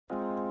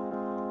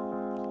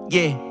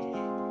Yeah.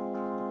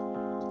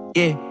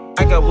 Yeah.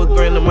 I got what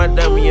grand in my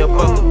diamond, yeah,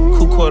 buckle.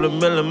 Cool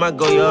 $250,000, my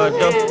go yard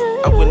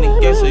duffel. I went to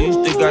guess, so you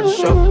still got to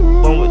shuffle.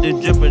 Born with the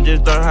drip and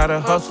just learn how to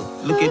hustle.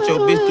 Look at your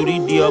bitch through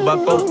these DR by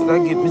focus.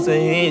 I get me some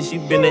hands, she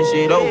been that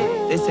shit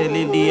over. They say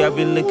lately I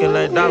been looking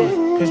like dollars.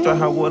 Pinstripe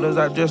hot waters,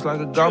 I dress like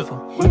a golfer.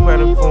 We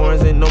riding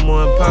foreigns, ain't no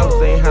more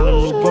Impalas. Ain't had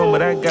no newborn,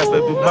 but I got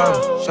baby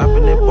bottles.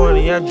 Shopping at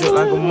Barney, I drip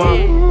like a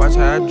model. Watch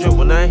how I drip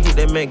when I hit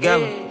that Met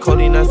Gala.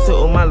 Codeine, I sit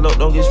on my luck,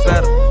 don't get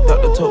splattered.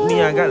 Doctor told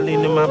me I got lean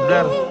in my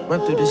bladder.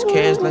 Run through this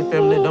cash like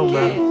family don't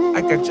matter.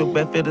 I got your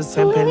back for the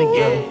same penny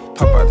together.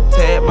 Pop out the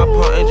tag, my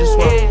paw ain't just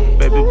swallow.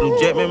 Baby blue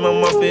jet, make my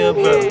mom feel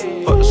better.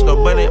 Fuck the snow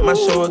bunny at my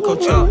show at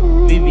Coachella.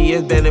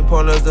 VVS banding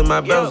partners in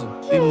my bezel.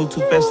 We move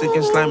too fast, it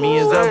can slime me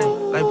as ever.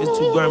 Life is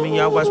too grimy,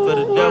 I watch for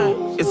the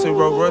devil. It's a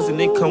Rolls Royce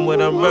and it come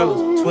with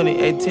umbrellas.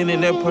 2018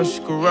 in that Porsche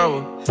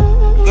Carrera.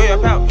 Go your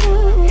pouch.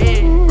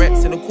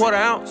 Racks in a quarter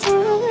ounce. 2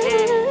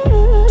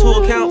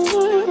 accounts.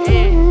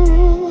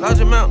 Large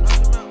amounts.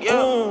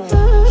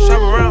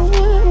 Shop around.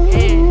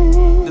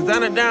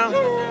 Designer down.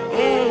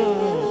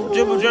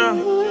 Dribble drown.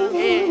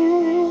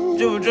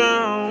 Dribble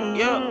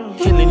drown.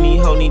 Killing me,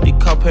 ho, need to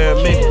call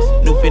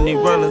paramedics. New Fendi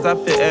runners, I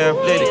feel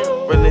athletic.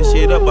 Running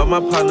shit up by my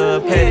partner, a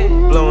paddock.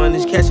 Blowing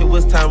this cash, it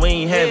was time we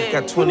ain't had it.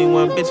 Got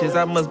 21 bitches,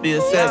 I must be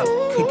a savage.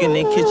 Cooking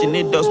in kitchen,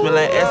 it don't smell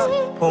like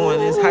acid. Pouring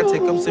this hot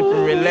take, I'm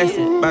sipping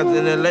relaxing. Bounce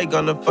in LA,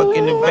 gonna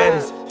fucking the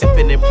baddest.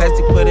 Infinite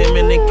plastic, put him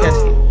in the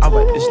casket. I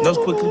wipe this nose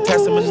quickly,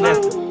 pass him a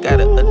nasty.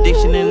 Got an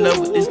addiction in love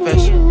with this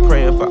fashion.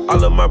 Praying for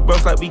all of my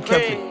bros like we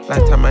Catholic.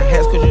 Lifetime I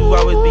has, cause you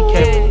always be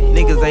Catholic.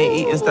 Niggas ain't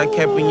eating, start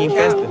capping, you ain't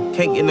fasting.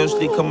 Can't get no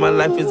sleep, cause my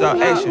life is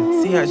all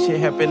action. See how shit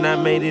happen, I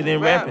made it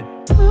in rapping.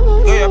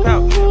 Go your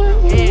pouch.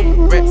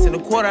 Racks in a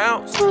quarter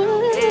ounce. 2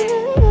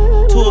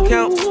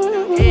 accounts.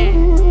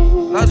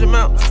 Large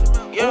amounts.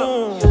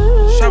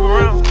 Shop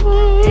around.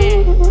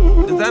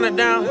 Designer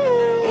down.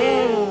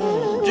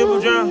 Dribble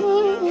drown.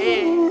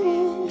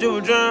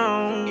 Dribble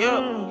drown.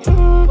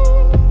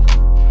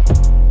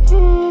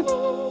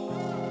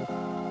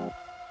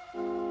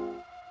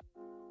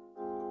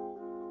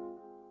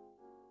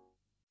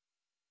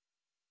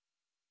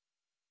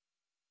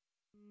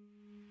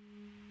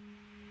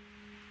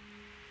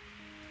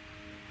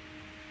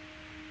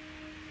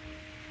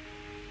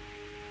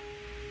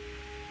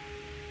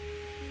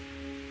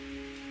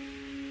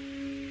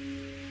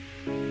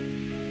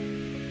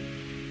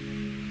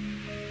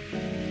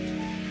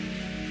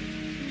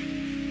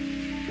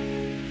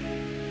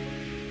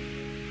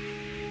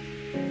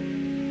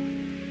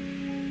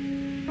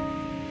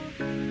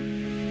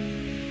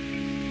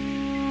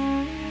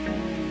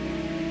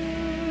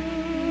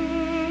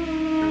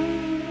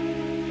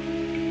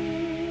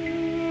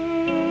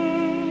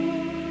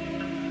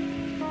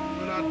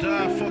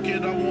 Fuck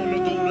it, I wanna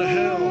go to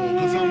hell.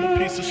 Cause I'm a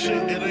piece of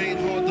shit, it ain't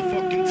hard to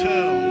fucking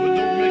tell. It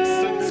don't make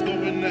sense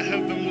going to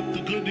heaven with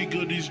the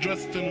goodies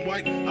dressed in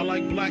white. I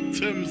like black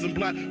Timbs and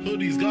black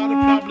hoodies. Gotta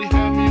probably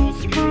have me on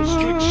some real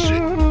strict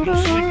shit. No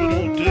sleeping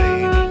all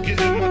day, no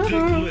getting my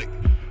dick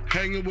licked.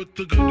 Hanging with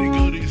the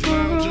goodies,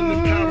 lounging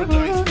in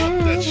paradise. Fuck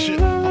that shit,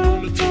 I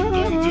wanna take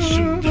guns and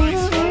shoot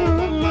dice. All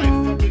my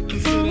life I've been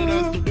considered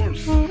as the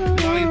worst.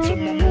 Lying to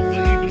my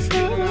mother, even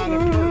stealing out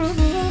her purse.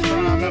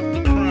 Crime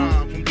after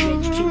crime, from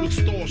drugs to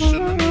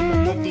extortion. I know my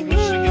mother when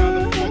she got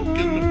a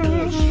fucking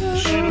abortion.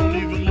 She don't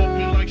even love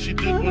me like she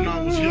did when I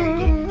was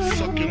younger.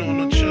 Sucking on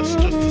her chest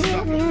just to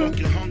stop my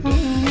fucking hunger. I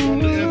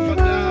wonder if I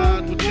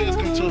died, would tears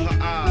come to her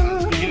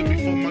eyes? Forgive me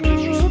for my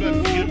disrespect,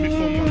 forgive me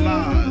for my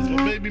lies.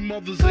 My baby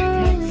mother's 8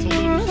 months, her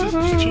little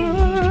sister's 2.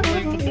 Who's to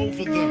blame for both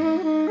of them?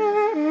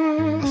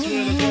 I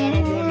swear to God, I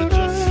wanna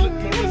just slip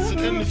my wrist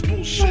and end this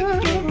bullshit.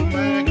 Throw the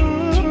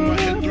magnum till my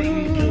head threaten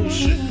to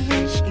bullshit.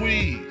 And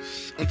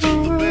squeeze until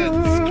the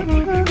bed's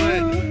completely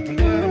red. I'm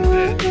glad I'm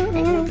dead.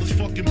 I want this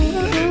fucking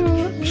Buddha head.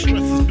 The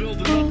stress is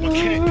building up. I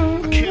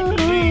can't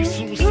believe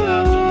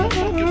suicide's on my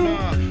fucking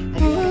mind. I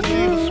wanna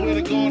leave. I swear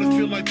to God, I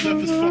feel like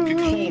death is fucking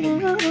calling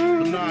me.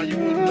 But nah, you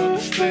wouldn't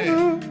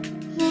understand.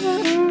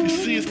 You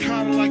see, it's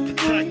kinda like the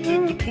crack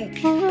did the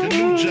Pookie and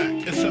New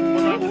Jack. Except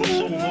when I cross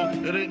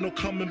over, it ain't no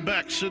coming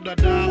back. Should I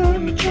die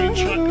on the train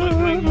track like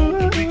Rainbow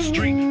and Beat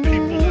Street?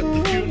 People at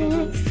the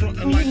funeral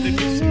frontin' like they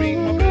miss me.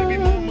 My baby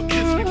mama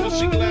kissed me, but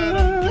she glad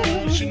I'm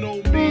gone. She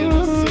know me and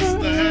her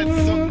sister had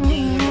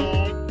something going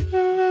on.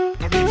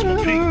 I reached my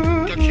peak,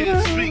 I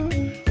can't speak.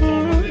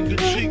 Call my nigga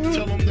cheek,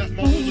 tell him that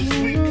my hood is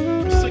weak.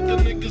 I'm sick of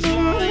niggas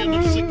lying,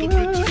 I'm sick of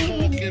bitches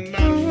talking.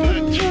 Matter of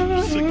fact,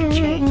 I'm sick of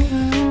talking.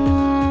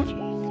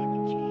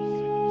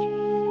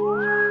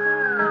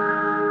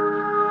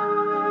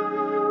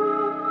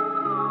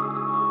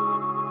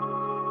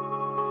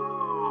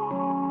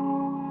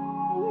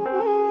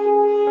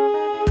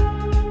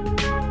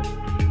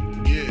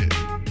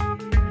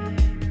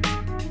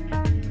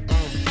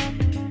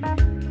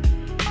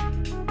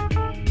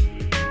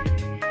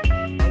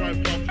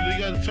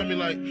 Tell me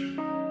like,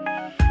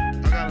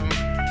 I gotta.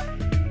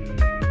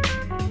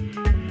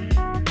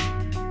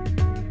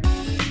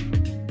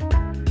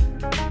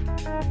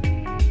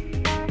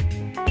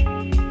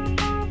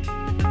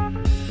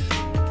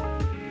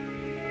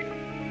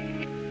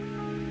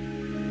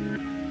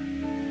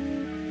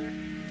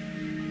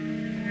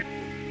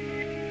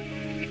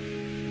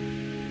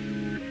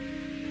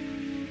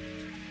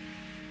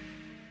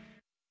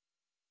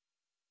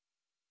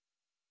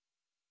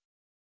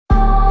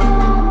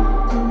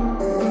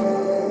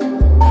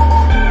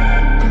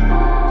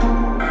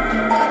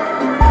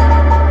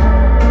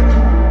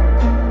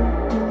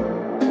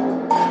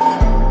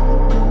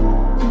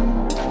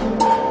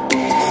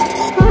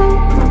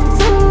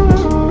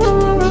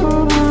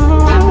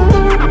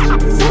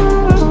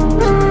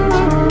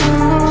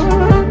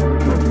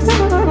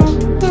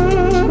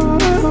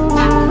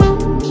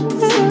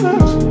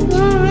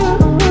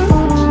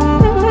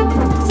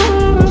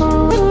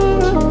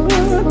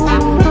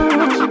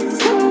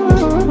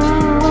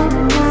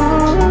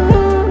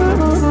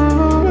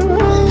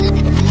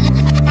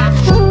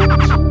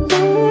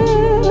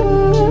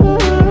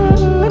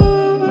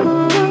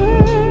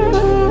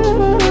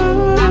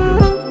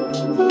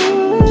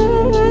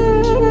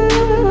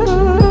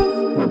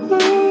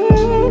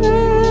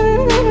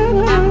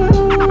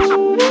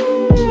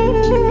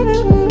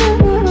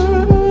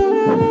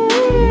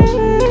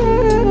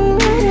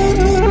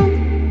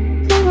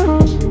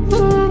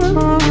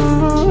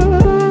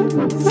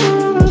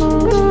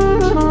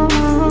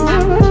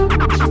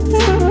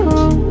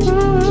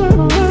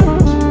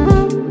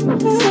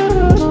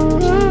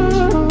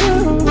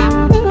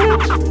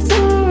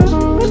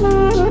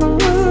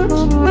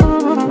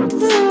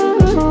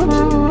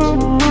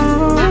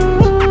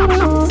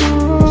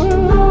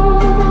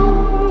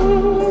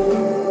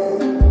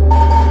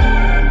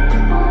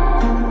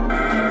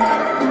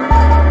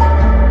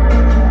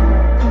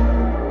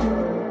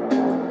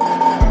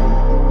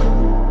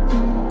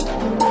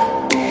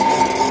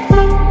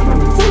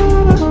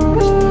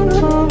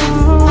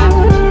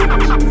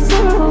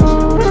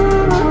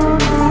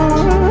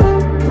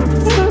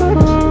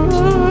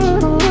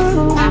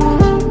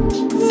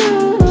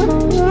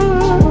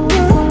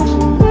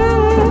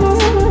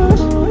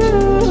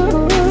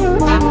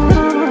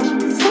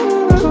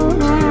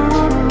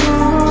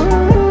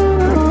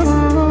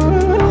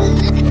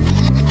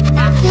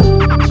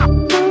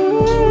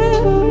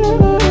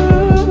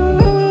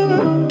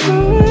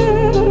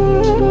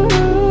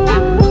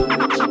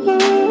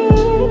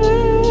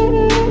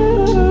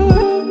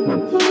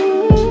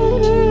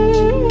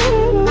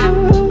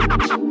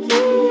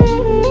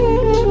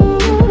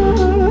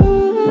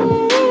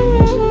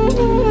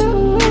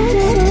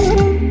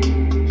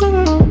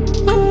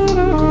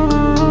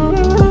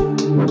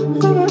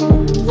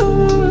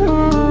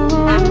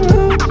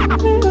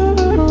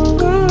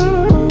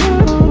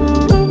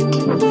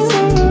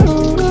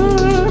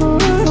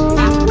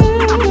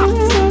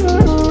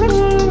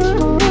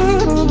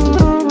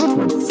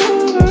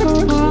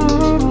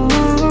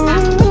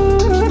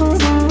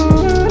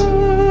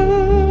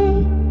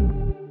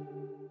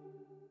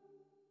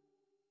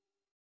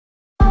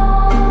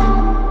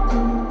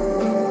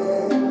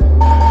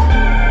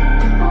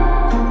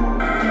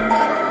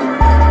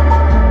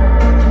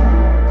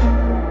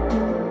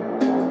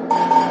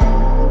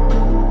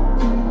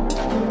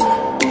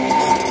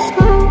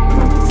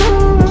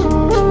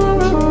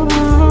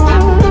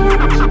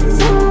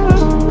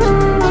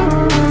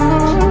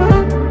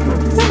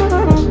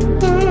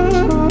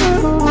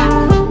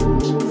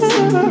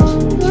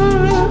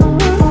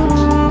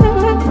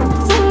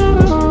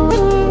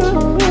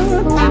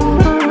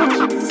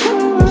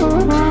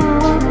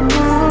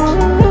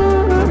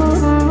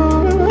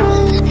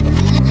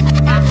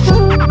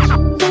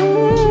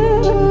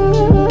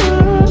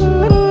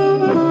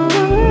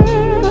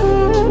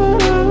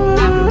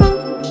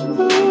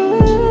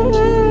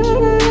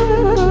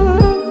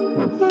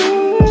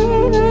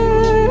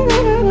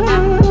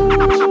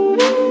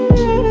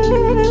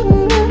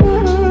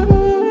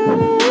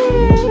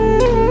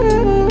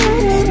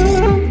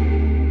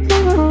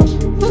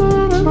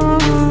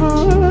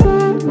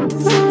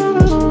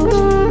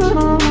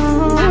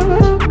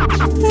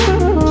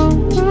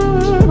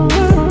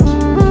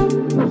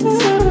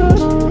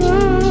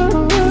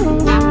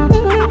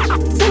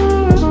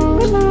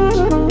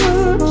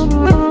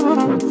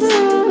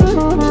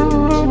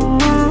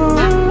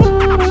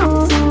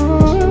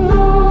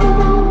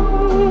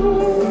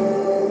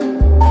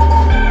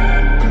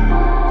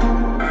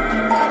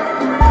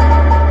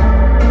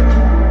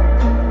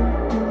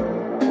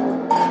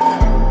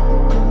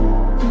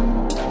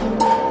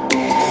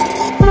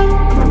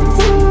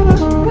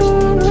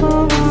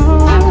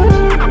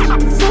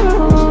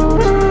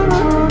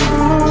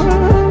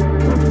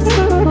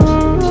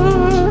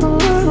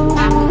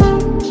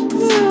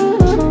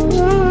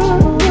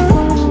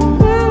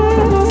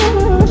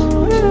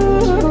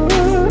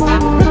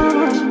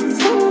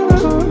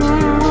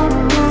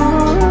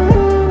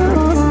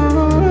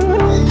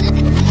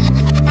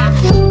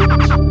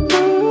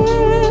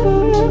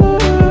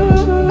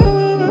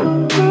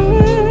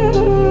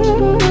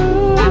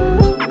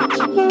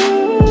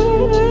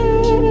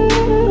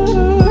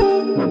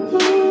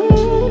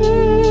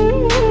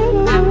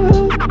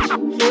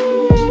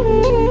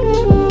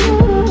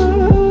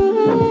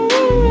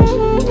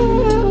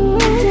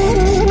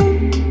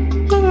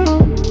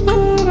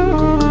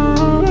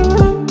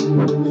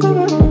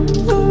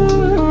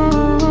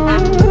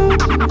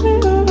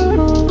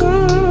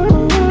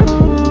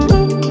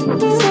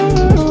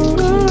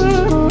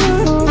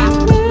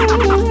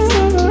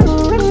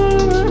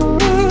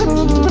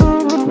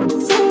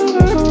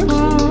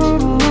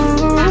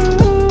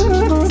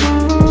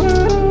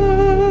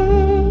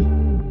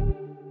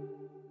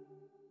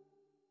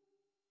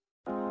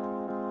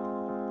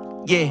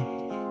 Yeah.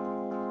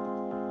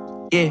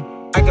 Yeah,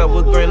 I got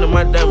what grand in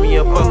my dummy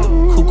a bucket.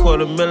 Cool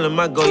 $250,000,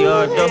 my go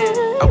yard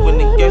duffel. I win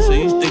the game, so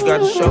you still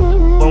gotta shuffle.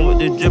 Born with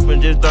the drip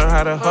and just learn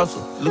how to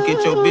hustle. Look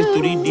at your bitch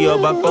through these DR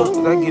by focus.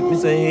 I get me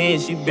some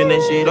hands, she been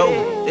that shit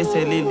over. They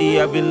say Lily,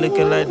 I been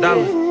looking like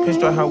dollars.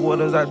 Pinstripe hot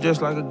waters, I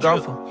dress like a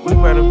golfer. We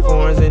riding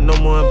foreigns, ain't no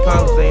more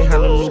Impalas. Ain't had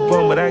no new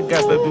bum, but I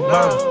got baby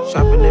bottles.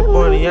 Shopping at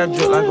Barney, I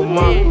drip like a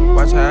model.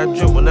 Watch how I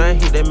drip when I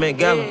hit that Met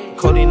Gala.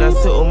 Codeine, I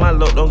sit on my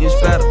load, don't get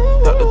splattered.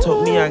 Doctor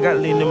told me I got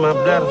lean in my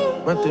bladder.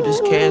 Run through this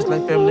cash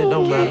like family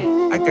don't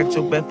matter. I got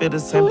your back, feel the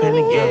same pain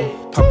together.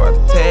 Pop out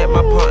the tag,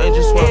 my paw ain't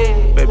just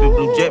swallow. Baby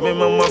blue jet, make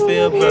my mom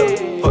feel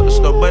better. Fuck the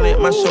snow bunny at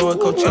my show at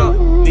Coachella.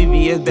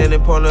 VVS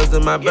banding partners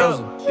in my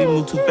bezel. We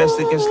move too fast,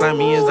 it can slime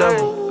me as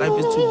ever. Life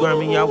is too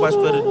grimy, y'all watch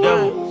for the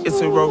devil. It's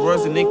a Rolls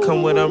Royce and it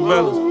come with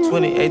umbrellas.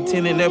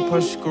 2018 in that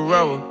Porsche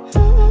Corolla.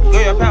 Go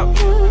your pouch.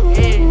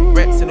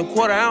 Rats in a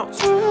quarter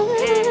ounce. 2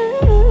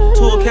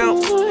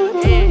 accounts.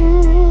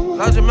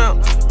 Large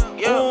amounts.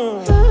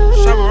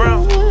 Shop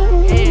around.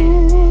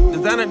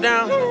 Designer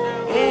down.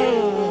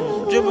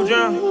 Dribble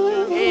drown.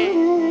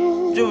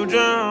 Dribble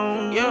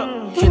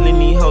drown. Killing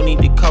these hoes,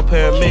 need to call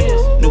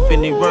paramedics. New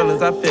Fendi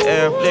runners, I feel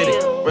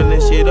athletic.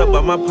 Running shit up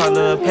by my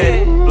partner a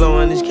paddock.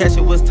 Blowing this cash,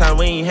 it was time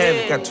we ain't had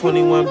it. Got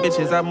 21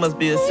 bitches, I must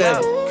be a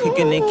savage.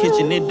 Cooking in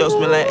kitchen, it don't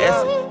smell like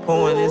acid.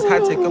 Pouring this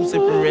hot tech, I'm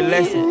sipping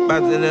relaxing.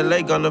 Bods in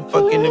LA, gonna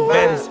fucking the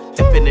baddest.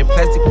 Infinite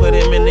plastic, put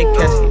him in the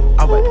casket.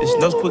 I wipe this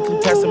nose quickly,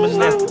 pass him a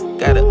napkin.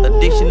 Got an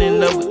addiction in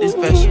love with this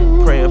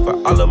fashion. Praying for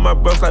all of my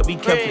bros like we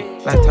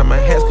Catholic. Lifetime my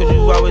hats, cause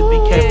you always be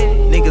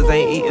capping. Niggas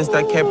ain't eating,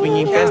 start capping,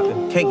 you ain't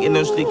fasting. Can't get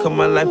no sleep, cause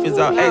my life is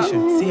all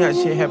action. See how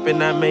shit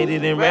happen, I made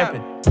it in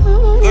rapping.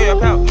 Go your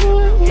pouch.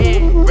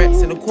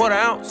 Rats in a quarter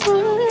ounce. 2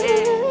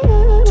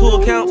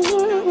 accounts.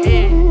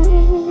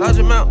 Large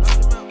amounts.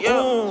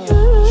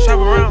 Shop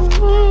around.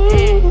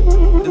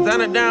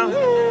 Designer down.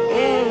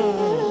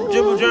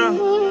 Dribble drown.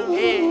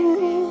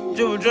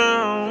 Dribble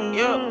drown.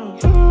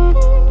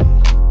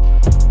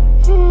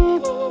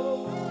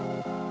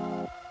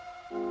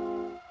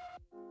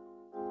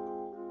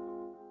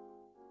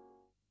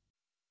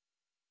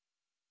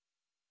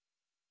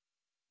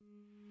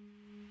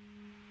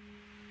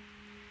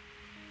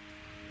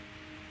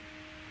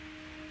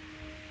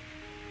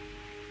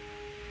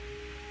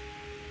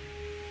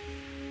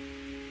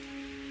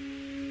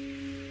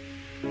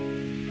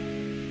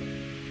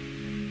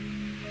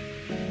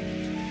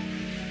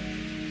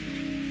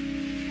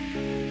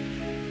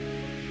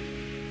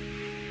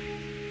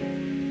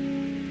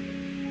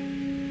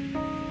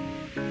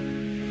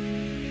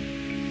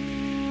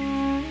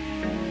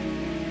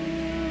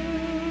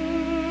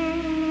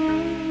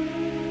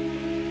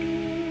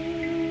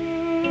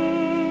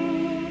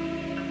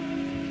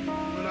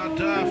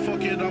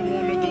 Fuck it, I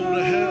wanna go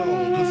to hell.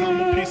 Cause I'm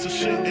a piece of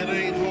shit, it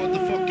ain't hard to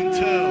fucking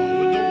tell.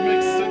 It don't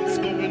make sense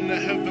going to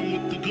heaven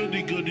with the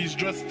goody goodies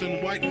dressed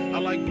in white. I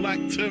like black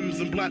Tims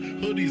and black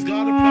hoodies.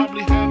 Gotta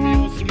probably have me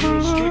on some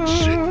real strict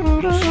shit.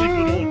 No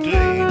sleeping all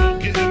day, no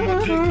getting my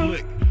dick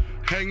licked.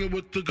 Hanging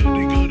with the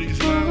goody goodies,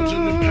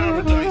 lounging in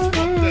paradise.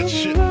 Fuck that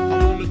shit. I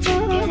wanna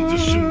take guns and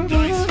shoot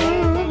dice.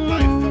 All my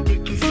life I've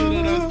been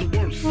considered as the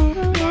worst.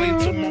 Lying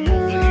to my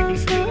mother, even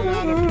stealing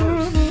out her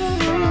purse.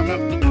 Crime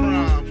after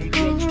crime, from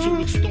drugs to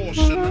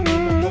extortion. I know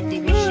my mother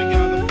when she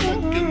got a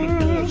fucking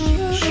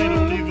abortion. She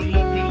don't even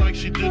love me like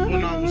she did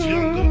when I was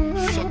younger.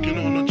 Sucking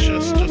on her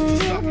chest just to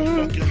stop my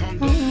fucking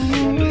hunger.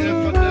 I wonder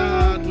if I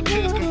died, would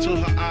tears come to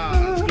her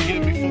eyes?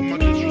 Forgive me for my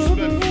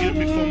disrespect, forgive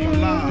me for my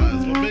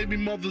lies. My baby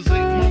mother's 8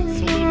 months,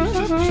 her little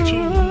sister's 2.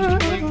 Who's to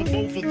blame for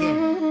both of them?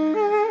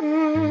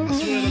 I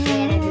swear to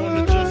God, I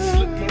wanna just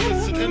slip my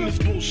wrist and end this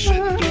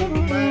bullshit. Throw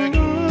the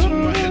magnum until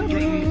my head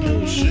threaten to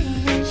bullshit.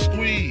 And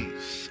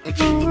squeeze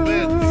until the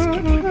bed's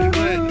completely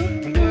red.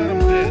 I'm glad I'm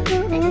dead.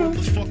 I want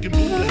this fucking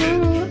Buddha head.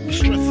 The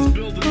stress is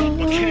building up.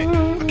 I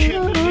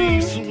can't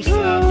believe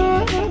suicide's on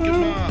my fucking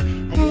mind.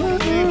 I wanna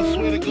leave. I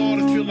swear to God,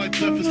 I feel like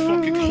death is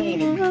fucking calling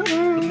me.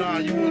 But nah,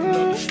 you wouldn't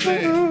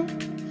understand.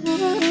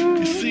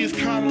 You see, it's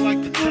kinda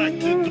like the crack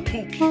did the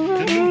Pookie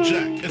and New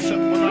Jack. Except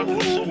when I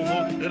cross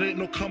over, it ain't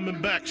no coming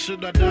back.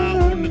 Should I die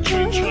on the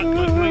train track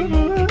like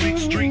Rainbow and Beat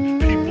Street?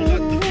 People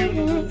at the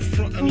funeral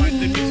frontin' like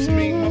they miss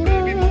me. My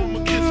baby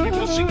mama kissed me,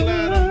 but she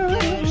glad I'm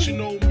gone. She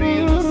know me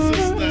and her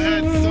sister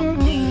had something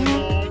going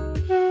on.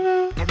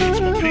 I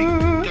reached my peak,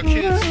 I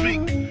can't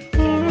speak.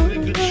 Call my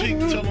nigga cheek,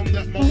 tell him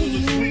that my hood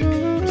is weak.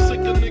 I'm sick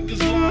of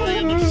niggas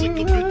lying, I'm sick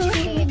of bitches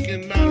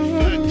talking. Matter of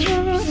fact,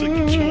 I'm sick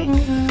of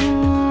talking.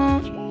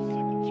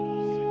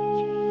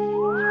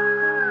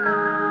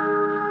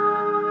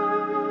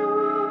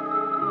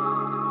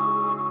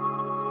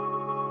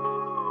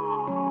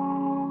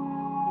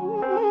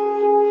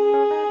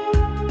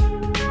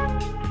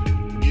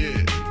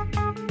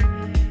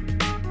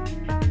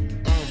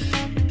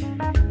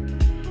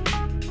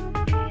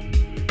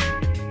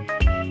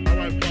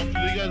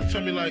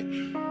 Tell me like,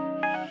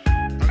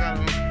 I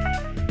gotta.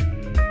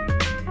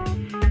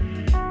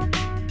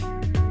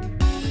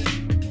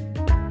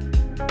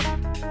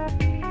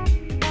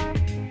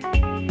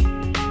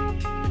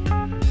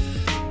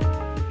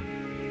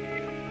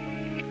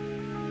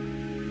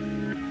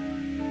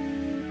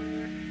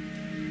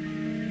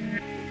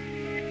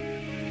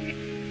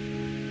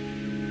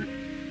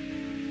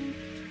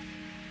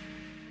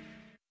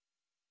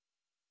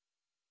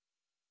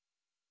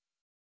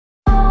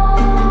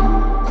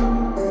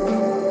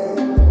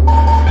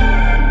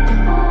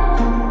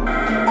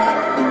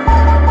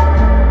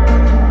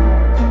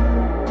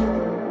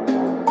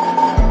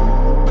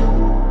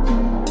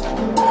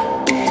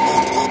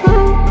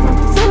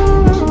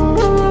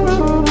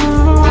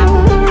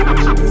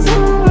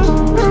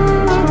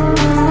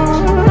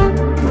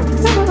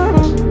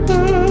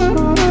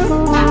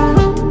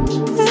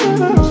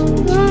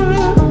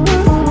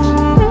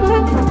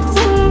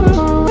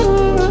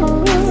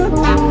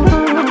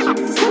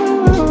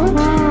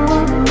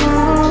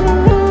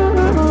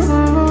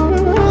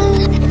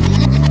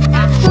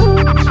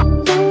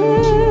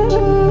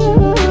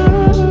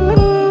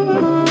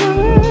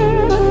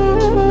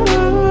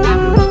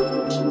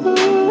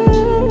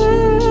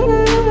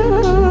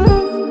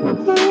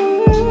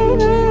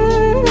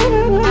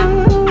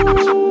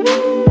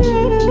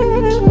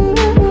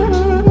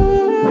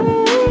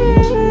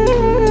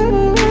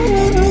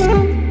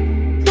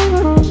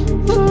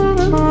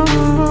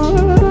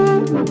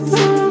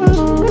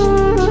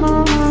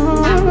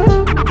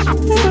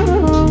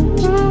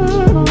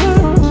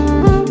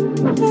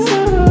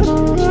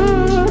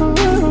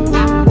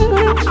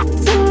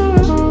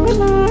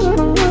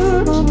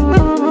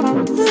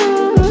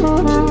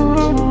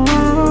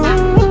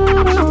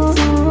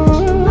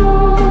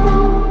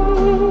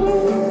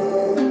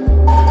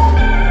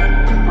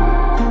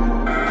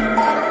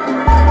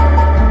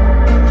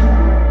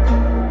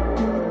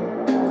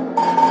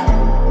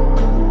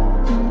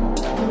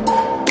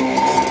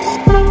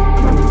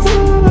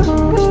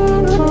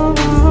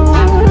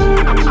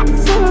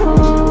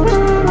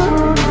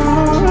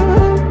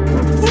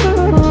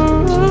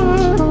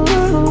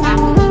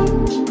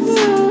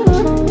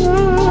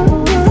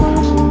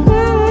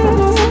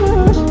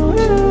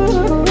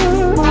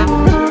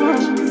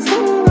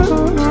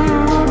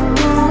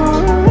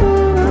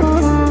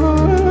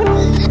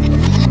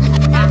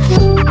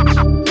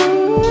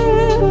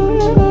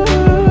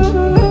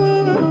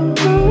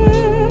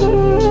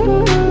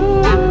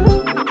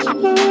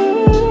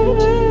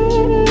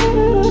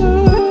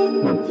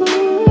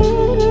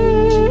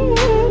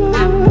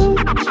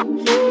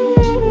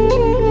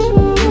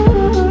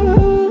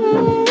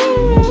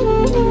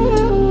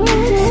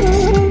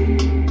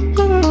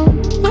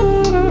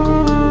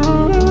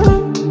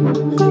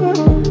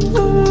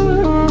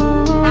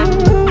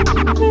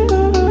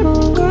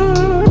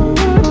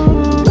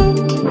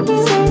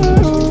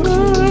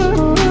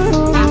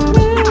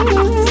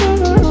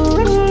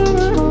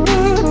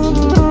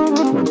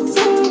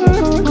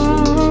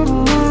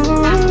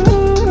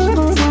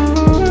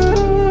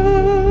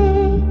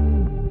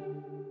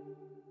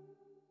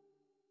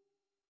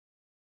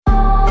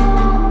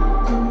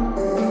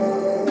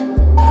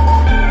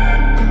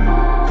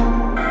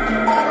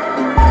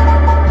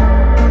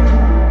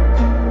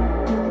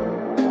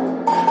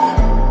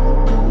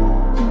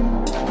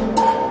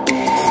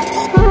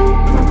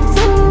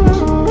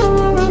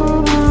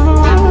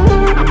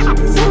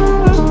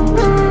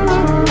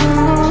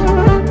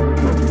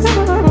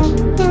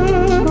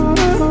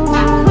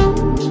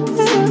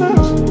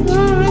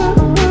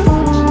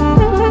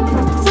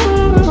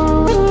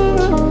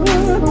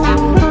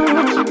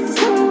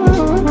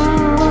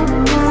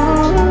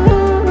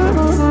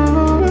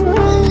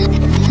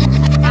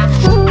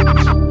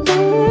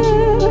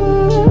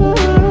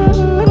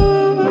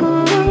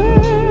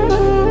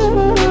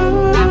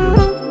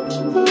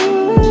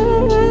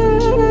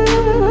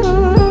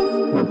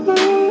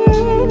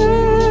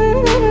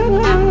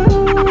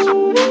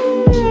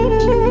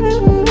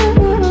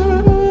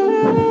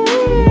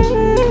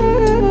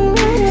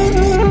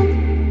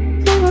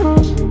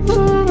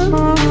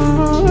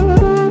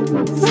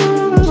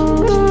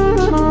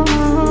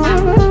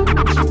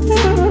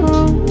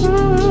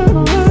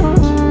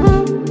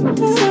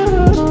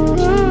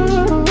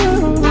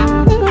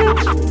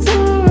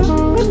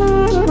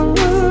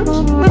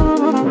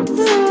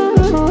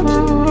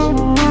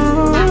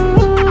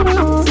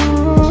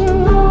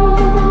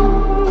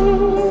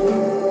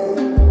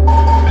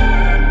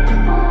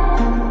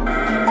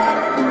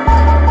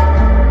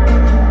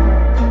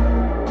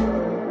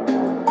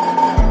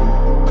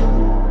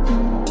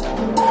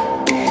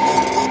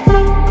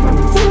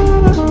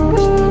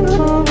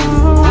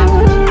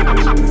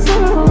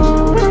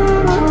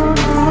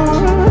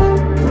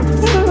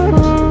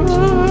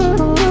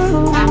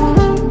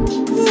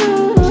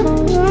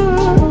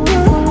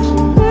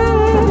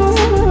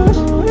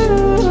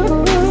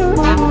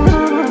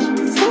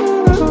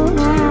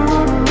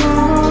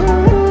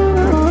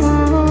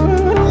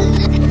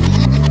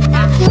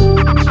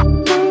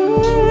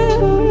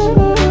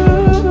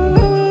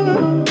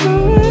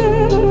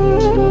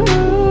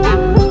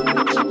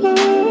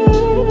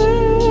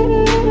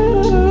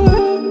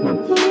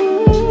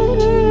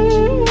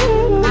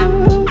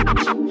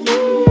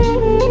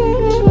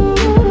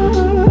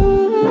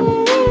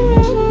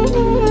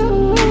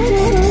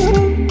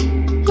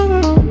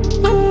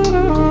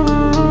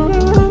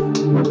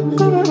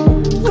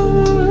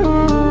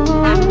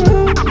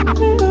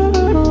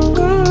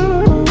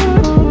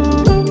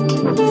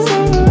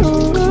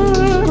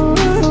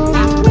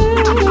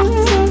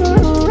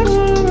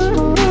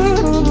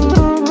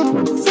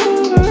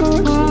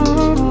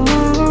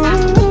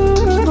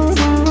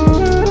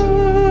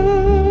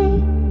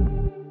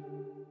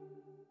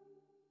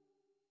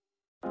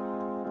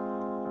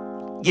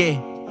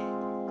 Yeah,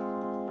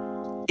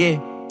 yeah.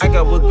 I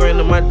got wood grain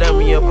in my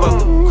diamond, up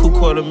buckle. Cool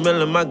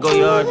 $250,000, my go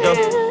yard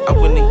duffel. I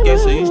win the game,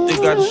 so you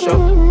still gotta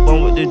shuffle.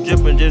 Born with the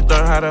drip and just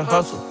learn how to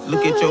hustle.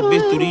 Look at your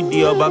bitch through these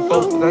DR by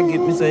focus. I get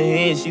me some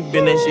hands, she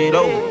been that shit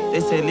over. They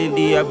say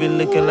Lily, I been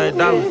looking like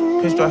dollars.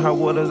 Pinstripe hot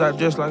waters, I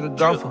dress like a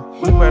golfer.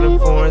 We riding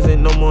foreigns,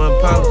 ain't no more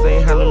impalas. They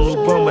ain't had no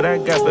new bum, but I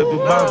got baby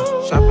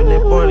bottles. Shopping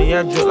that Barney,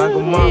 I drip like a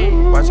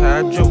model. Watch how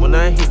I drip when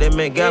I hit that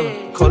Met Gala.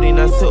 Codeine,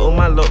 I sit on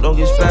my load, don't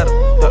get splattered.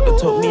 Doctor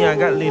told me I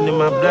got lean in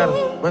my bladder.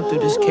 Run through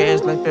this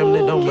cash like family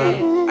don't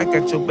matter. I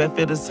got your back,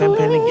 feel the same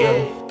pain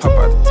together. Pop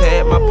out the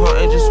tag, my paw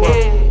ain't just swap.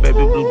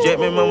 Baby blue jet,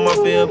 make my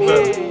mom feel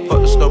better.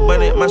 Fuck the snow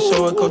bunny at my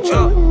show at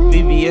Coachella.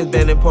 VVS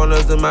banding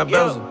partners in my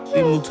bezel.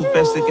 We move too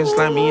fast, it can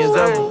slime me as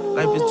ever.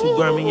 Life is too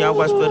grimy, I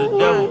watch for the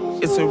devil.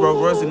 It's a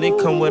Rolls Royce and it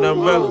come with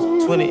umbrellas.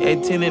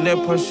 2018 in that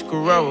Porsche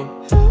Carrera.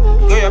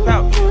 Go your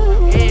pouch.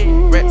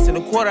 Rats in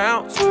a quarter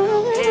ounce. 2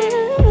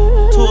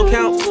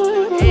 accounts.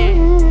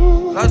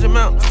 Large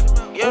amounts.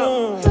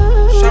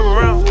 Shop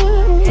around.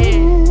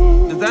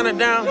 Designer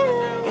down.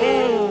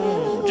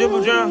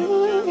 Dribble drown.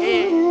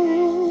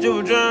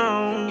 Dribble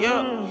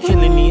drown.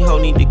 Killing these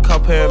hoes, need to call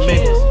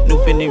paramedics. New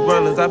Fendi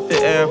runners, I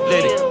feel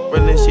athletic.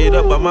 Running shit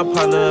up by my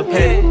partner a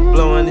paddock.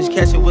 Blowing this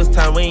cash, it was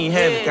time we ain't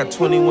had it. Got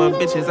 21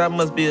 bitches, I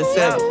must be a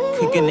savage.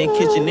 Cooking in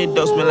kitchen, it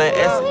don't smell like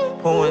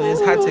acid. Pouring this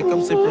hot tech,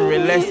 I'm sipping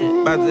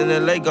relaxing. Bods in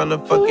LA, gonna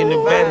fucking the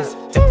baddest.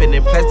 Effing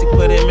in plastic,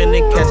 put him in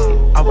the casket.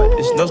 I wipe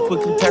this nose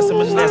quickly, pass him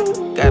a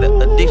napkin. Got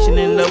an addiction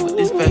in love with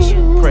this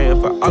fashion. Praying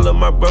for all of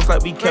my bros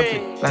like we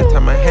Catholic.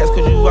 Lifetime my hats,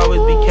 cause you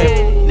always be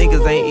capping.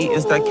 Niggas ain't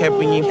eating, start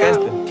capping, you ain't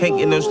fasting. Can't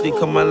get no sleep,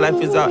 cause my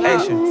life is all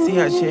action. See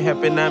how shit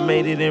happen, I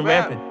made it in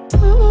rapping.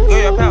 Go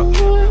your pouch.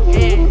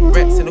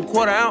 Rats in a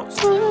quarter ounce.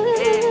 2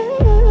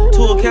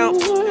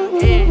 accounts.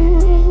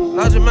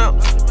 Large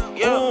amounts.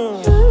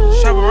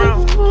 Shop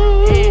around.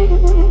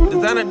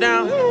 Designer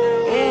down.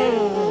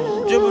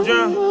 Dribble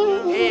drown.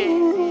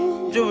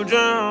 Dribble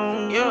drown.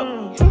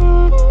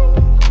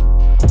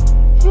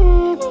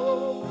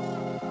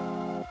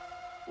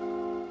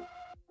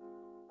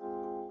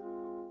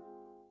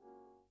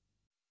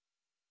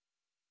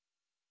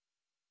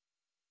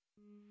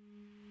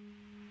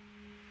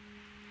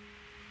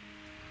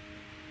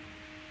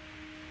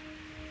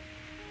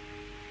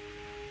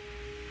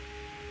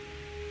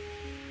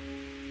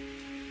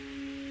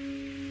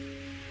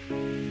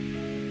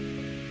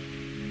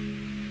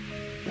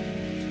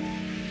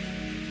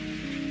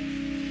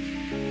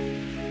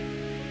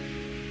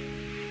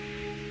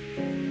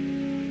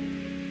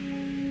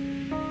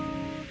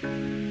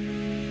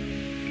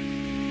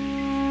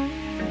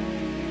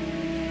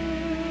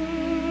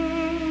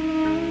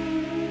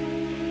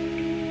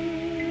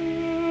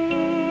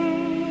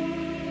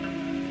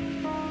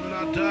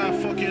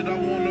 Fuck it, I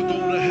wanna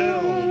go to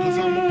hell. Cause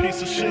I'm a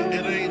piece of shit,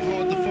 it ain't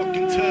hard to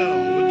fucking tell.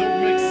 It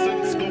don't make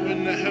sense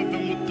going to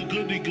heaven with the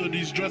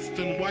goodies dressed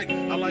in white.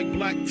 I like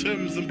black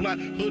Tims and black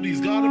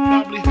hoodies. Gotta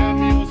probably have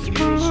me on some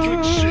real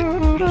strict shit.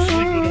 No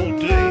sleeping all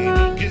day,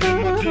 no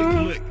getting my dick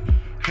licked.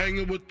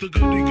 Hanging with the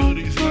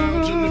goodies,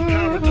 lounging in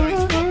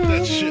paradise. Fuck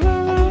that shit, I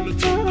wanna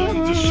take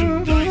guns and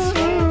shoot dice.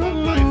 All my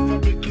life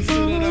I've been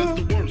considered as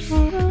the worst.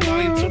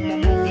 Lying to my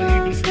mother,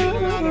 even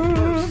stealing out her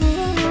purse.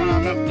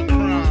 Crime after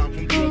crime,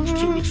 from drugs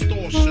to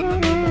extortion. I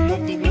know my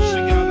mother when she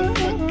got a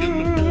fucking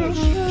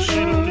abortion. She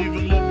don't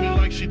even love me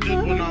like she did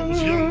when I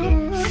was younger.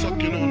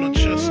 Sucking on her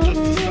chest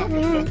just to stop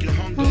my fucking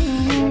hunger. I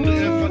wonder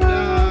if I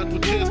died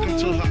with tears come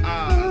to her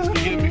eyes.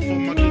 Forgive me for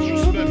my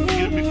disrespect,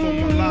 forgive me for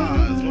my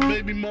lies. My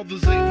baby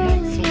mother's 8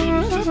 months, her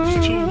little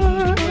sister's 2.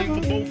 Who's to blame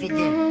for both of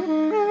them?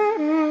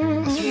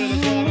 I swear to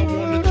God, I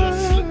wanna just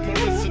slip my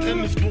wrist and end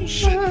this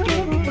bullshit.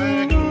 Throw the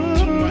magnum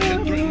till my head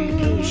threaten the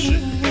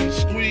bullshit. And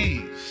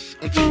squeeze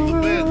until the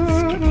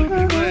bed's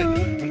completely red.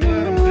 I'm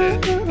glad I'm dead.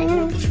 I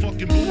want this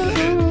fucking Buddha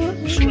head.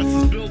 The stress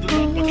is building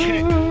up. I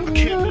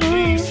can't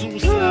believe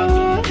suicide's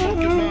on my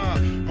fucking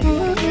mind. I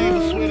wanna leave. I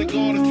swear to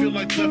God, I feel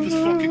like death is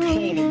fucking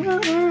calling me.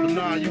 But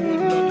nah, you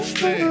wouldn't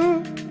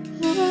understand.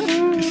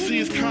 You see,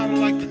 it's kinda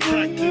like the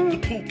crack did the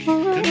Pookie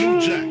and New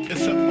Jack.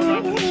 Except when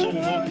I cross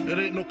over, it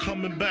ain't no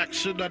coming back.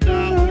 Should I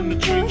die on the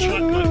train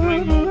track like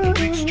Rainbow and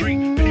Beat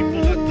Street?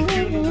 People at the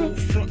funeral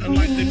frontin'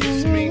 like they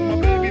miss me. My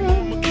baby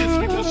mama kissed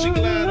me, but she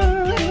glad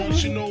I'm gone.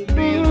 She know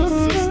me and her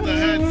sister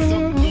had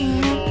something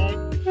going on.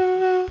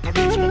 I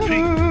reached my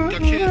peak, I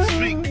can't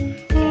speak.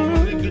 Call my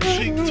nigga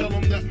cheek, tell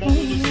him that my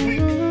hood is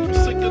weak. I'm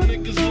sick of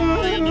niggas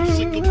lying, I'm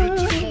sick of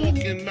bitches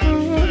talking. Matter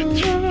of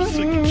fact, I'm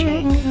sick of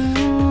talking.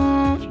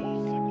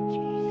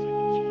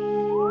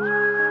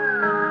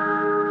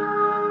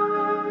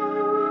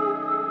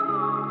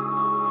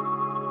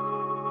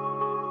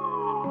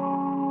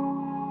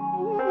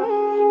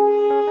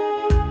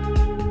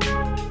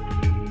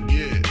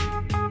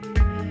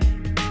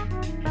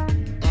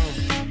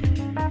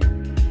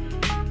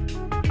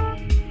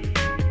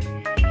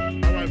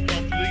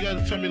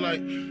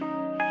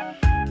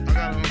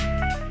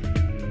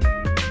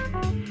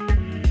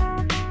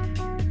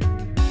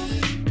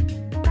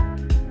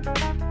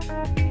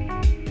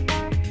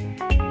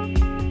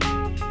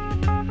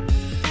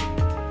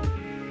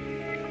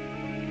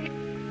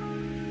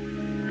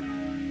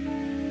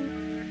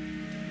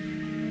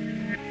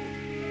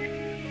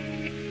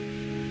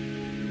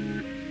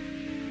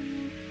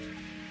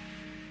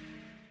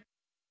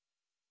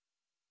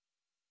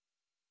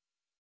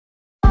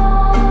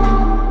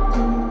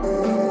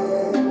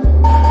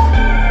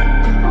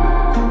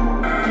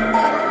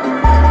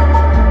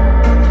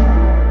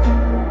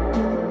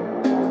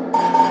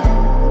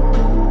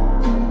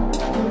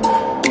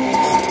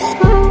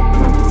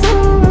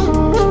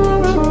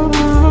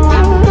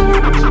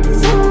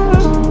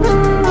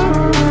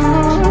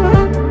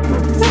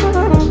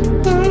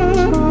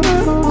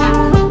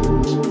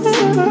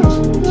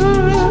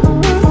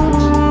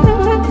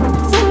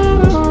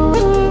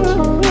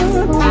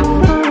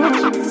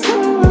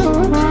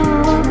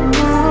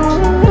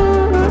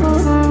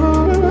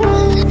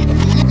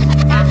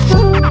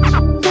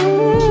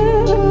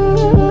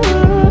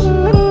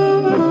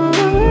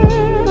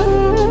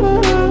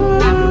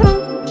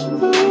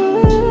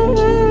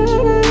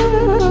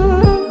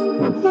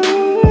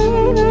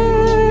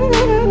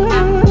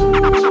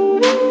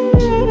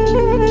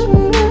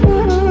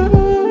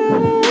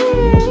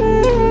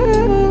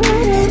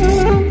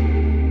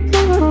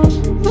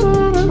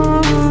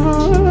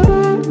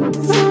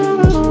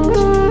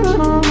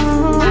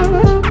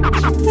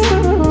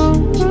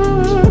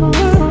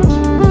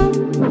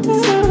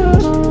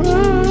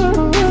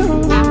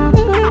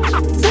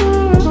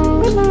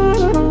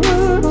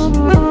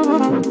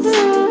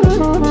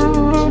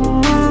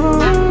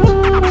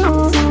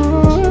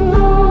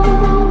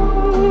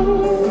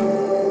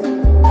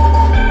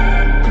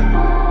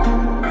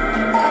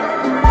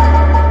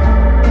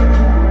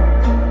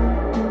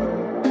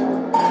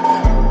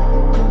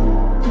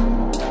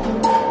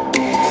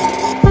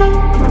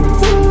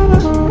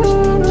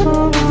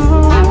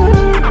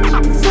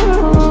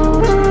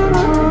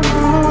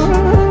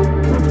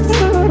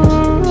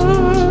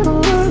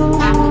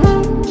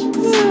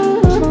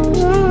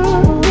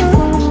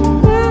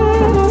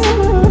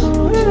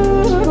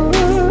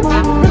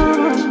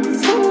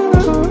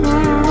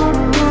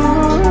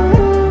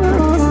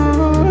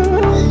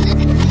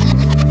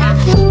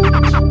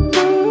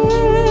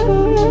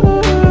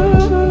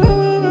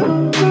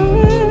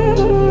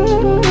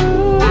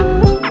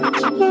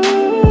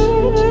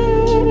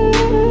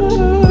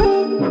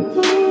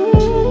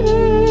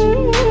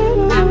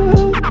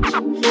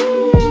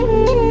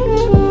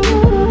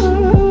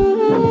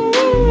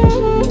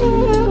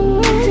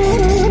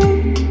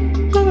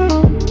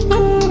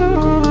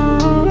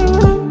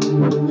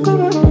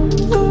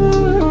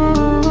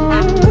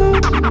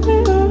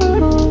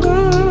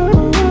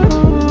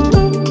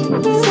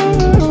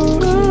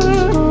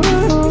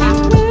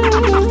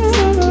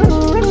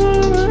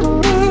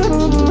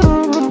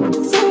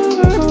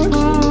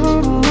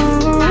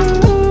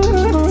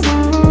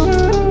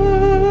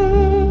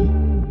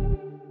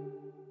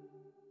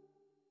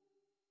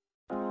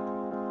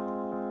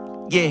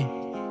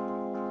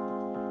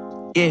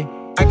 Yeah,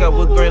 I got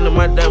what grand in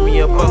my diamond,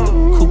 yeah,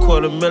 buckle. Cool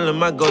 $250,000,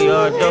 my go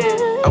yard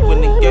duffel. I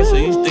went and guess so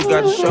you still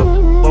got a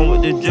shuffle. Born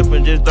with the drip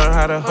and just learn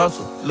how to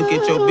hustle. Look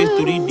at your bitch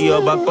through these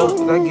DR by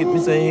focus. I get me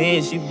some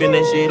hands, she been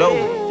that shit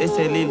over. They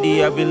say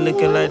lately I been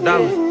looking like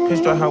dollars.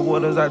 Pinstripe hot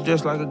waters, I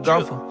dress like a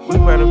golfer. We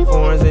riding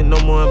foreigns, ain't no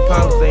more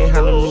Impalas. Ain't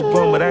had no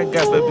newborn, but I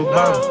got baby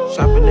bottles.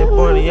 Shopping at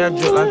Barney, I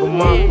drip like a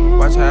model.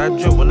 Watch how I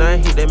drip when I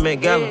hit that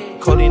Met Gala.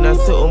 Codeine, I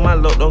sit on my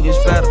load, don't get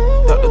splattered.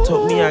 Doctor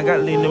told me I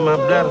got lean in my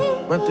bladder.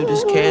 Run through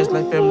this cash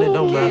like family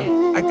don't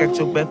matter. I got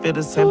your back, feel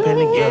the same pain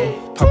together.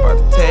 Pop out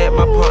the tag,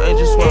 my paw ain't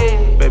just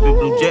swallow. Baby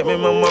blue jet, make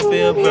my mom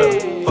feel better.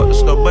 Fuck the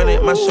snow bunny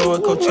at my show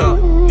at Coachella.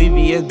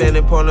 VVS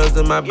banding partners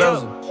in my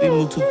bezel. We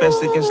move too fast,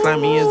 they can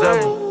slime me as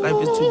ever.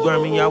 Life is too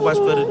grimy, y'all watch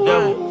for the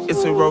devil.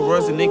 It's a Rolls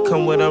Royce and it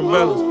come with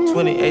umbrellas.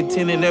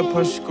 2018 in that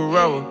Porsche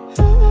Carrera.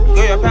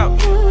 Go your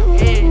pouch.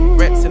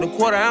 Racks in a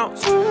quarter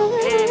ounce. 2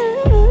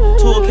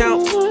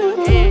 accounts.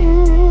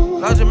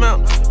 Large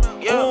amounts.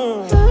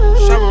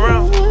 Shop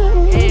around.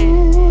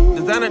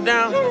 Designer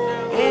down.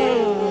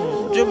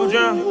 Dribble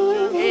drown.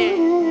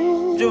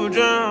 Dribble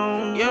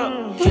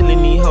drown.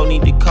 Killing these hoes,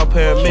 need to call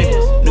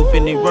paramedics. New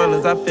Fendi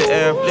runners, I feel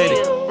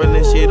athletic.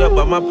 Running shit up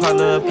by my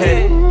partner, a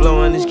paddock.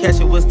 Blowing this cash,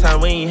 it was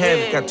time we ain't had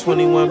it. Got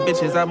 21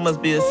 bitches, I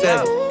must be a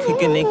savage.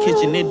 Cooking in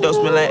kitchen, it don't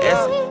smell like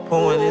acid.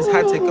 Pouring this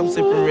high tech, I'm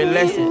sipping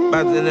relaxing.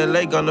 Bounce in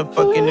LA, gonna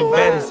fucking the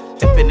baddest.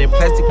 Infinite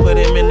plastic, put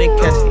him in the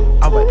casket.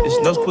 I wipe this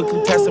nose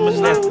quickly, pass him a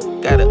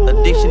napkin. Got an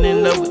addiction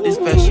in love with this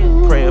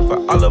fashion. Praying for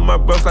all of my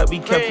bros like we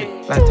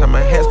Catholic. Lifetime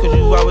I has, cause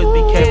you always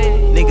be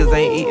Catholic. Niggas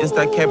ain't eating,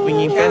 start capping,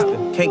 you ain't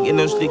fasting. Can't get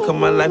no sleep, cause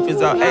my life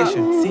is all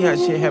action. See how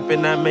shit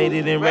happen, I made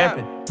it in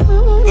rapping.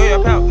 Go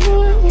your pouch.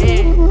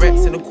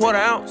 Racks in a quarter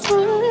ounce. 2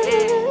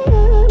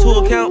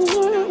 accounts.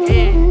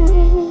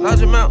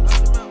 Large amounts.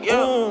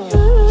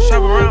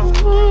 Shop around.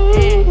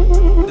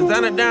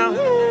 Designer down.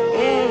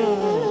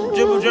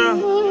 Dribble drown.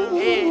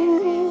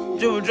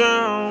 Dribble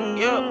drown.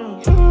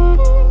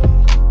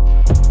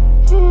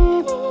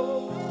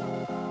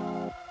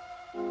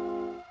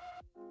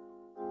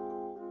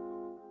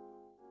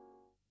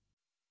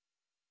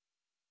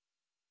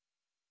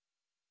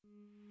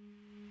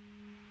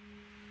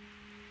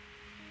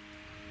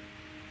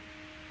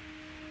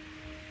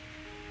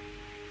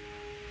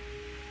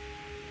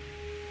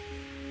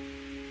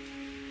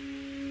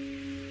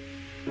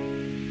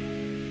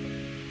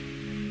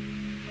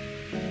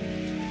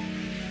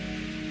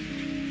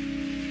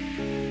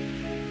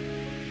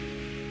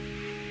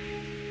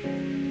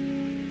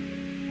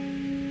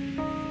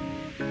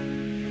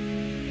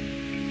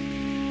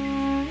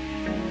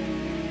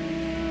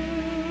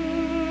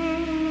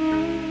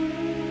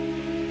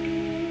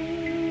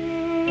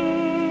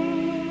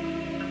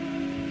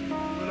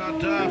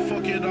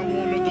 Fuck it, I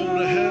wanna go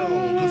to hell.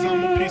 Cause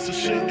I'm a piece of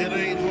shit, it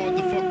ain't hard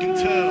to fucking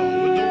tell.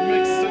 It don't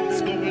make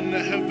sense going to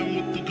heaven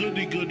with the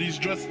goodies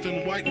dressed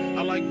in white.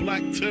 I like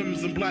black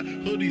Tims and black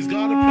hoodies.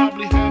 Gotta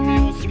probably have me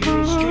on some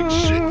real strict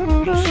shit.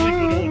 No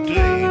sleeping all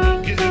day,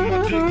 no getting my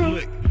dick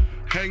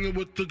licked. Hanging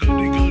with the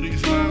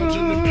goodies,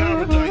 lounging in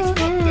paradise.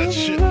 Fuck that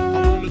shit, I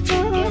wanna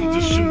take guns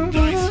and shoot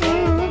dice.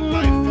 All my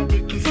life I've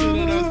been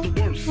considered as the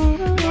worst.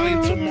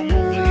 Lying to my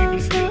mother, even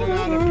stealing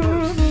out her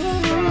purse.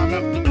 Crime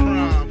after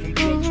crime, from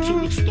drugs to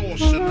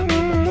extortion. I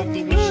know my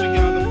mother when she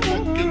got a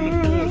fucking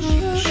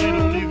abortion. She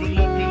don't even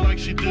love me like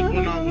she did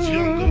when I was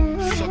younger.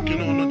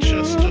 Sucking on her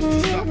chest just to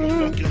stop my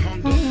fucking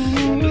hunger. I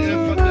wonder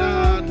if I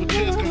died, would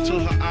tears come to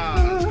her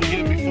eyes?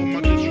 Forgive me for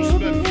my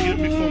disrespect, forgive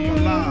me for my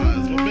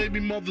lies. My baby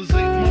mother's 8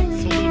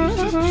 months, her little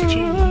sister's 2.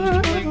 Who's to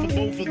blame for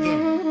both of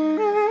them?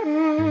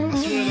 I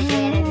swear to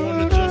God, I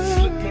wanna just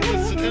slip my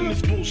wrist and end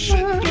this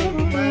bullshit. Throw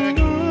the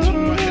magnum till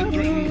my head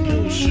threaten to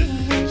bullshit.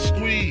 And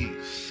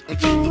squeeze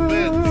until the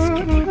bed's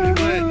completely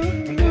red.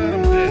 I'm glad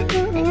I'm dead.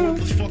 I want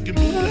this fucking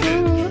Buddha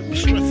head. The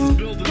stress is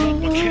building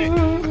up. I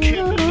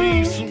can't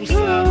believe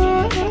suicide's on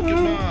my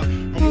fucking mind.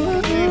 I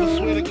wanna leave. I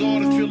swear to God,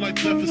 I feel like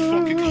death is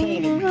fucking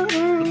calling me.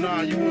 But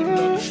nah, you wouldn't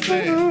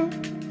understand.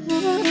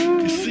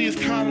 You see, it's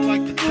kinda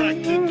like the crack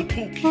did the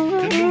Pookie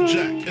and New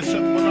Jack.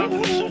 Except when I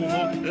cross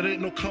over, it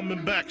ain't no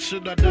coming back.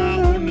 Should I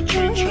die on the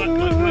train track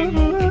like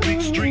Rainbow and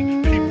Beat Street?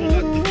 People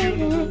at the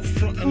funeral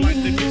frontin' like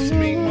they miss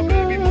me. My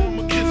baby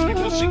mama kissed me,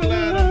 but she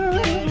glad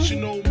I'm gone. She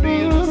know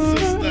me and her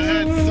sister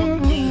had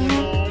something going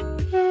on.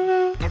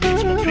 I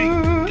reached my peak,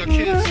 I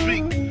can't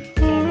speak.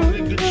 Call my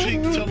nigga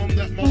cheek, tell him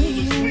that my will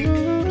is weak.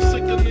 I'm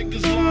sick of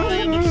niggas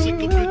lying, I'm sick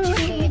of bitches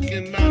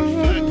talking. Matter of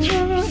fact,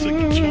 I'm sick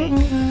of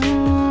talking.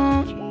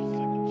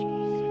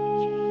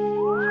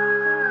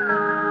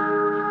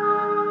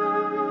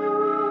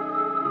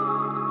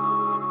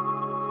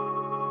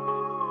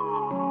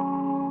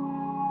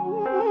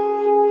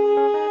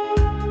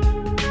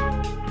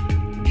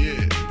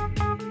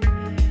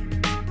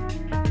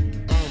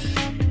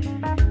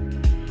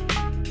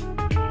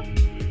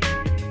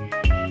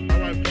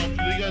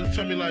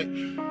 Tell me like,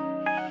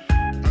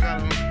 I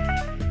gotta.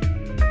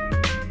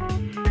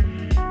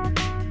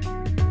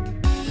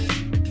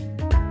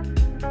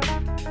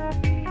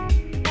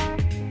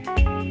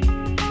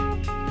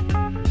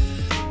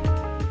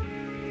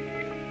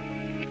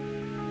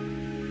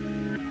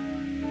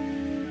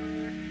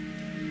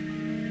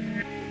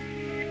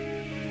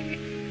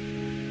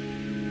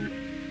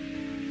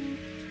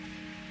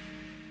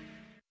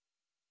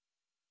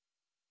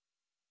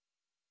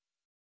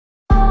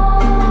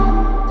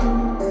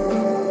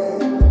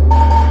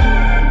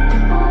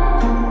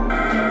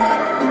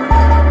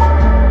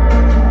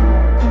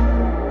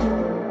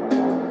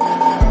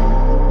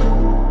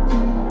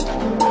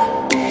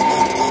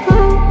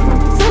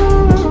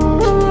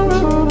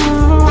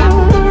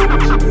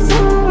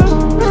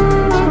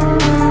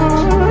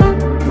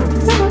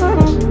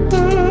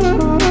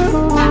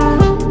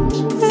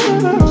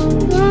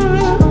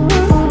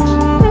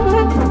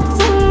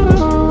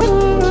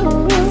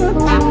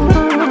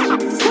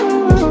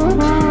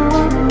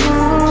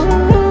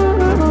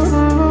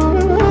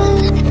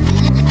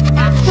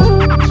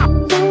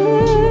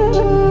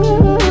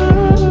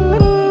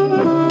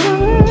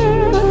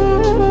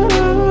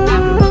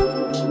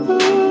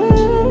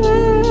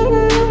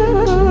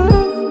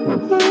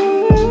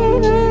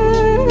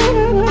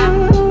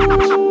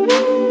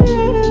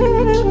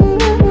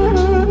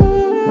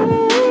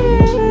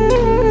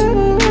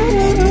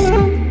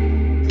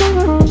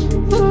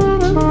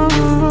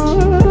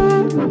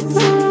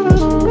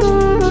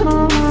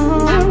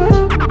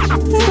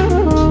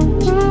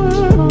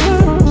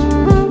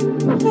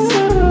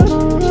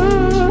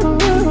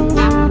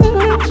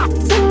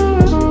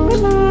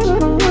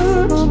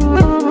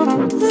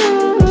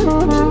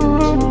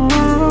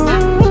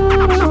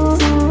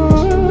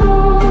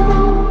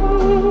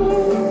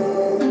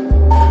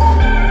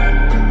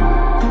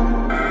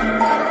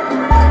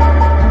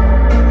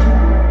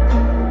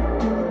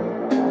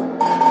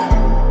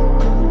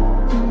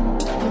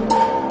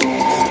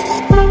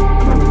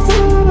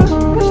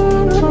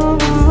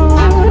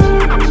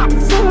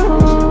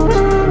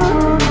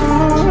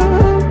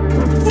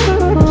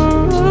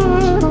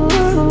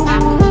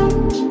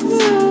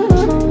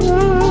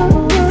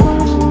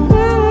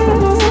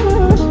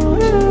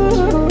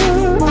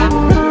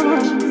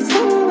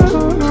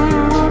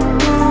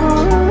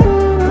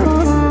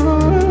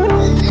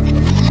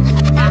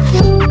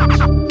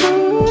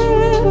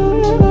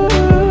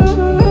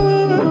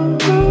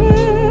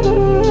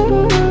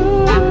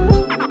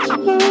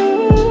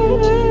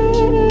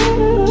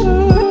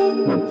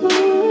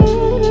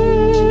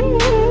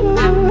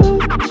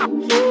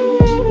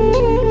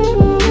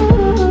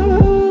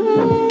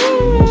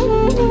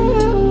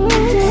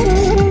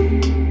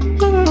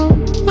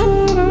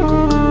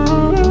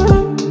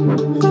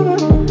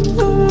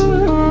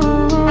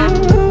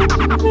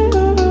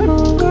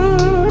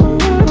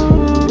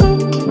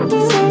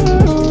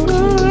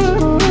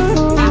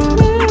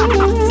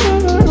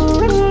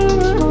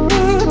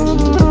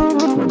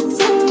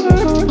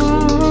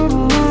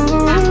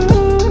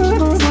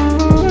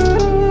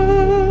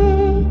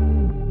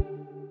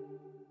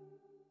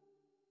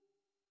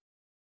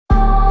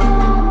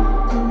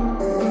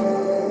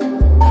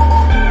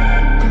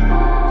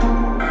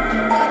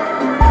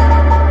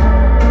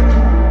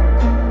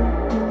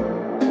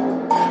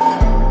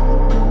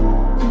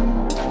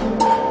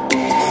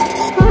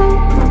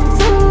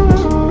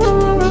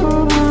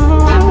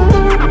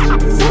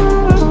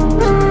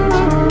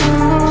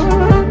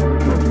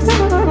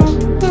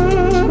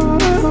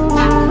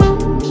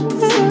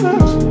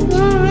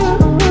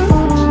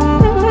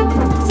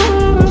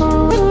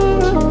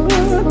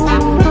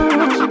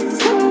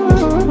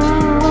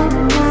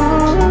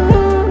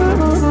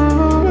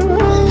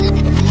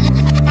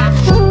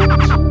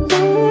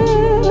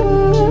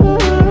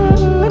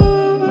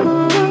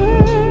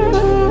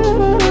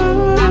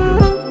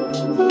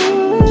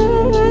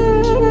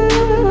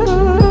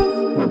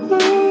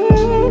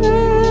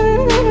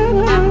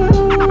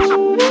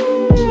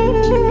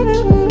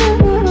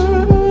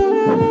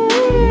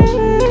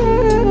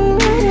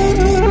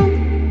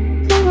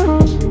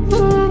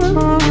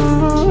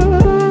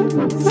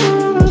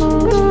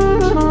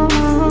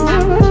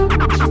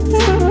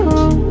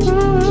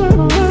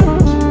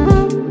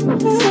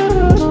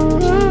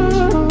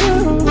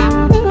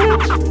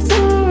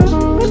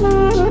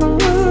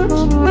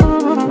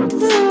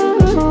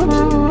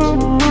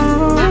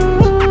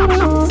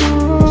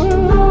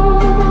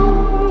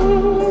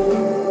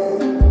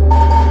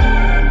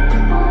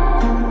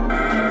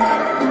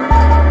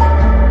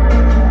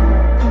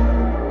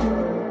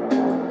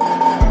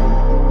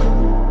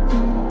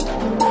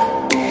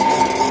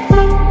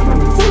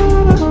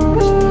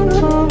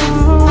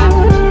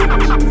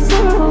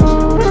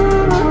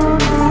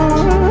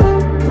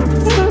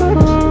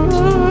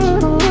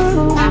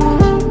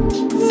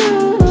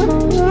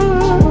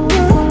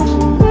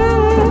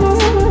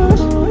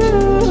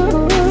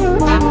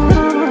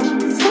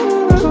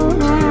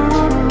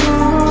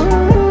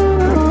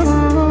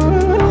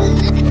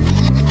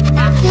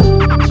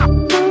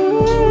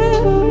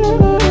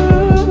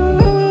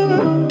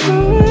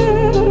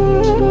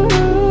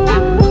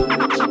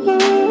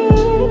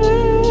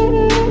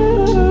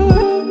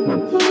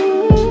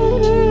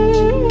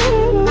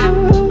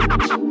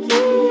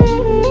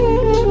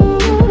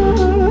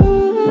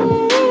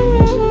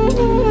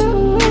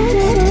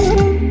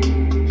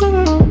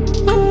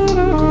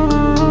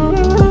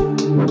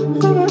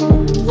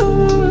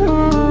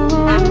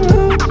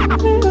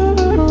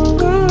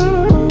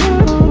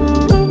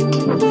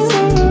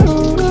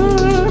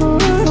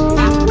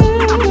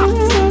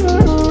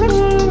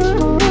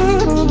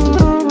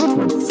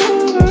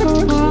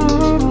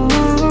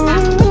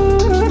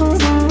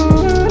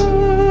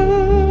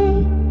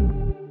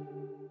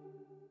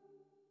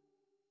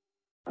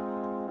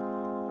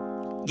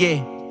 Yeah,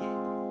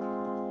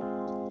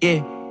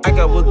 yeah. I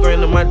got what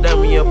grand in my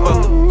dummy a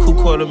bucket. Cool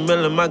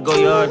 $250,000, my go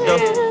yard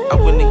duffel. I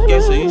win the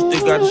game, so you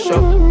still gotta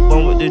shuffle.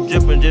 Born with the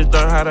drip and just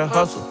learn how to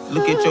hustle.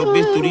 Look at your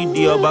bitch through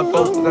these DR by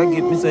focus. I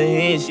get me some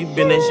hands, she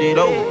been that shit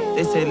over.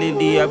 They say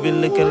Lily, I been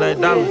looking like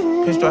dollars.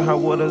 Pinstripe hot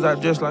waters, I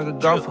dress like a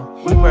golfer.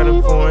 We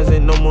riding foreigns,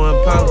 ain't no more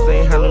Impalas.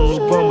 Ain't had no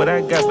new bum, but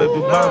I got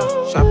baby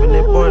bottles. Shopping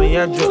at Barney,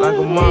 I drip like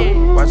a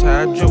model. Watch how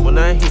I drip when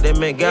I hit that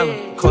Met Gala.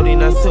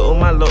 Codeine, I sit on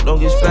my load, don't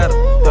get splattered.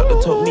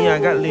 Doctor told me I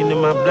got lean in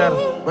my bladder.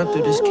 Run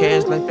through this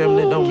cash like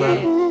family don't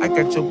matter. I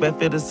got your back,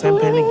 feel the same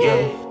pain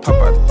together. Pop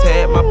out the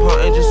tag, my paw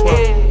ain't just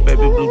swallow.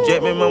 Baby blue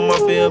jet, make my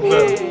mom feel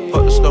better.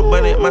 Fuck the snow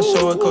bunny at my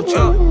show at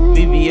Coachella.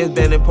 VVS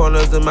banding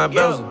partners in my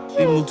bezel.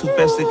 We move too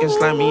fast, it can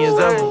slime me as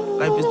ever.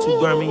 Life is too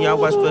grimy, I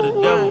watch for the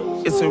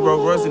devil. It's a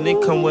Rolls Royce and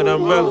it come with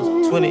umbrellas.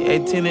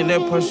 2018 in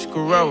that Porsche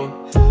Corolla.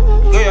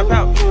 Go your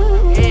pouch.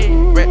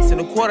 Rats in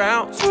a quarter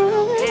ounce. 2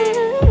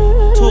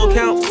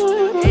 accounts.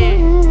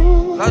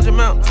 Large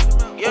amounts.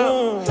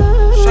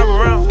 Shop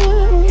around.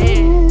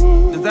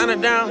 Designer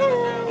down.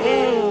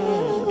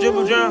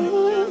 Dribble drown.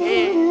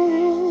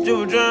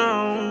 Dribble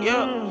drown.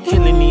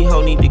 Killing these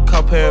hoes, need to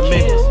call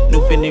paramedics.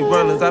 New Fendi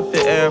runners, I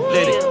feel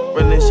athletic.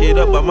 Running shit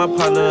up by my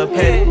partner a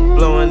paddock.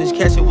 Blowing this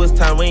cash, it was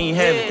time we ain't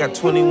had it. Got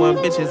 21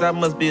 bitches, I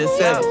must be a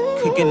savage.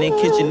 Cooking in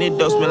kitchen, it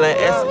don't smell like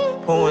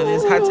acid. Pouring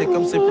this hot tech,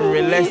 I'm sipping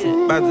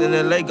relaxing. Bods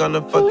in LA,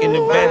 gonna fucking the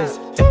baddest.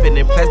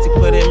 Infinite plastic,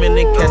 put him in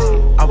the casket.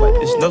 I wipe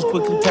this nose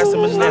quickly, pass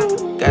him a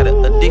napkin. Got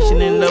an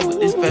addiction in love with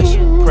this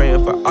fashion.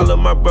 Praying for all of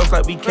my bros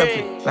like we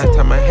Catholic. Last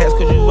time I had,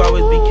 cause you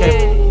always be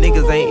capping.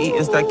 Niggas ain't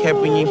eating, start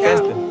capping, you ain't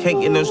fasting. Can't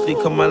get no sleep,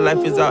 cause my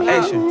life is all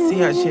action. See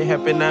how shit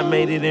happen, I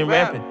made it in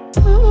rapping.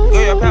 Go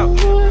your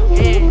pouch.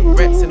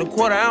 Rats in a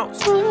quarter ounce.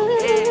 2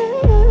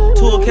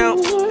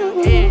 accounts.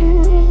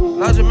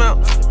 Large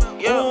amounts.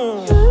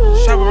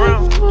 Shop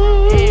around.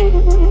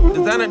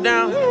 Designer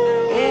down.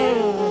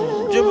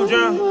 Dribble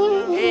drown.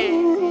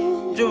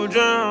 Dribble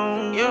drown.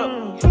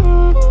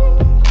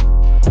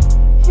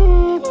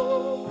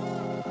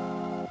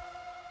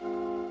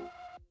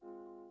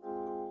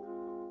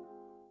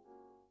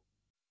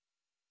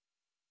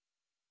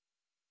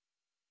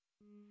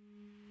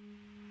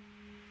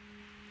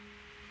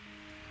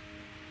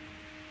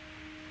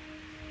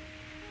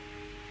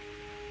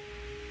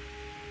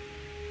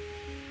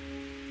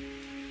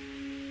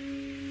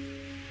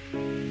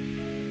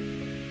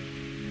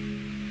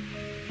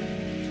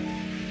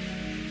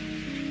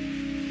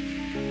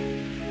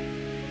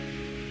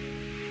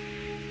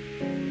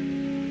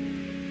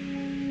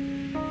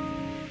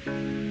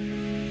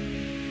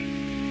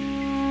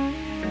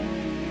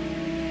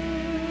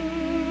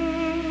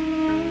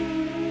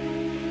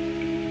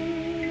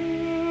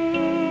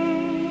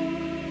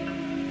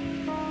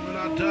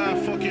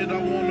 Fuck it, I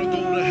wanna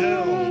go to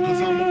hell.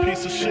 Cause I'm a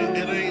piece of shit,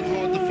 it ain't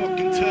hard to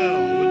fucking tell.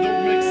 It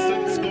don't make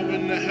sense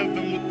going to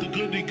heaven with the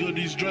goody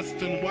goodies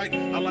dressed in white.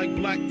 I like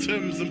black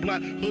Tims and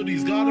black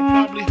hoodies. Gotta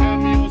probably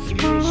have me on some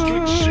real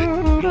strict shit.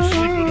 No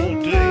sleeping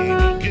all day,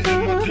 no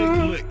getting my dick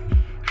licked.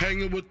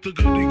 Hanging with the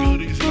goody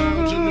goodies,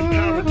 lounging in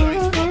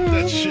paradise. Fuck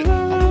that shit. I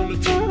wanna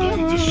take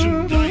guns and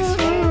shoot dice.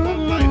 All my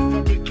life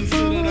I've been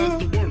considered as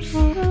the worst.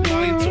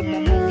 Lying to my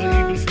mother,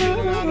 even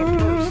stealing out her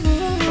purse.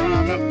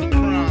 Crime after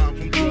crime,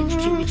 from drugs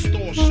to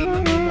extortion.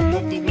 I know my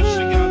mother when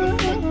she got a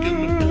fucking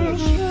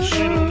abortion.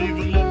 She don't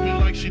even love me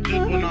like she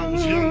did when I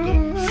was younger.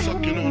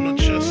 Sucking on her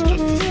chest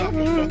just to stop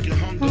my fucking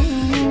hunger.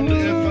 I wonder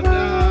if I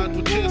died,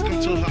 would tears come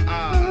to her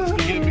eyes?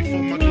 Forgive me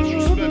for my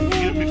disrespect,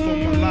 forgive me for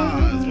my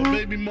lies. My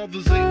baby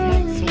mother's 8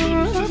 months, her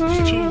little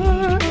sister's 2.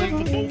 Who's to blame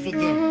for both of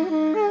them?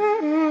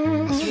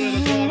 I swear to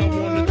God, I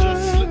wanna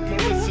just slip my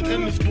wrist and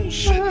end this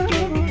bullshit.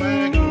 Throw the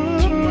magnum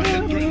until my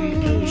head threaten the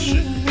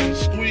bullshit. And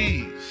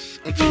squeeze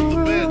until the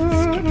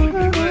bed's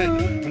completely red.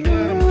 I'm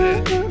glad I'm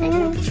dead. I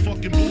want this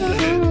fucking Buddha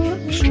head.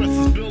 The stress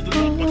is building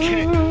up. I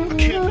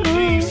can't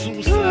believe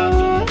suicide's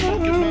on my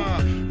fucking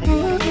mind. I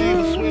wanna leave.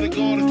 I swear to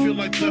God, I feel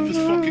like death is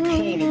fucking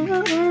calling me.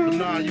 But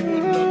nah, you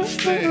wouldn't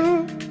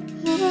understand.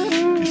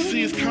 You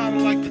see, it's kinda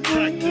like the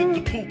crack did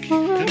the Pookie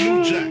and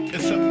New Jack.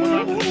 Except when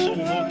I cross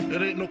over,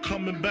 it ain't no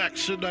coming back.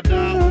 Should I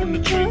die on the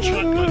train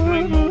track like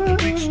Rainbow and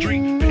Beat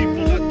Street?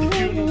 People at the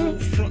funeral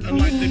frontin'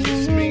 like they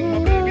miss me. My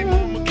baby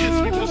mama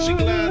kissed me, but she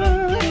glad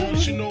I'm gone.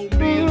 She know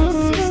me and her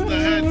sister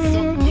had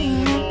something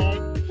going on.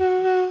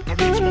 I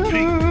reached my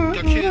peak,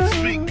 I can't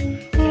speak.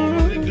 Call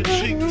my nigga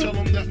cheek, tell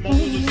him that my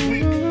hood is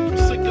weak. I'm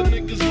sick of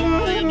niggas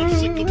lying, I'm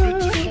sick of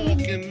bitches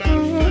talking. Matter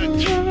of fact,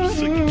 I'm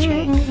sick of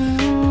talking.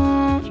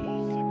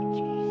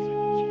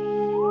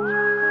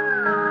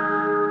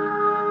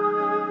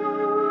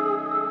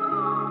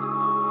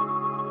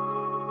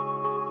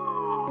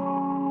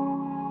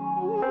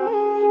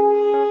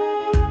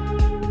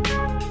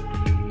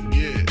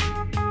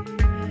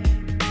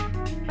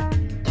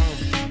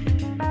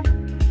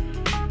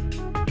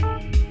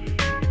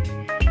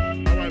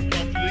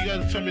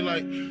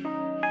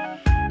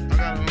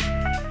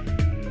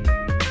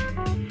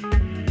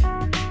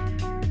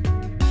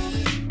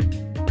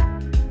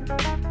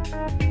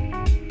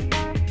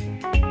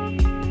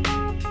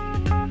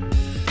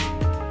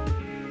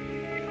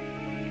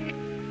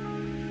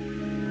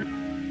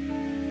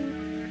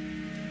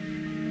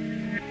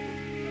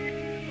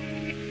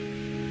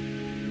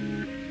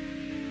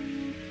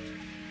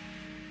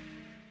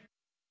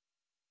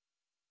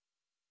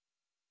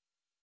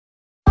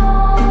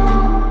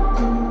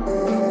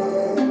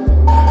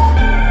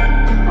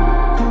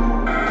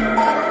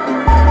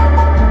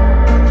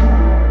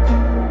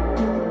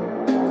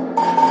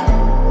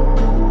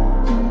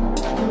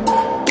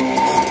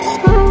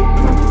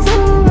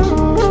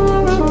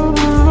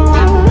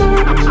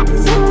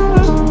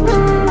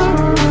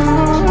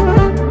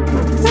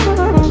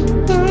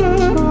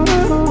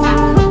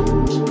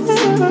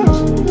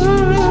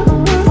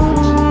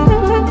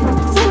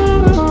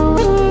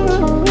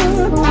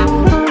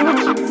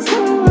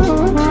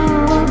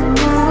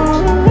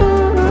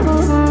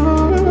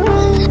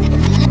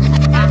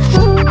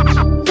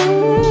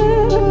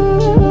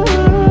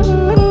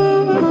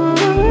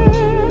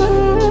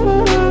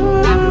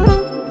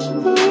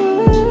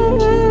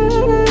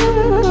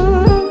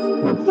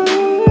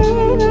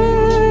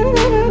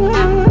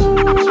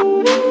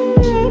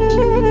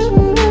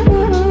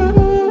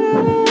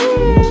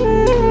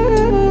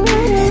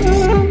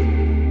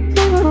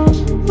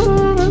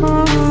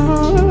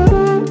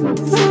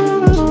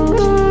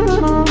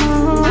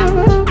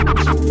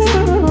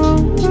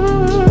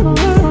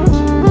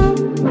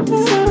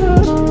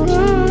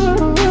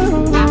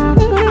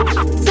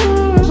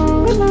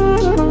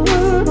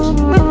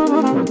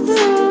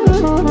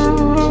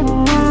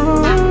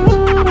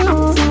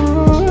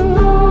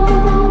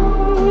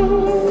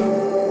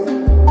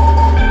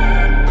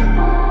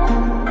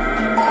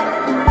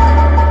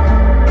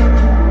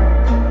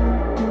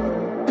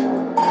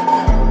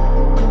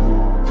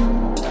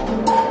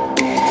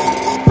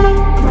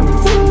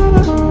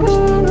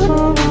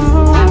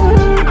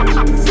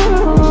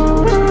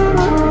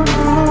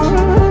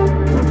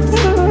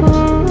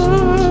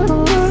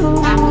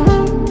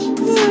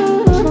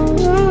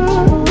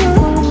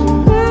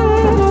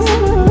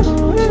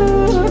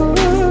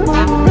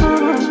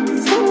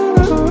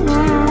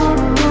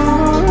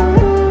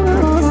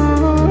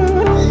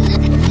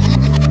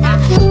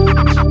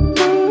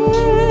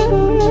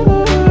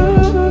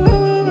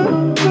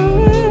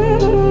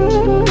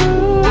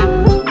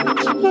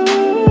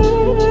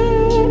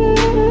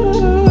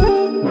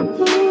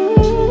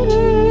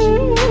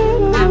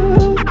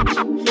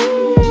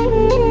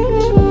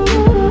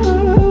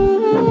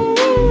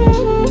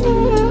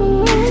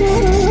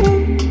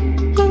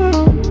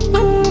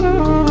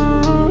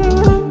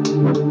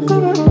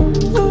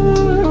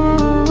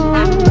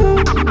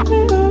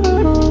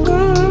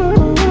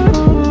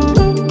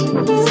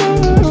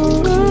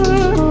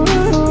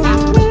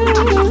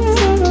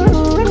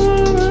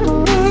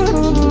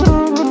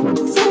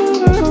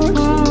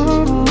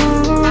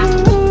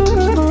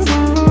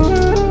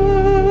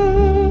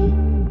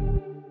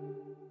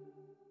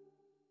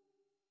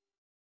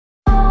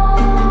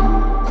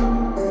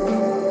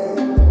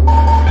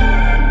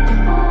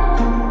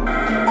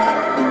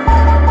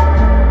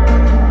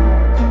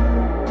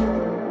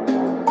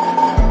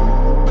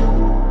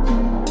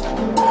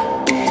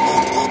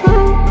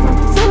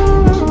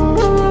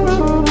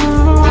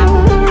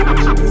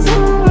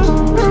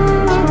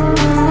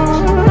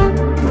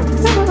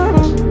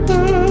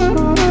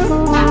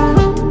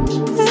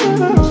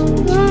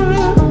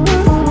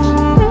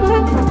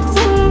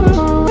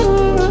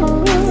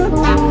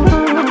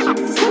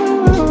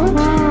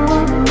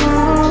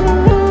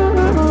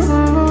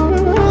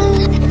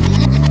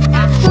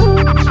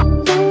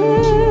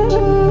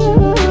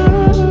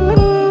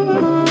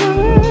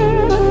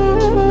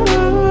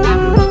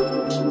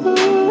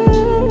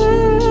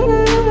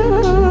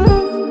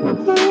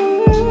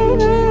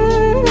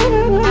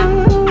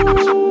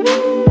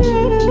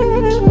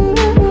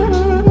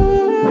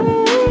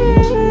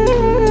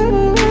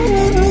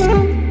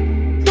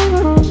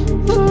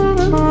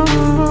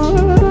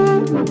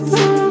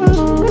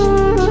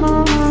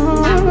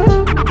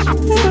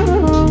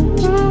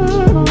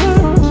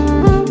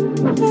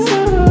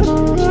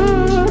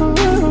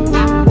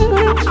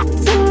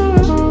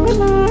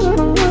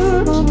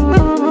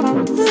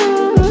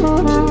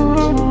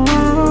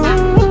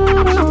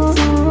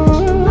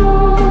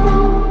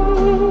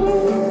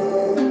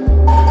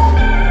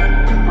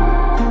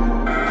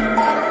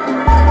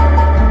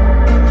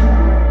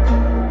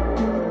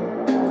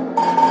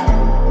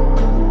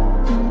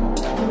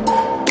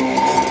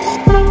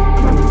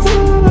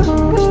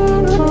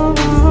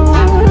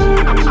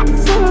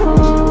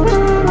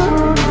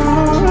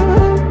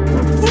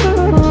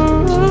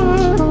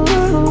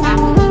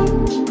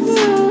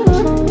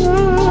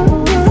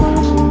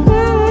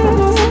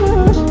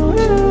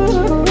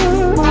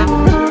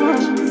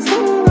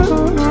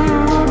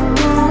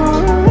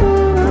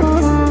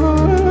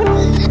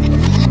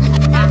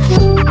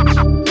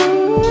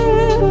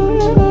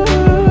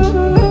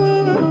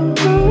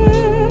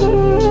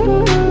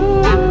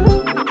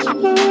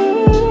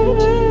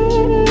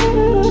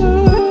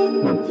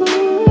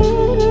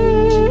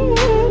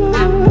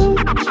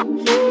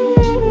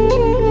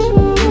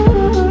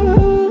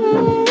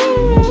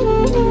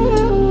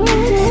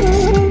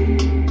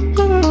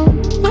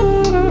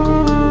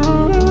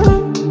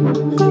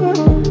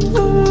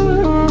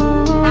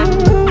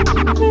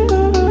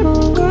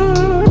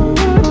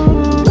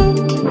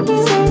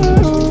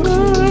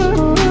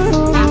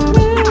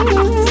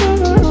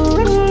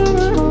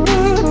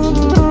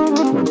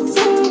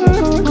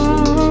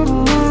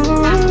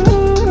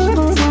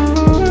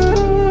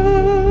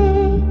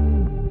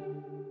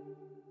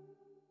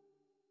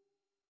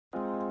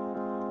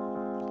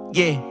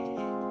 Yeah,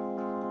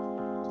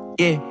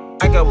 yeah.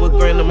 I got what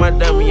grand in my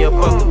diamond, up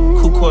buckle.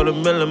 Cool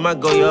 $250,000, my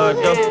go yard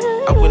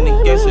duffel. I win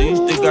the game, so you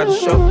still gotta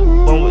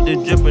shuffle. Born with the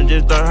drip and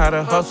just learn how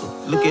to hustle.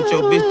 Look at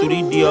your bitch through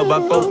these DR by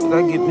focus.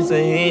 I get me some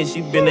hands,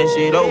 she been that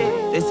shit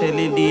over. They say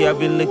Lily, I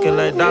been looking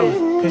like dollars.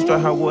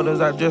 Pinstripe hot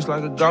waters, I dress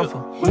like a golfer.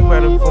 We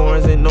riding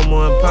foreigns, ain't no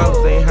more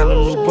Impalas. They ain't had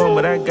no new bum,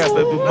 but I got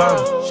baby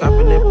bottles.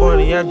 Shopping that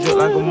Barney, I drip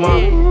like a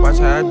model. Watch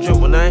how I drip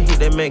when I hit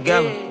that Met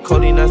Gala.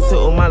 Codeine, I sit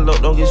on my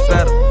load, don't get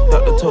splattered.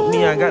 Doctor told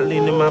me I got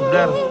lean in my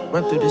bladder.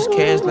 Run through this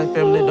cash like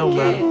family don't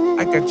matter.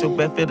 I got your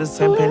back, feel the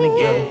same pain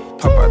together.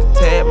 Pop out the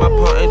tag, my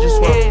paw ain't just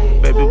swap.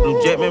 Baby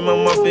blue jet, make my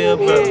mom feel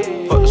better.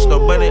 Fuck the snow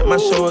bunny at my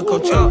show at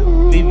Coachella.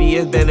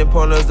 VVS banding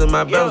partners in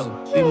my bezel.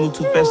 We move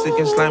too fast, it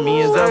can slime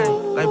me as ever.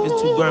 Life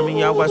is too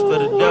grimy, I watch for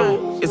the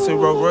devil. It's a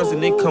Rolls Royce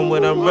and it come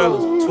with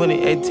umbrellas.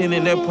 2018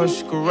 in that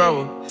Porsche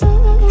Carrera.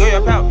 Go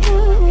your pouch.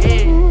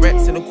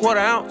 Rats in a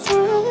quarter ounce. 2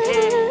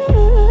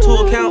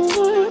 accounts.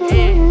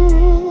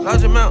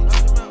 Large amounts.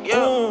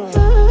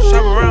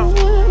 Shop around.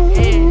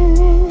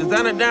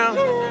 Designer down.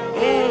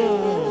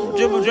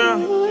 Dribble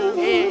drown.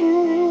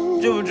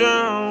 Dribble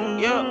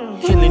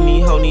drown. Killing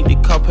these hoes, need to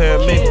call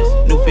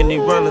paramedics. New Fendi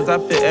runners, I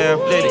feel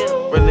athletic.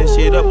 Running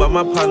shit up by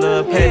my partner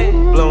a paddock.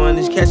 Blowing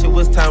this cash, it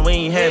was time we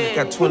ain't had it.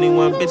 Got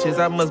 21 bitches,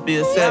 I must be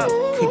a savage.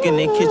 Cooking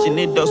in kitchen,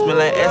 it don't smell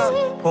like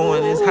acid.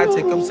 Pouring this hot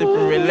tech, I'm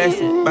sipping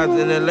relaxing. Bods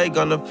in LA,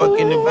 gonna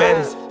fucking the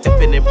baddest.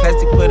 Effing in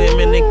plastic, put him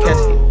in the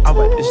casket. I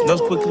wipe this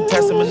nose quickly,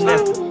 pass him a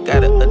napkin.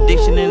 Got an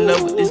addiction in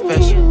love with this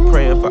fashion.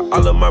 Praying for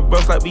all of my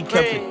bros like we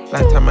Catholic.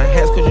 Lifetime my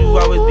hats, cause you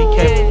always be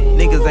capping.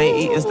 Niggas ain't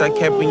eating, start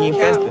capping, you ain't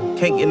fasting.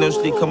 Can't get no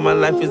sleep, cause my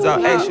life is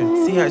all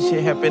action. See how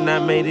shit happen, I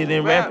made it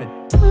in rapping.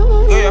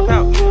 Go your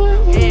pouch.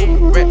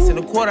 Rats in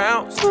a quarter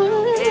ounce. 2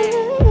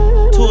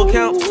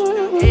 accounts.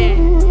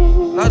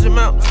 Large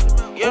amounts.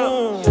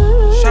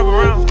 Shop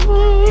around.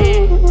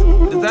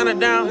 Designer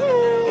down.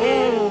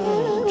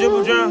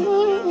 Dribble drown.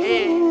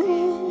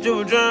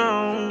 Dribble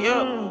drown.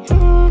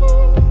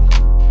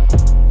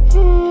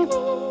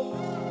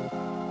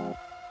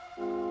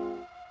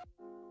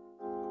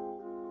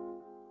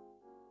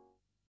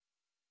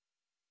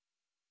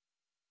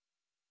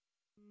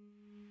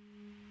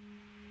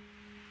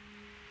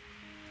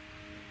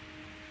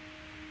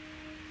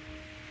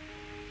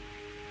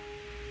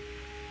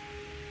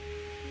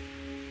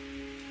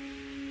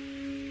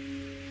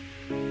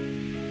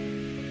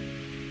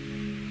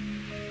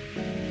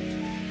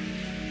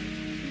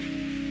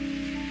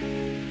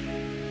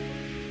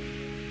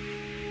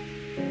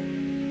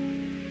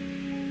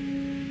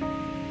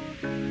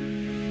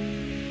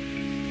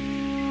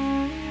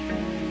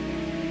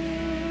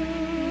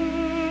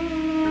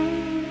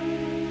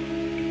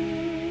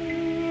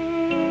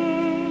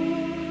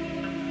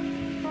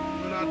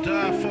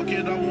 Fuck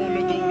it, I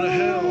wanna go to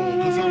hell.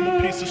 Cause I'm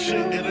a piece of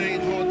shit, it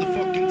ain't hard to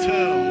fucking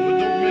tell. It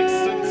don't make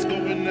sense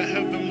going to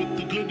heaven with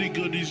the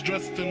goodies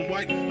dressed in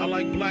white. I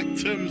like black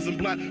Tims and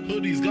black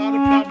hoodies. Gotta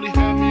probably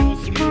have me on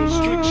some real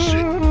strict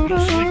shit. No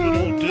sleeping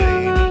all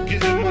day, no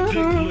getting my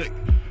dick licked.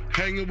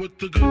 Hanging with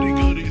the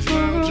goodies,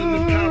 lounging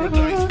in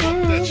paradise. Fuck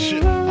that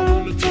shit, I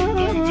wanna take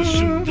guns and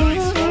shoot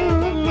dice. All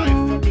my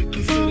life I've been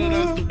considered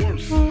as the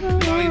worst.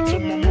 Lying to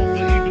my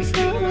mother, even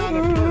stealing out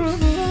her purse.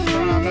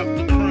 Crime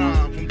after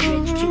crime, from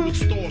drugs to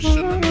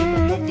extortion. I know my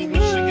mother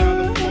when she got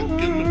a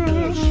fucking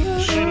abortion.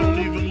 She don't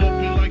even love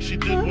me like she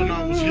did when I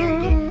was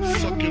younger.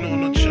 Sucking on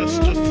her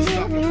chest just to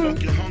stop my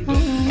fucking hunger. I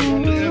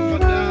wonder if I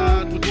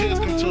died with tears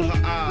come to her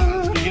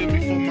eyes. Forgive me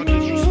for my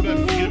disrespect,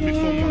 forgive me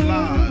for my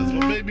lies.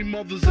 My baby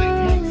mother's 8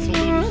 months, her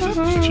little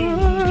sister's 2.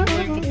 Who's to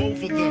blame for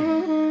both of them?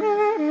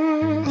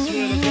 I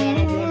swear to God,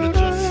 I wanna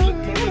just slip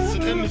my wrist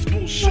and end this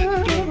bullshit.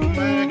 Throw the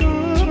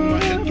magnum till my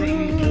head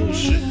threaten to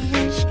bullshit.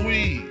 And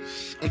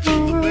squeeze until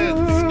the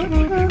bed's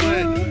completely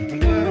red. I'm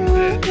glad I'm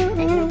dead.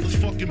 I want this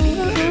fucking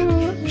Buddha head.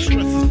 The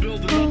stress is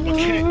building up. I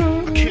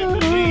can't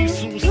believe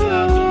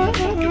suicide's on my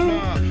fucking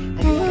mind.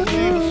 I wanna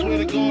leave. I swear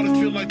to God, I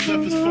feel like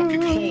death is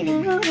fucking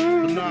calling me.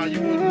 But nah, you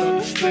wouldn't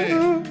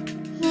understand.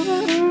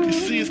 You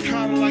see, it's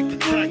kinda like the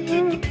crack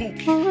did the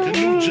Pookie and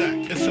New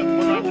Jack. Except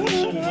when I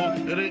cross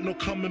over, it ain't no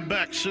coming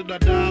back. Should I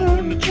die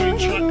on the train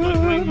track like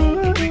Rainbow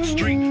and Beat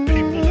Street?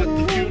 People at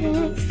the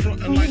funeral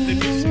frontin' like they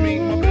miss me.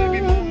 My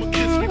baby mama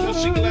kissed me, but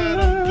she glad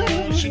I'm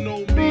gone. She know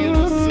me and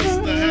her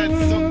sister had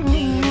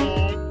something going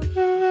on.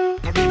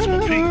 I reached my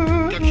peak,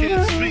 I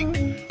can't speak.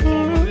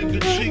 Call my nigga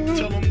cheek,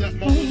 tell him that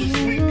my hood is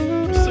weak.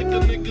 I'm sick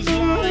of niggas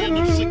lying,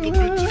 I'm sick of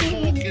bitches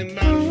talking.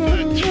 Matter of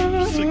fact,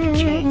 I'm sick of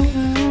talking.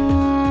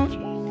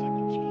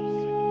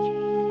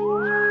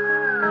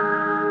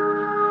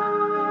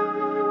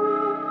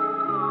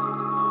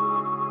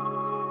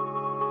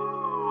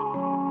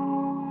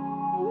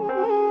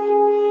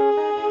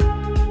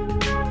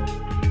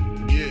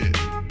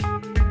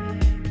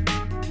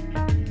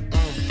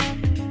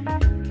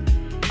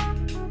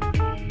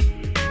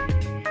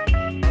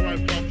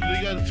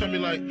 Tell me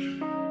like,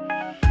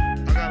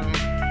 I gotta.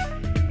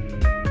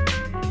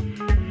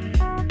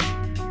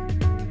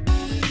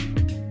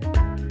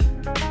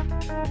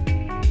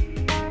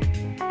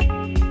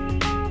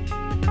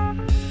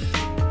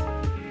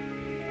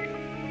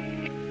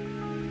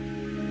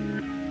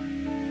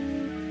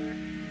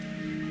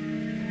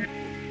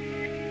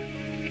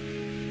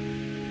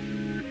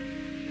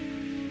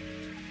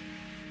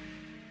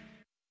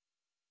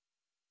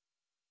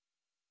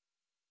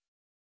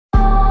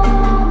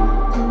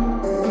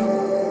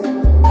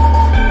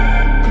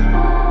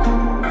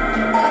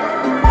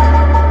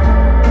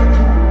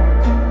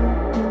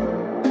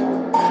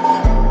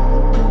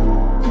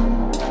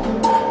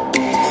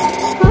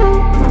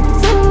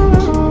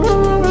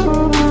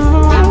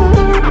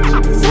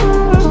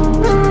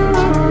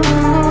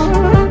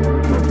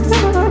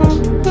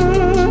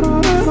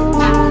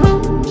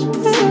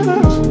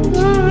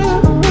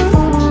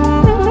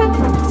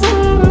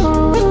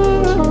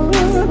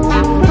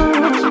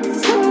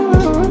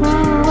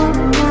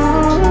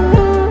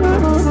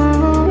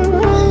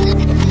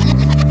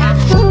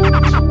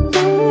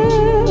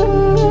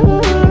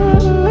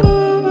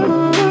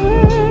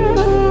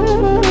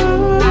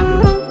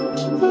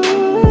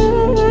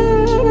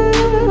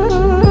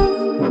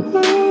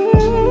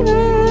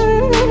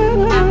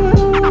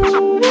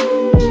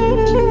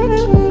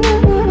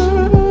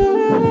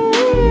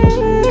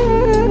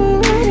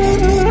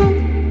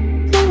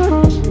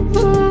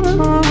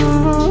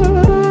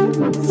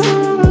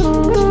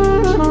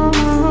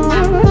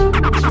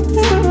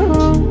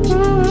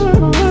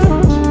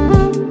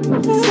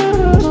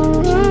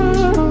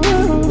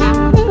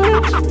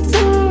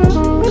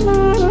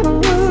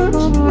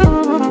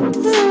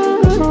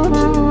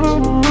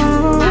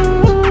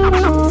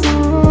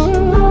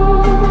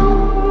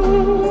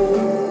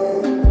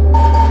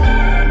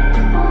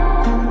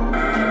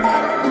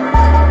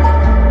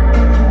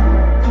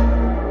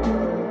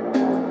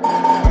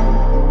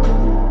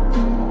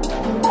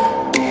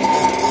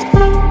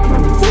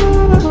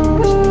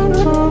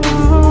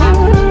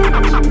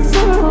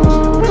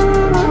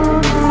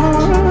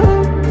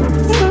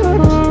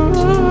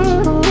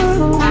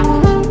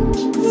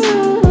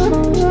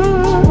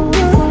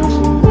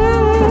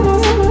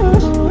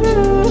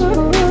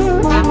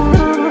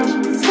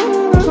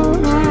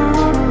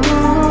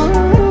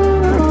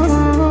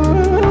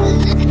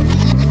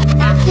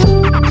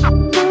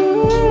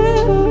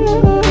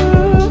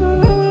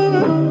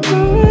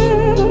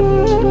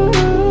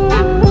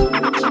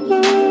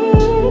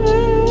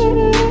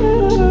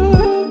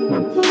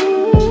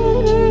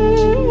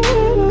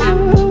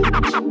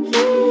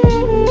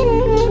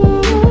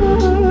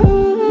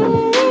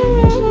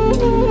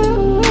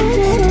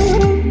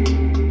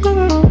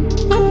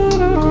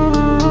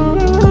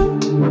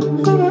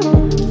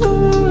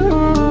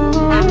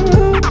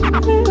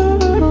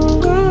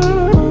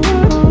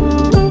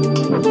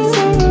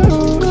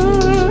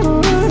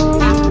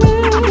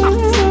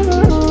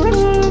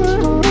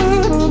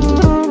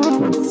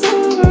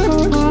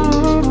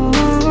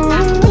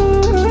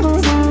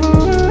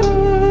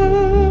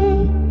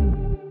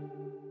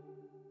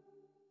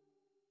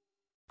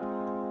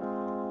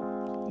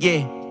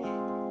 Yeah,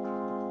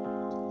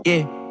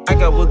 yeah. I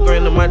got what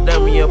grand in my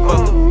diamond, yeah,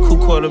 buckle.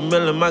 Cool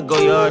 $250,000, my go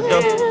yard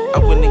duffel. I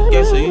win the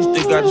game, so you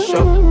still got to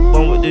shuffle.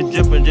 Born with the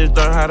drip and just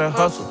learn how to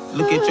hustle.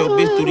 Look at your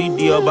bitch through these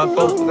DR by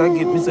focus. I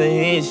get me some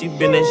hands, she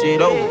been that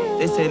shit over.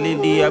 They say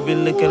lately I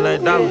been looking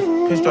like dollars.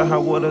 Pinstripe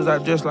hot waters, I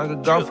dress like a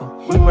golfer.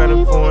 We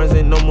riding foreigns,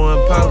 ain't no more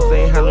Impalas.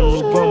 Ain't had no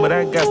newborn, but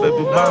I got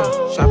baby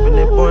bottles. Shopping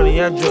at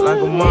Barney, I drip like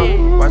a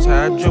model. Watch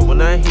how I drip when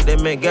I hit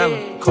that Met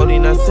Gala.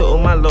 Codeine, I sit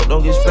on my load,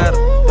 don't get splattered.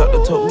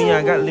 Doctor told me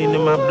I got lean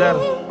in my bladder.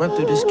 Run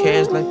through this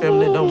cash like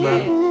family don't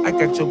matter. I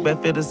got your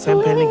back, feel the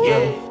same pain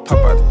together. Pop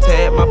out the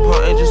tag, my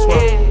paw ain't just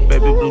swallow.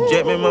 Baby blue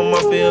jet, make my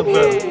mom feel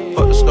better.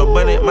 Fuck the snow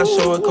bunny at my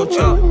show at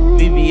Coachella.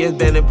 VVS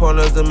banding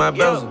partners in my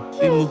bezel.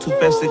 We move too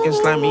fast, they can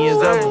slime me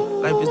as ever.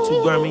 Life is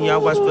too grimy,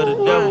 y'all watch for the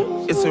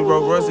devil. It's a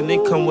Rolls Royce and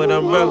it come with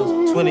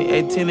umbrellas.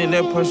 2018 in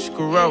that Porsche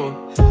Carrera.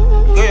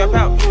 Go your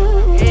pouch.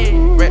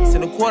 Racks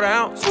in a quarter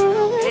ounce. 2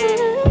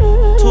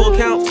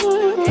 accounts.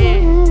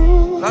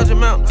 Large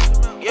amounts.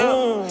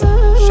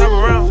 Shop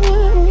around.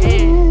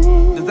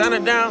 Designer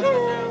down.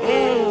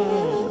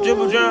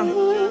 Dribble drown.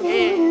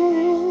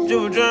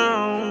 Dribble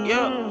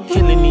drown.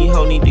 Killing these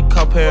hoes, need to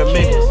call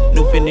paramedics.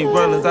 New Fendi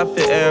runners, I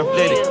feel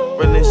athletic.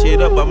 Running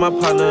shit up by my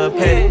partner, a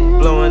paddock.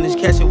 Blowing this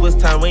cash, it was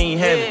time we ain't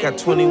had it. Got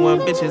 21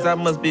 bitches, I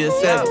must be a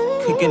savage.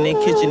 Cooking in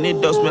kitchen,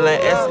 it don't smell like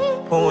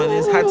acid. Pouring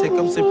this hot take,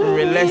 I'm sipping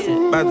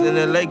relaxing. Bounce in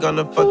LA,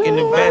 gonna fucking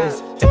the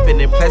baddest.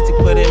 Infinite plastic,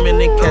 put him in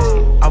the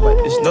casket. I wipe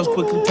this nose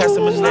quickly, pass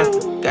him a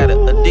napkin. Got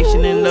an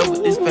addiction in love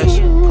with this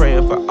fashion.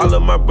 Praying for all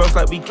of my bros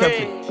like we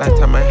Catholic. Last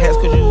time I had,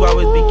 cause you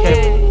always be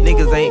Catholic.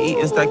 Niggas ain't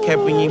eating, start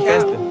capping, you ain't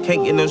fasting.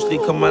 Can't get no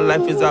sleep, cause my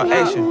life is all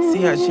action.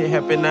 See how shit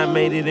happen, I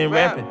made it in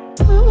rapping.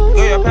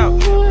 Go your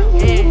pouch.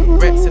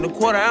 Racks in a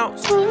quarter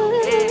ounce. 2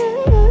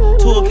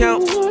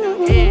 accounts.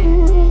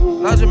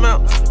 Large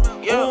amounts.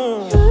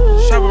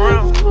 Shop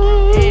around.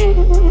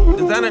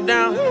 Designer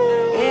down.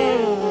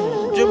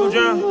 Dribble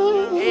drown.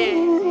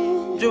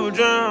 Dribble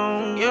drown.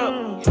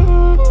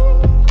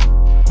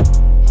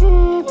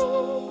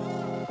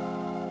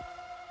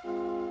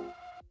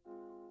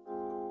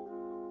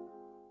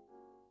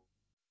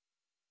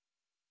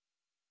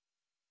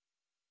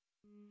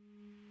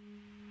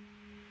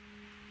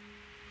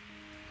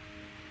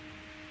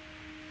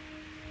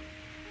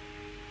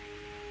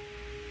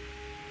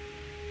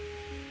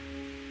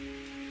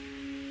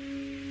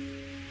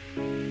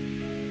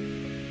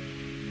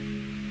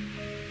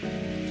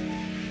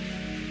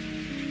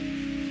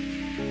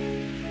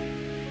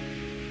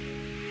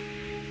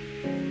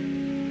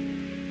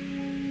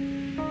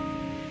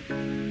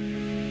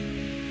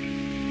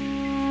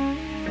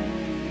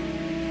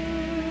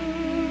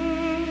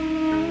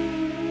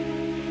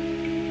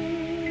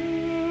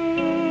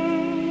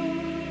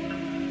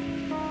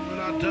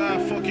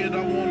 Fuck it,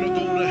 I wanna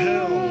go to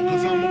hell.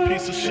 Cause I'm a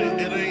piece of shit,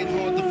 it ain't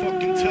hard to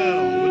fucking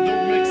tell. It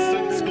don't make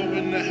sense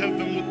going to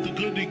heaven with the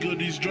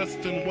goodies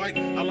dressed in white.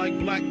 I like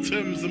black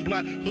Tims and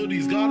black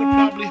hoodies. Gotta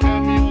probably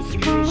have me on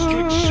some real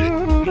strict shit.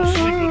 No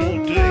sleeping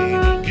all day,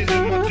 no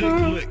getting my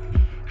dick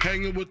licked.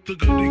 Hanging with the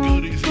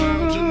goodies,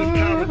 lounging in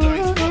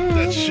paradise. Fuck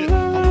that shit, I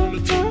wanna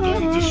take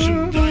guns and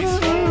shoot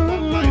dice. All my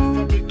life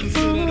I've been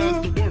considered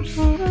as the worst.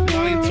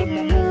 Lying to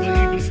my mother,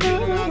 even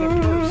stealing out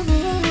her purse.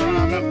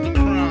 Crime after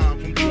crime,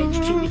 from drugs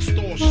to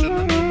extortion.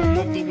 I know my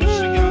mother when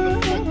she got a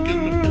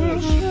fucking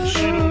abortion.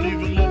 She don't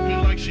even love me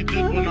like she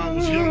did when I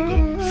was younger.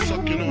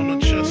 Sucking on her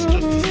chest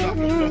just to stop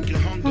my fucking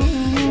hunger. I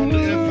wonder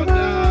if I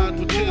died,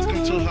 would tears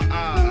come to her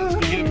eyes?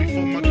 Forgive me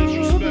for my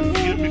disrespect,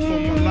 forgive me for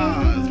my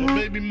lies. My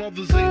baby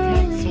mother's 8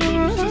 months, her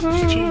little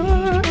sister's 2.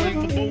 Who's to blame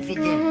for both of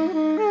them?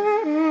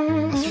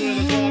 I swear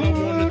to God, I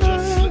wanna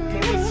just slip my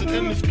wrist and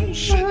end this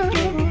bullshit.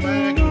 Throw the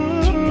magnum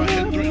till my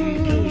head threaten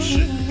to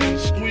bullshit. And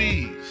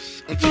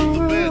squeeze until the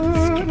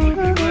bed's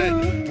completely red.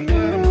 I'm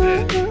glad I'm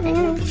dead. I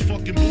want this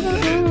fucking Buddha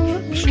head.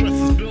 The stress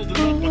is building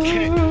up. I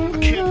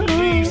can't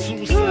believe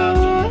suicide's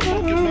on my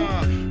fucking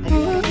mind. I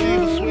wanna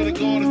leave. I swear to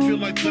God, I feel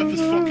like death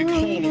is fucking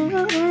calling me.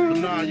 But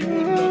nah, you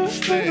wouldn't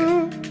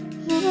understand.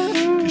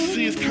 You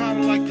see, it's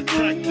kinda like the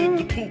crack did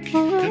the Pookie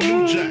and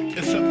New Jack.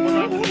 Except when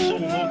I cross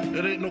over,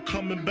 it ain't no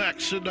coming back.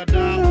 Should I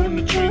die on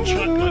the train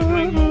track like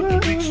Rainbow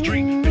and Beat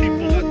Street?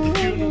 People at the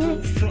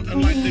funeral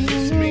frontin' like they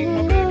miss me.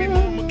 My baby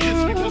mama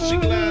kissed me, but she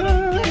glad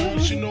I'm gone.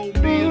 She know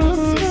me and her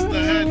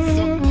sister had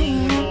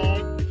something going on.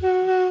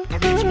 I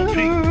reached my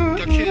peak,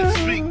 I can't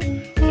speak.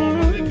 Call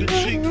my nigga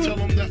cheek, tell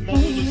him that my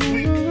hood is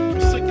weak. I'm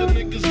sick of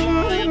niggas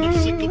lying, I'm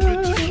sick of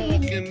bitches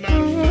talking.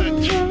 Matter of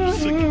fact, I'm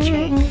sick of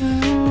talking.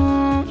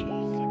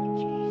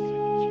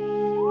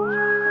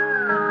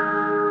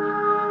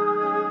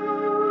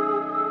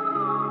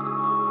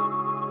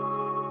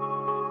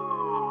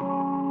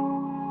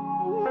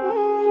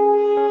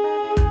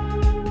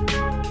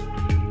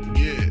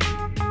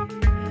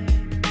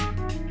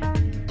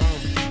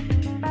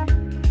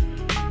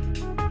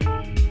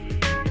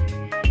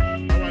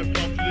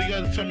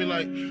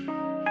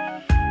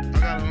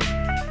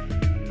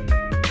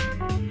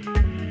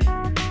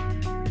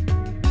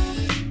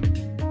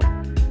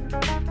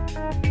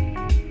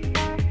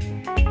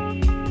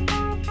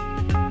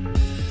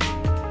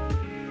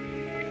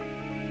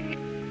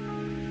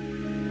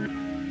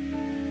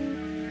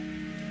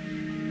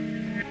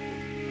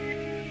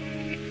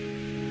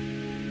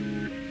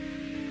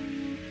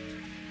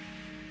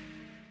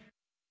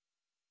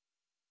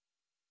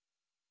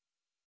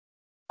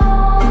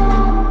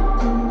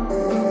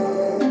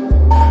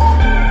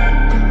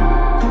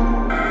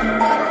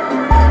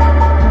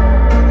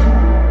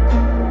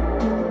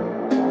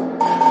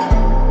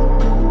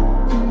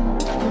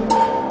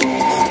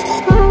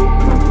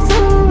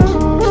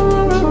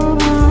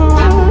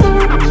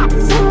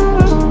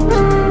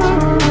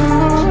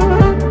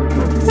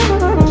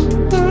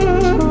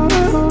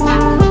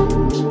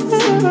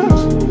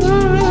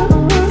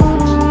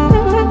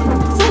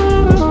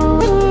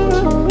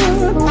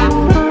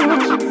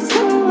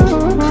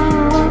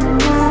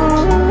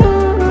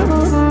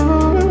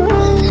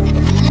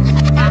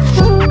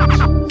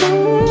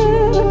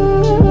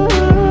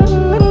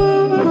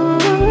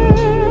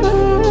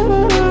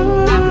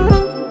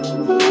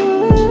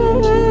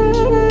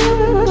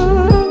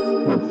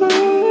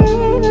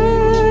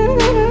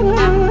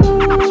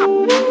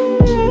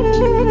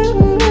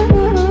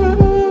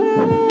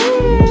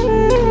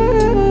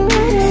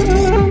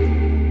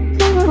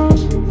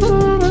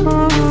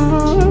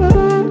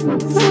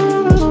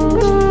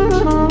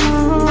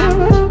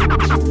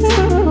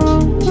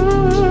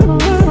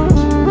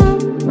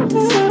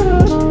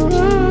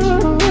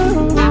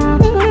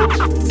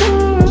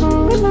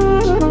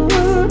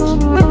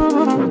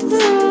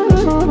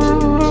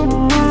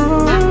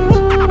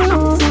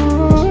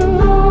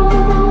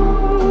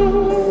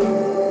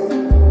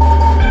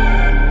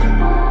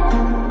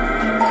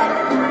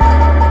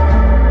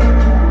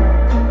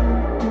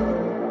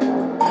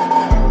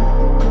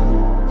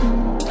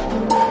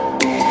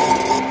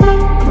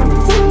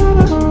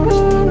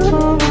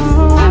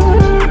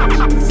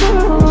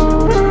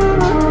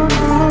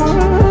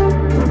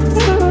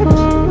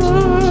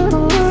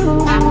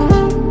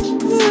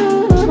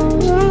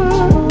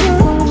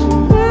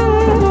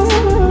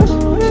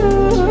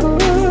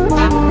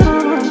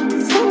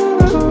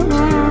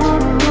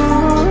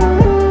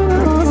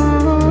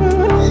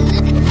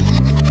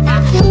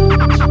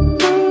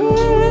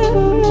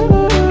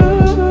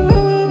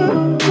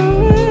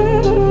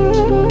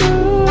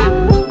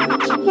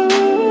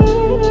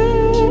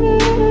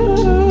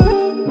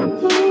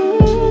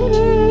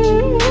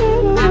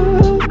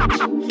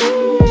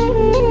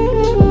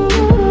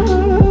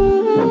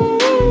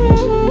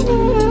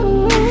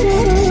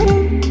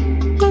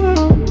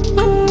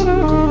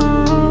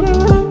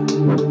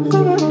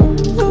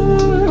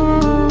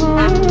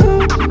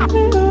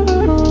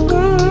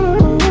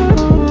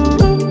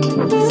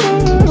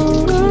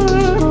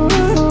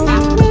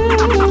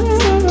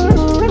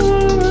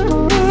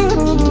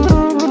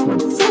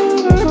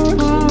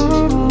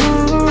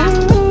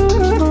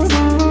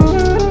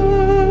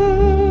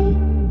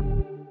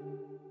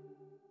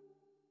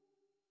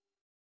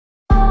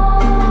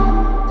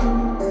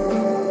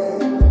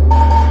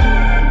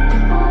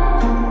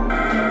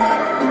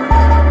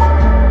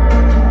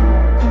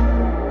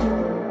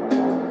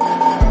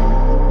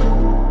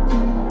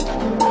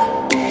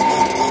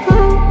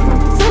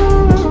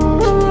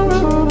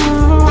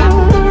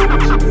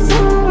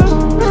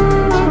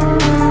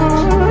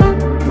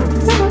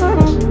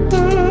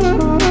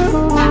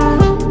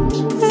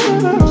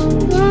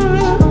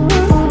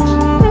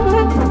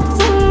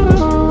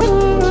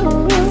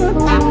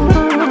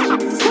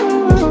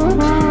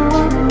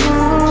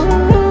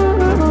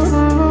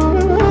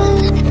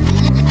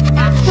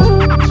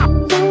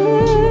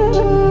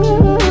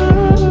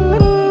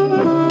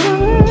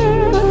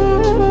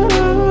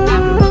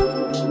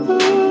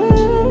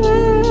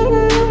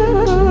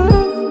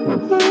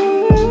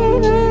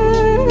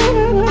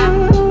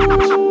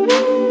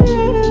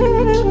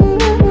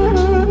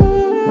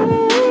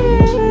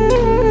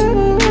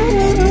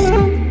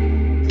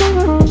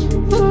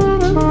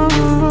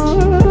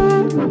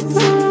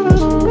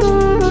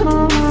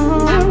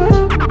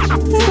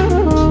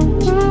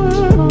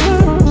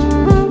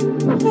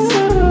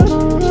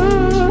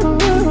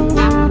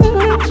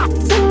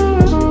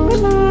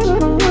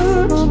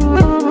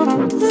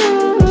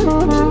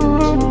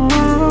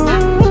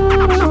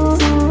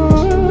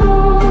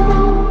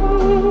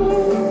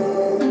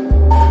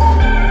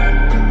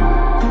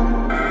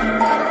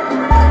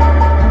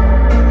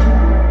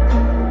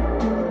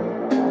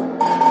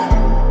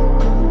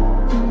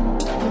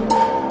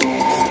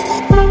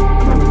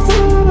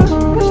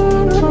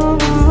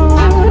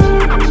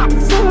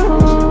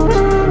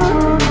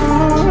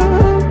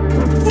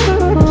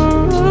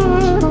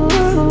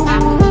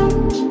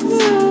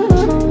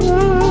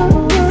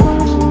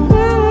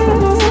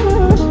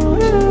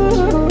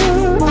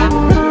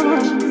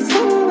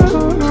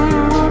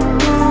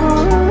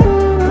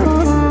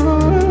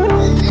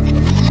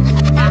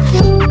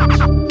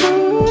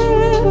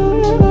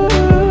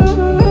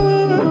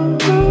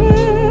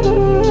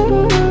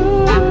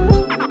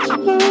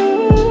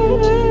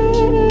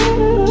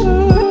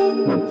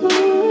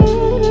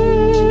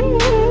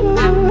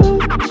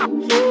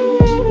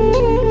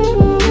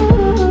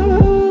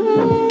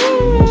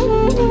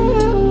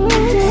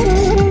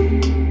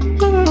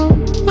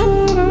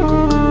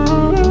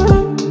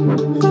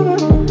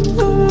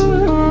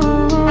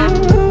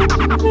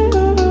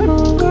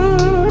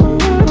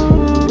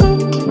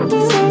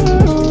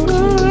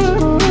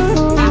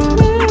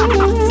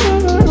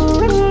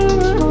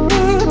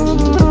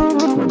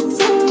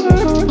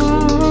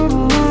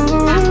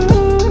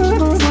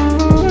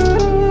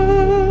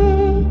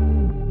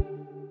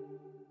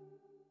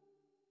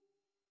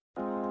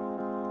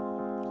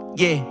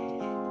 Yeah.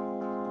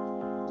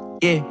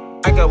 Yeah,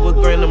 I got what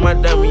grand in my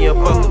dummy a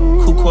bucket.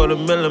 Cool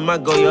 $250,000, my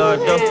go yard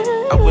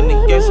duffel. I win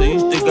the game, so you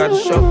still gotta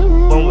shuffle.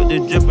 Born with the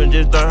drip and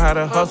just learn how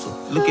to hustle.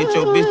 Look at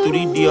your bitch through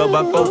these DR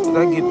by focus.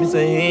 I get me some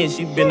hands,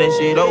 she been that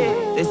shit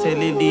over. They say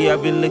Lily, I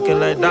been looking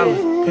like dollars.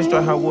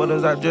 Pinstripe hot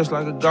waters, I dress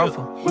like a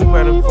golfer. We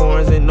riding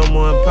foreigns, ain't no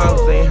more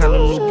Impalas. Ain't had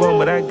no new bum,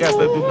 but I got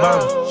baby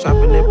bottles.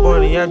 Shopping at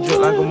Barney, I drip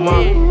like a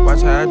model.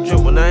 Watch how I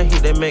drip when I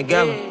hit that Met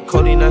Gala.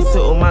 Codeine, I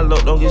sit on my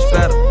load, don't get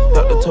splattered.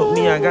 Doctor told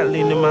me I got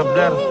lean in my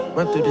bladder.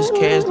 Run through this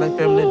cash like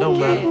family don't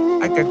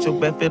matter. I got your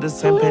back, feel the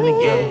same pain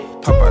together.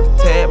 Pop out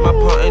the tag, my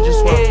pawn ain't just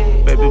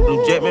swallow. Baby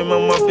blue jet, make my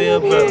mom feel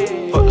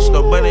better. Fuck the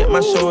snow bunny at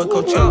my show at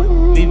Coachella.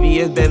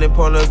 VVS banding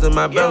partners in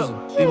my bezel.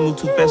 We move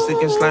too fast, it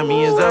can slime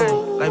me as ever.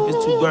 Life is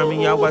too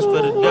grimy, y'all watch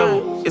for the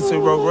devil. It's a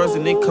Rolls Royce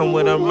and it come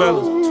with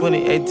umbrellas.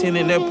 2018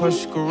 in that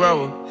Porsche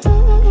Carrera.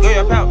 Go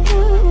your pouch.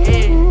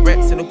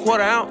 Rats in a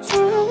quarter ounce. 2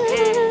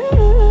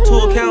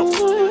 accounts.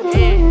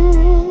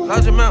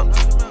 Large amounts.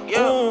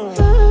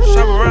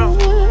 Shop around.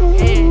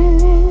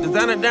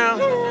 Designer down.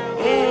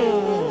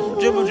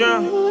 Dribble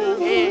drown.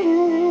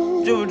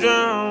 Dribble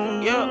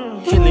drown.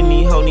 Killing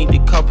these hoes, need to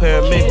call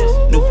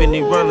paramedics. New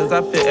Fendi runners,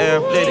 I feel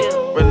athletic.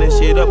 Running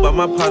shit up by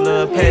my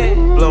partner a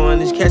paddock. Blowing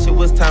this cash, it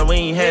was time we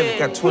ain't had it.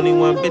 Got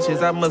 21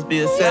 bitches, I must be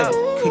a savage.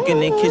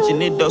 Cooking in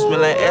kitchen, it don't smell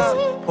like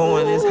acid.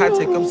 Pouring this high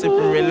tech, I'm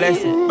sipping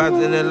relaxing.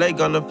 Bounce in LA,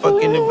 gonna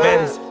fucking the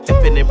baddest.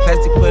 Infinite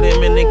plastic, put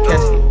him in the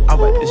casket. I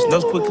wipe this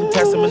nose quickly,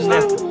 pass him a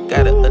napkin.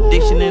 Got an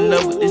addiction in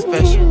love with this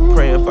fashion.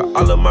 Praying for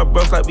all of my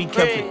bros like we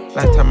Catholic.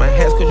 Last time I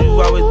had, cause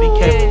you always be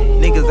careful.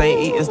 Niggas ain't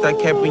eating, start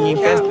capping, you ain't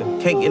fasting.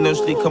 Can't get no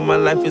sleep, cause my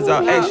life is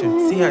all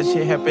action. See how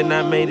shit happen,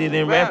 I made it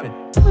in rapping.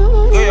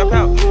 Go your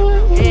pouch.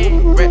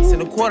 Rats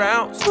in a quarter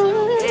ounce. 2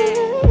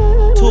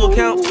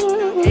 accounts.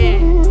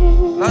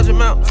 Large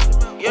amounts.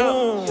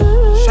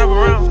 Shop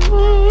around.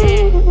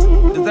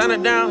 Designer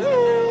down.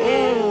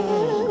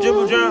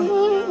 Dribble drown.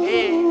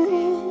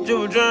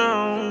 Dribble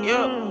drown.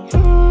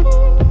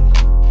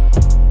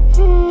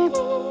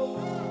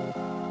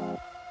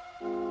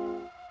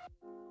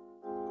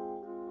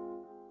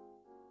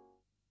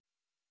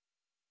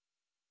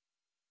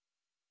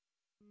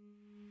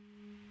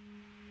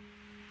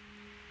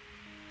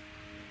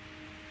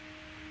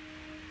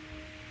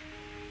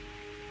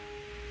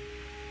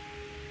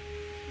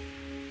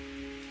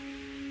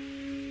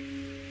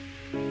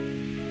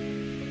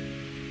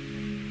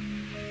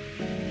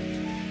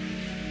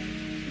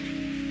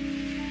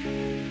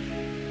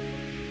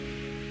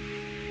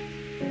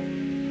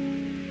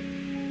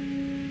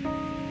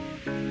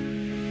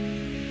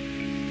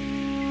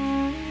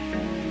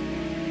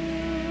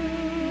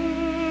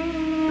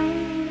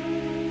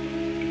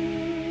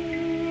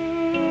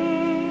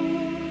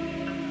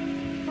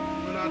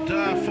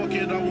 Fuck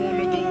it, I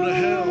wanna go to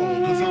hell.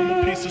 Cause I'm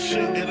a piece of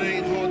shit, it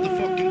ain't hard to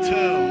fucking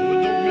tell.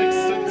 It don't make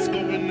sense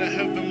going to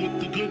heaven with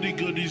the goody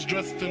goodies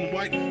dressed in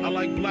white. I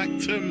like black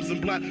Tims and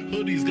black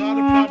hoodies.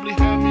 Gotta probably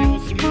have me on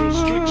some real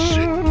strict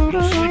shit.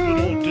 No sleeping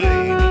all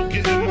day, no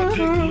getting my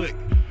dick licked.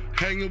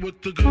 Hanging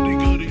with the goody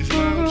goodies,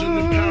 lounging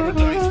in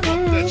paradise.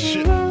 Fuck that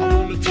shit. I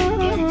wanna take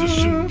guns and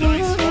shoot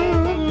dice. All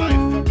my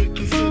life I've been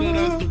considered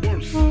as the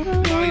worst.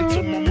 Lying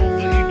to my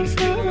mother, even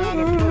stealing out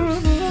her purse.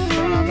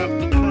 Crime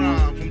after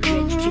crime, from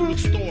drugs to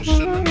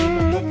extortion. I know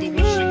my mother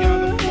when she got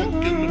a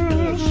fucking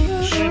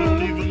abortion. She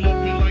don't even love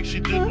me like she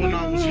did when I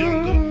was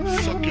younger.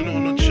 Sucking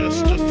on her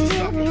chest just to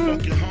stop my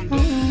fucking hunger.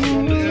 I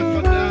wonder if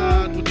I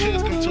died, would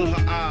tears come to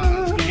her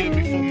eyes? Forgive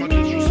me for my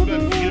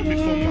disrespect, forgive me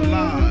for my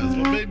lies.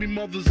 My baby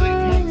mother's 8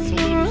 months, her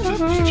little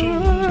sister's 2.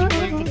 Who's to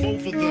blame for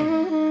both of them?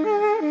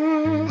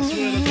 I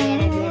swear to God,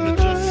 I wanna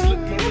just slip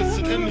my wrist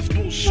and end this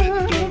bullshit.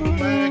 Throw the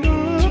magnum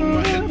until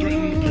my head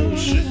threaten the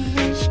bullshit.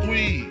 And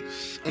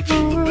squeeze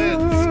until the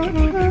bed's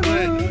completely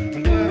red.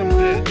 I'm glad I'm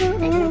dead.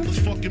 I want this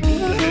fucking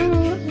Buddha head.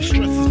 The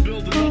stress is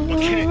building up. I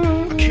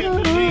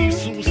can't believe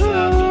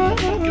suicide's on my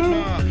fucking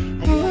mind.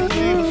 I wanna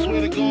leave. I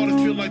swear to God, I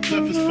feel like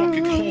death is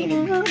fucking calling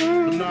me.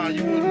 But nah,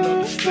 you wouldn't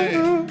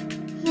understand.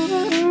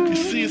 You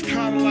see, it's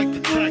kinda like the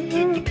crack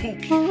did the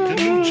Pookie and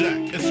New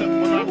Jack. Except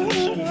when I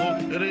cross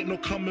over, it ain't no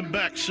coming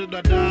back. Should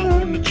I die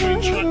on the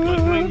train track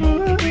like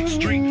Rainbow and Beat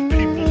Street?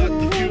 People at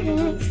the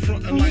funeral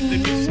frontin' like they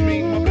miss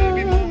me. My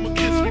baby mama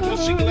kissed me, but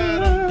she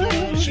glad I'm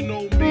gone. She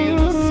know me and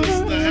her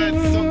sister had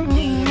something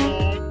going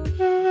on.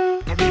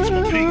 I reached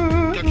my peak,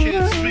 I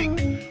can't speak.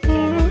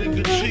 Call my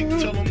nigga cheek,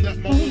 tell him that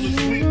my will is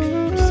weak.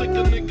 I'm sick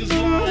of niggas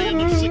lying,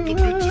 I'm sick of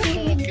bitches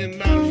talking.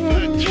 Matter of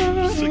fact,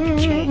 I'm sick of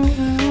talking.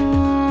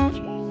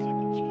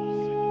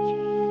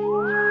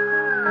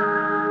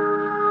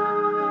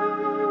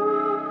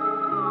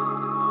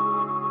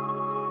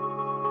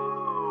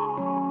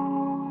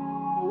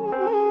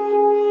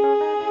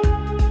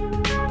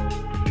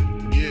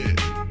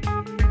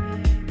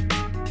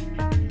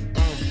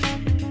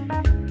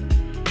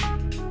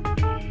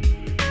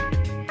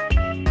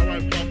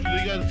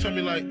 Tell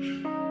me like,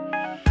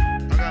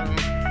 I gotta.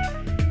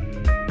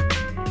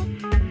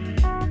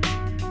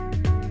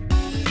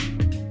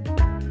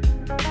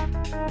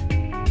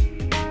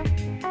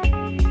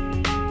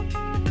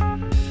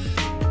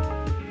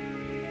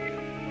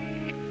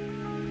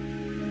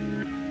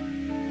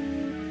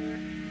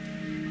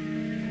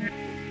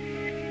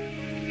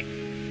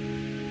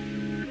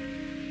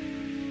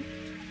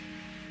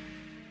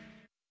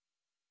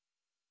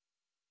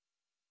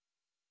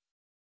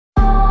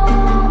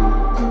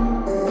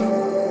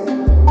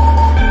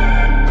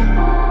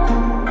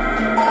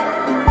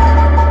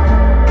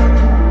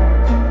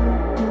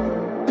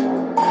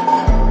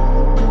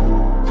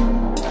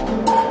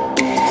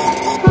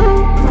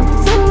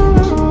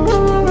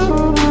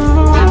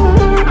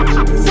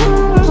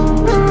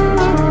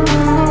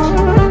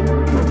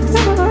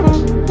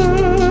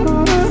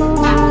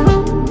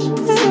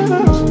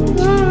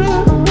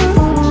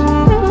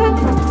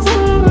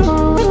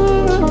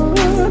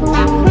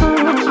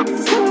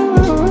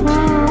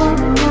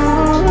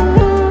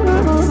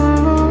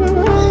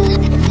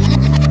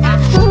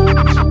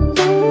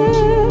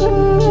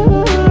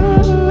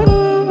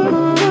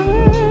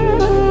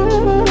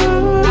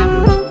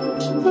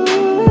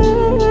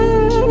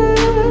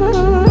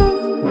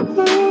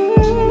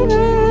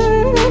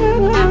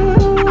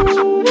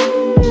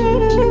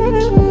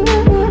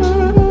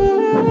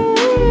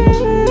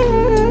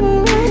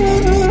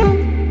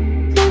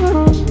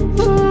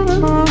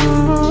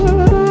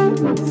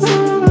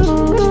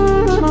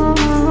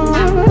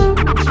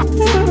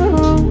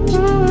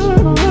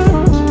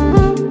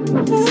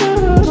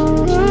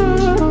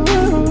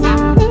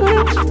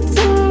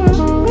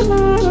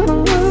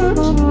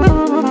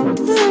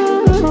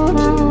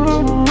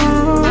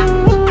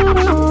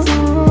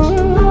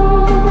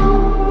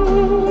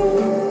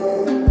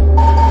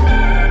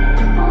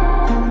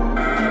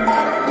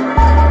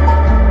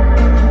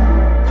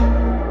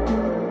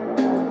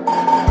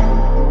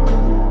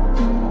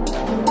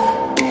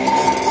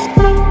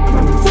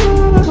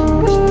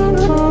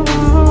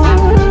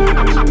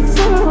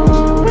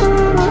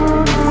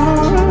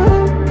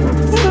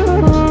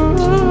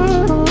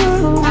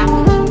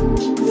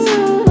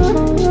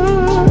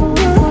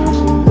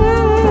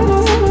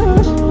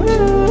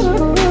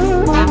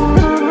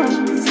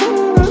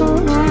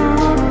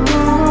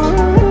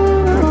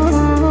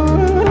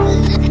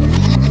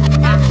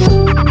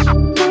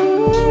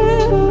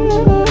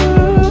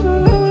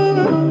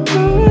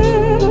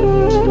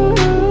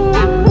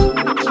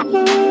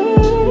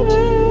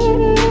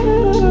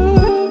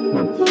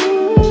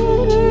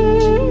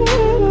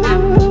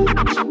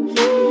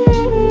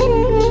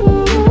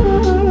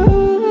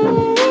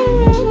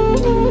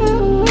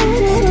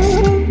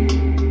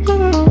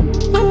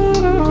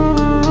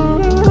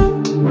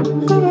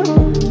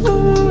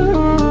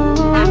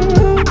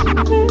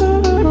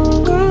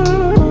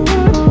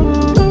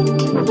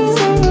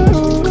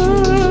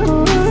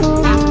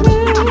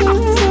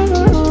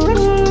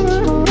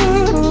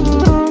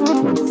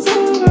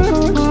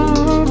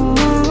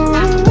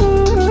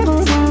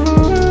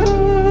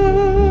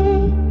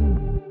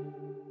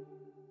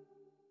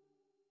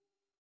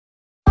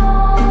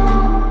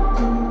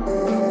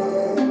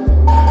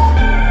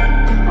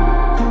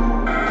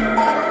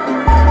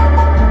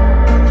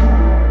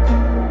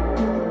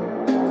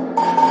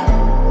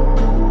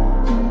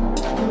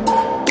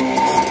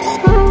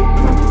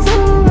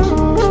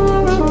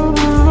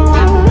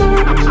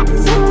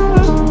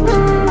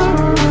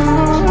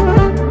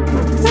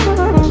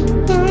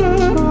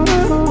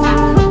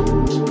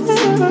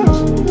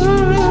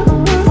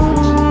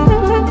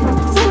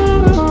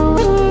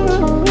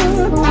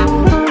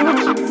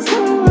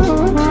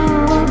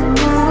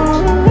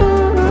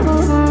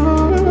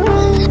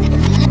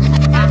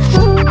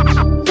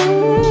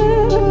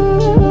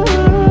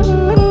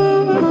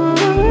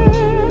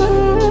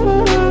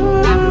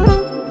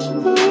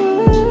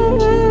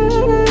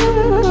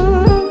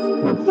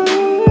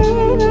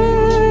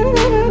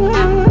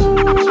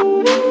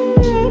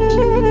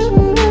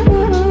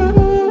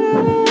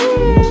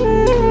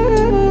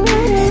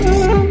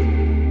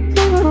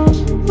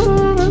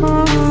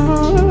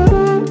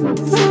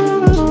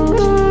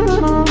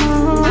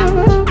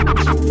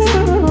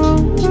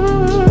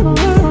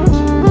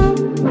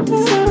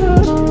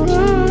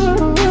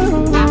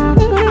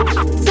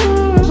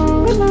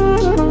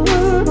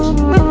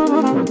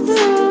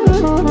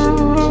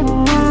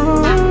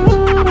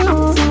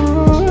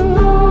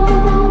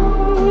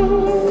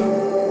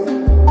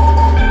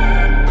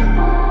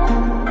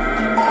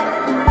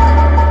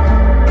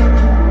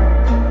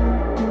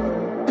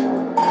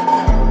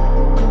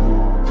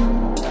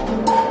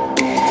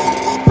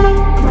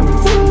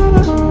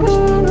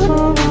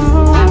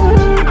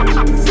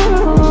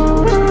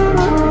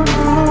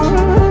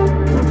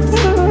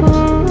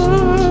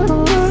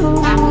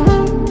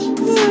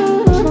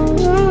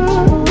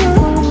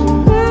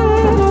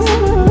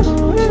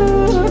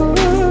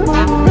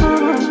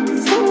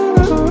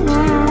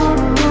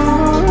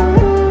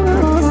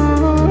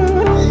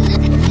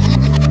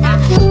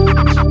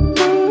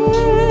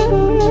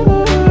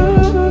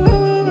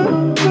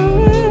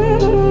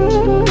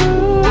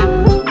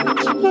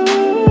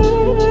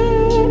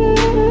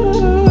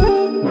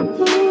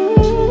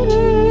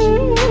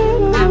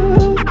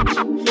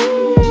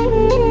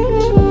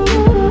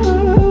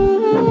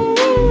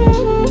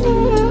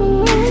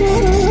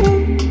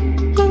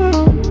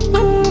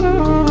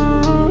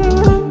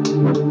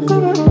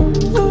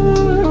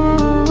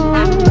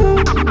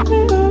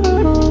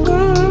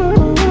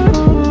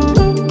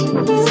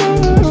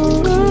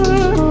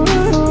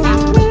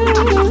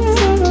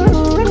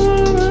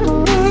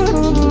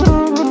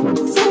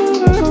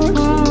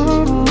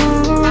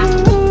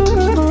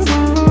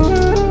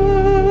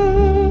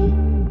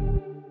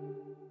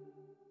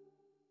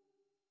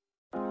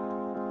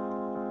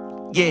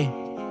 Yeah,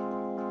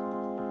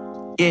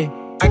 yeah.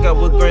 I got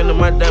wood grain in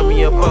my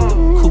diamond, a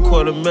buckle. Cool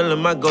 $250,000,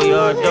 my go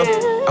yard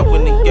duffel. I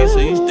win the game, so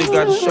you still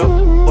gotta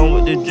shuffle. Born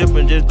with the drip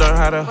and just learn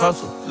how to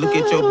hustle. Look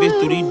at your bitch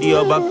through these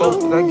DR by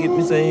focus. I get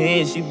me some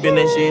hands, she been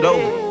that shit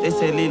over. They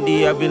say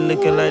Lily, I been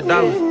looking like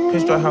dollars.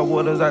 Pinstripe hot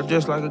waters, I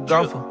dress like a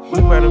golfer. We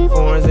riding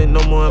foreigns, ain't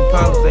no more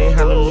Impalas. Ain't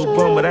had no new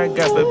bum, but I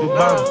got baby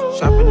bottles.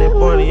 Shopping that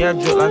Barney, I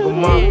drip like a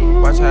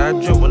model. Watch how I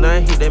drip when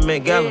I hit that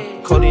Met Gala.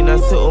 Codeine, I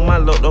sit on my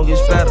load, don't get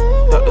splattered.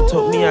 Doctor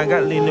told me I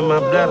got lean in my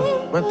bladder.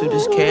 Run through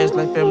this cash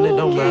like family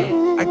don't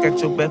matter. I got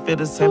your back, feel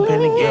the same pain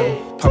together.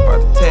 Pop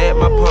out the tag,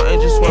 my paw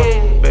ain't just swap.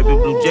 Baby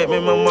blue jet,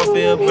 make my mom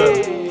feel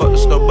better. Fuck the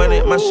snow bunny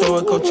at my show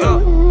at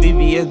Coachella.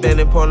 VVS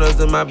banding partners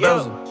in my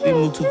bezel. We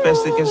move too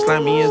fast, it can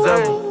slime me as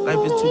ever. Life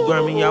is too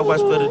grimy, I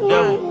watch for the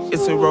devil.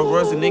 It's a Rolls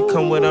Royce and it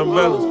come with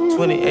umbrellas.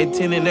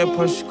 2018 in that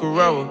Porsche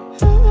Carrera.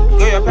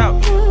 Go your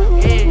pouch.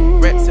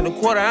 Rats in a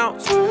quarter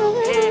ounce. 2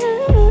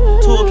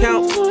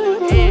 accounts.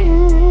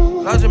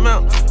 Large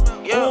amounts.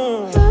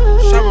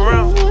 Shop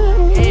around.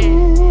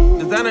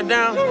 Designer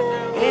down.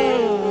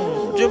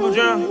 Dribble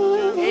drown.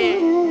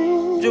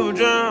 Dribble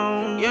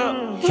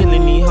drown.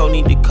 Killing these hoes,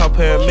 need to call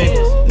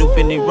paramedics. New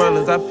Fendi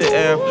runners, I feel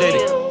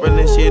athletic.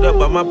 Running shit up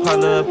by my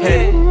partner a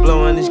paddock.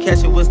 Blowing this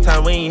cash, it was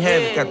time we ain't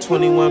had it. Got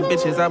 21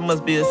 bitches, I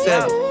must be a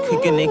savage.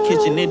 Cooking in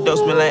kitchen, it don't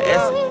smell like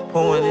acid.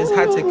 Pouring this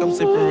hot tech, I'm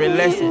sipping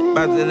relaxing.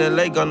 Bods in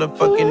LA, gonna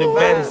fucking the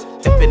baddest.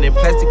 Effing in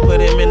plastic, put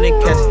him in the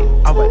casket.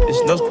 I wipe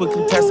this nose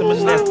quickly, pass him a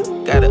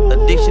napkin. Got an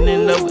addiction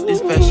in love with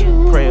this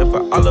fashion. Praying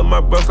for all of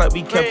my bros like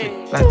we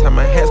Catholic. Lifetime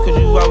my hats, cause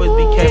you always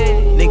be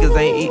capping. Niggas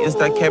ain't eating,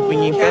 start capping,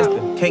 you ain't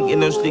fasting. Can't get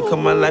no sleep, cause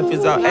my life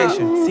is all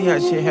action. See how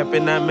shit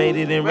happen, I made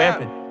it in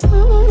rapping.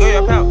 Go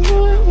your pouch.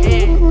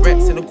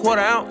 Rats in a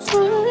quarter ounce. 2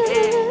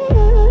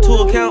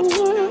 accounts.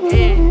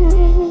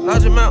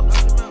 Large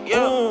amounts.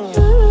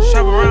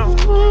 Shop around.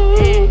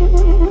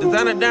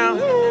 Designer down.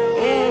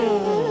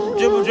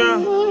 Dribble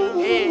drown.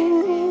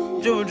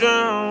 Dribble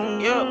drown.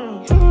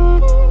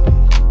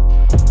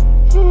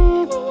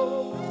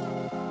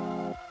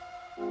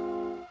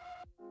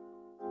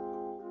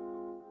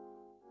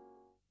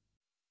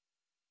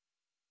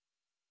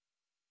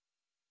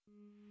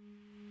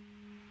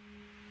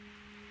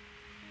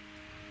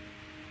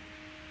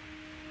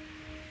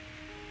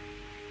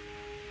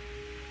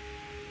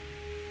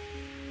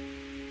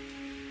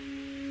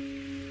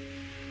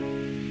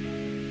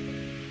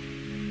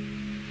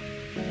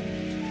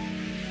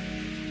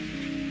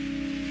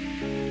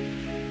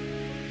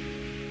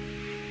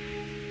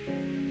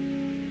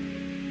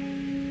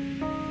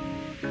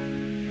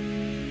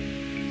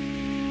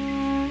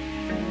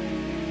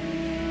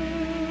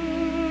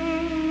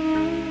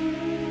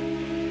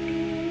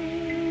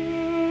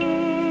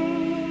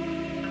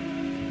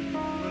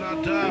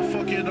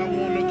 Fuck it, I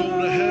wanna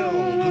go to hell.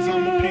 Cause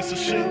I'm a piece of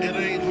shit, it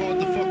ain't hard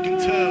to fucking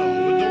tell.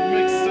 It don't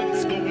make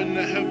sense going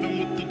to heaven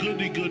with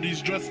the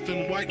goodies dressed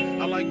in white.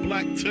 I like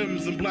black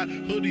Tims and black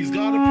hoodies.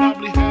 Gotta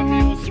probably have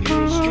me on some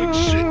real strict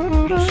shit.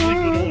 No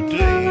sleeping all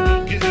day,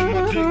 no getting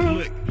my dick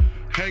licked.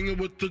 Hanging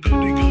with the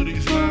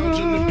goodies,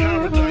 lounging in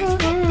paradise.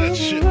 Fuck that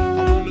shit, I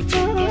wanna take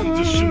guns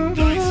and shoot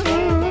dice.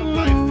 All my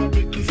life I've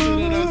been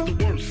considered as the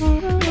worst.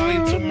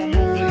 Lying to my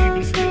mother,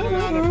 even stealing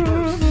out her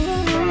purse.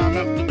 Crime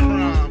after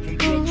crime, from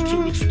drugs to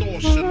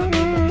extortion. I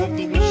know my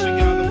mother when she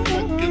got a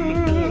fucking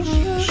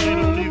abortion. She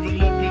don't even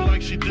love me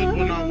like she did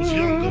when I was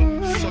younger.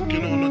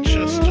 Sucking on her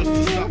chest just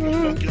to stop my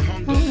fucking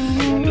hunger. I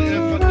wonder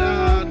if I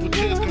died, would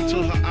tears come to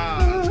her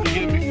eyes?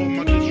 Forgive me for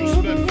my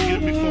disrespect,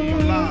 forgive me for my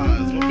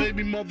lies. My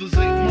baby mother's 8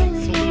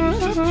 months, her little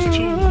sister's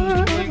 2. Who's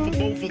to blame for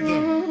both of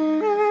them?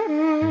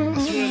 I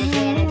swear to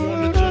God, I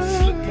wanna just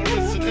slip my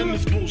wrist and end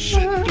this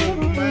bullshit. Throw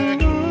the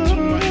magnum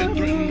until my head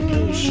threaten the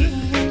bullshit.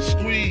 And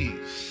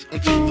squeeze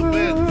until the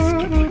bed's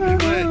completely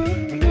red.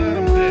 I'm glad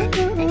I'm dead.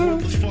 I want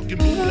this fucking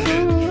Buddha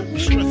head. The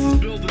stress is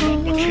building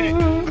up. I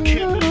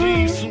can't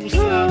believe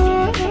suicide's on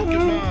my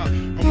fucking mind.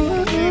 I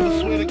wanna leave. I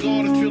swear to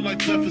God, I feel like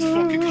death is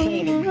fucking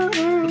calling me.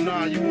 But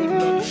nah, you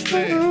wouldn't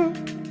understand.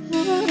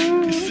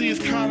 You see, it's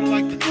kinda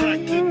like the crack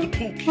did the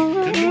Pookie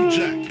and New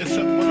Jack.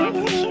 Except when I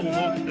cross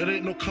over, it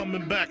ain't no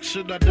coming back.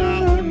 Should I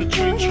die on the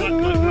train track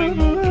like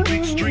Rainbow and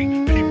Beat Street?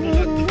 People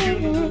at the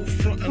funeral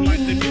frontin' like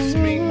they miss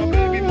me. My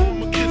baby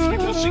mama kissed me,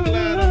 but she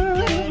glad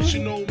I'm gone. She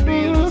know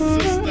me and her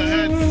sister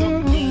had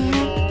something going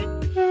on.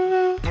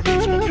 I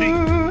reached my peak,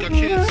 I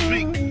can't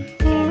speak.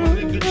 Call my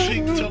nigga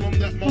cheek, tell him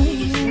that my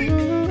hood is weak.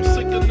 I'm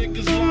sick of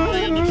niggas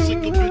lying, I'm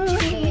sick of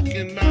bitches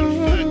talking. Matter of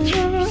fact,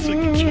 I'm sick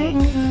of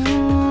talking.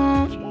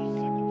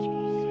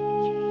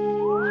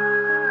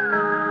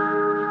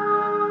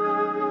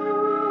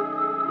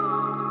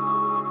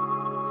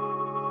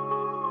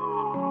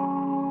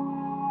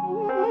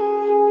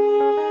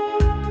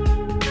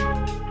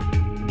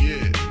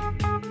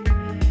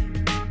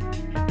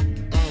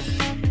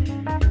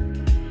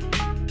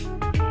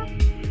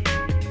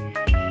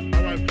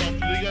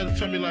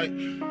 Tell me like,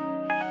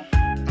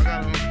 I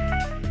gotta.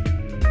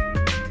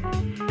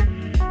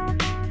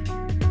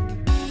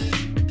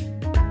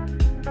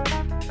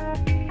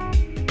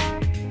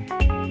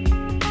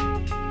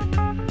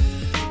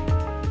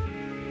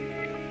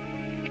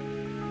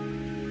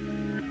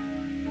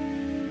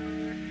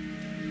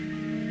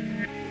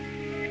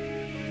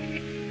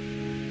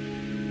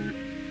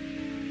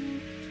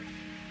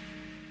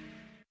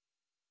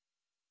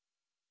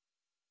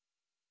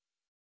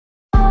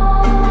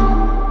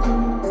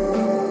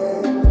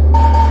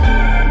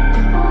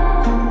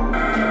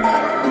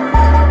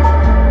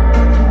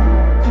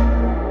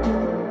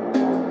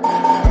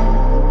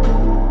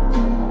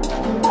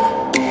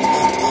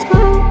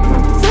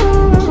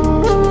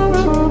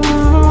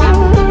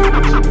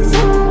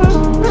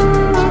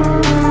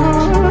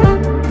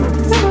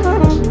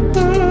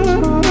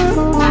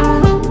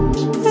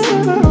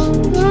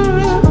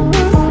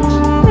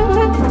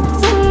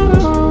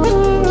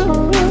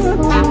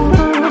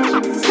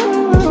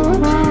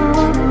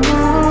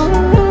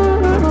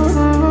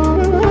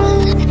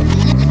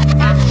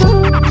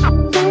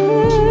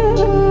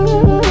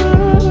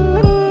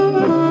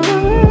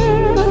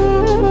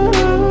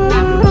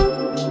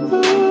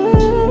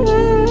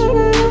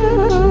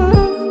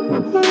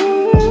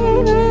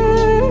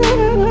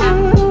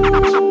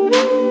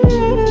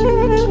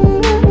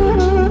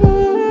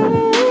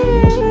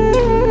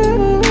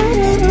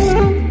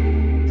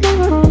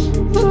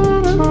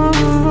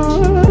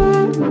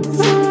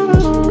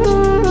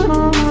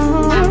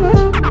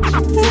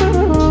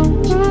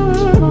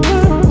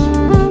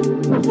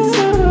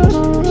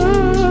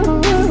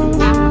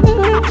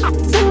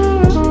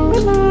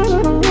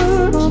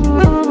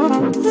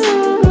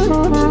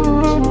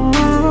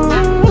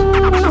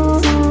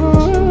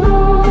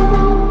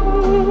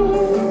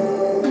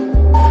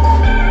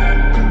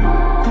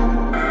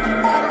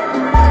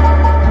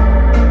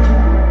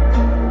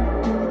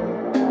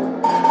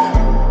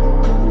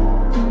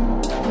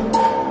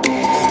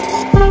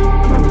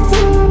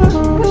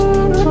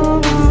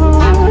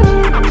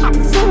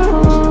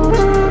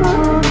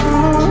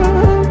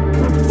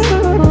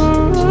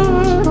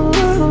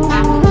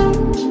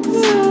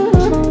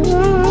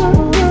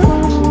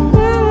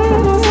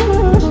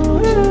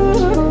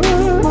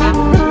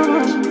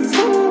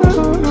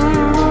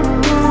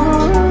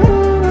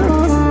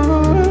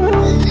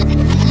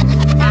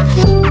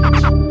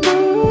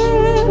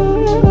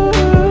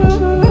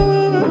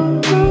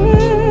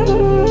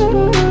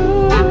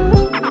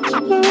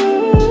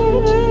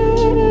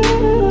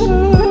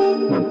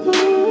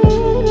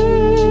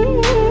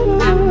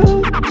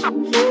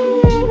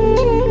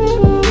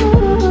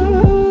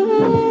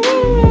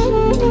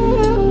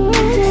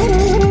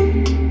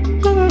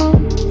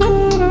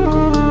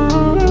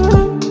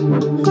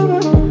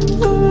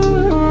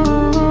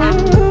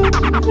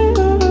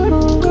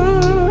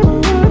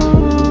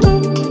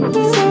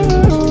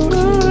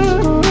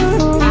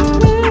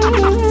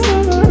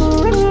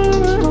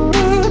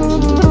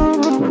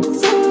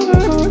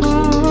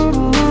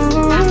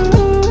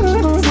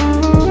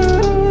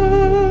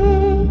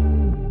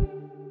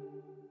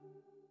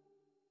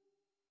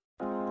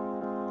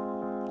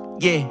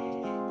 Yeah,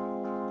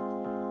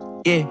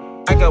 yeah.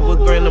 I got what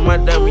grand in my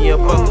diamond, yeah,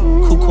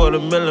 buckle. Cool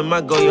 $250,000,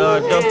 my go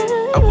yard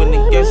duffel. I win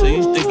the game, so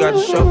you still got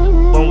to shuffle.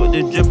 Born with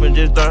the drip and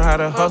just learn how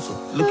to hustle.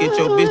 Look at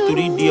your bitch through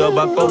these DR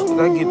by focus.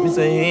 I get me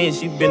some hands,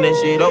 she been that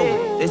shit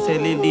over. They say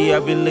lately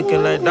I been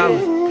looking like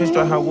dollars.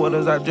 Pinstripe hot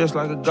waters, I dress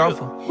like a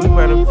golfer. We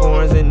riding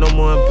foreigns, ain't no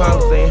more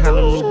Impalas. Ain't had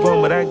no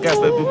newborn, but I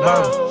got baby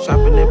bottles.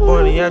 Shopping at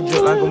Barney, I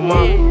drip like a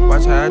model.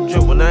 Watch how I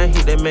drip when I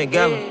hit that Met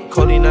Gala.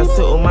 Codeine, I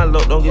sit with my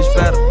luck, don't get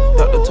splattered.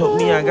 Doctor told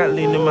me I got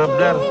lean in my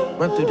bladder.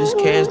 Run through this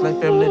cash like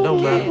family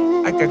don't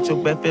matter. I got your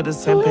back, feel the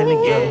same pain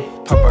together.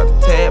 Pop out the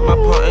tag, my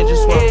paw ain't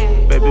just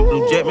swallow. Baby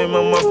blue jet, make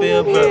my mom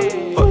feel better.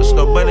 Fuck the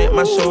snow bunny at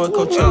my show at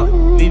Coachella.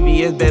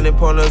 VVS banding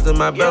partners in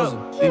my bezel.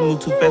 We move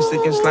too fast, they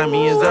can slime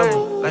me as ever.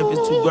 Life is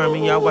too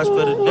grimy, y'all watch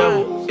for the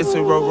devil. It's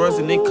a Rolls Royce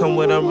and it come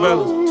with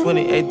umbrellas.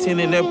 2018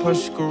 in that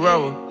Porsche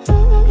Carrera.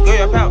 Go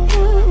your pouch.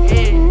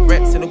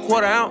 Rats in a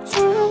quarter ounce.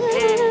 2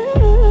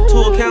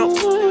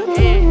 accounts.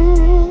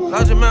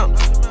 Large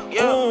amounts.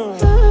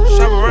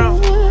 Shop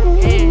around.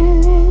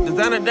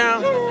 Designer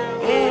down.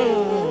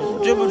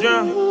 Dribble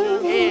drown.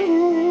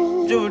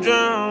 Dribble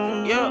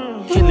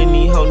drown. Killing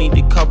these hoes, need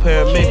to call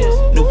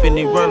paramedics. New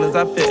Fendi runners,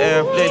 I feel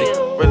athletic.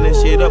 Running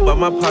shit up by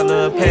my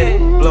partner, a paddock.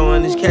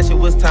 Blowing this cash, it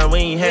was time we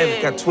ain't had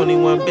it. Got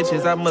 21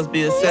 bitches, I must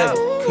be a savage.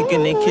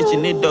 Cooking in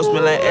kitchen, it don't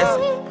smell like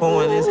acid.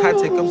 Pouring this hot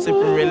take, I'm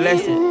sipping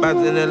relaxing.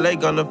 Bounce in LA,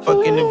 gonna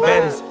fucking the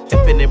baddest.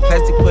 Infinite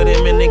plastic, put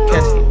him in the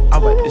casket. I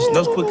wipe this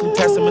nose quickly,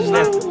 pass him a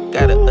nasty.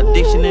 Got an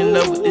addiction in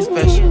love with this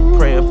fashion.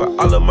 Praying for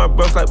all of my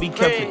bros like we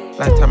Catholic.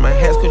 Lifetime I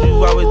has, cause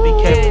you always be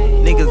Catholic.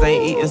 Niggas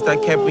ain't eating,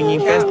 start capping, you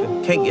ain't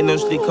fasting. Can't get no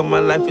sleep, cause my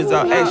life is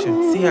all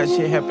action. See how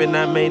shit happen,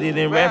 I made it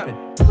in rapping.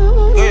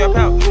 Go your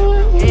pouch.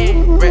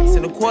 Rats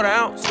in a quarter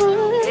ounce. 2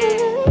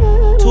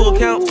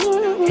 accounts.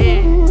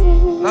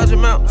 Large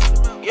amounts.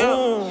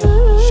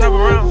 Shop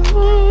around.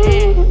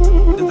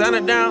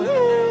 Designer down.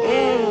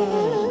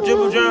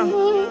 Dribble drown.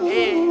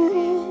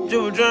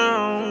 Dribble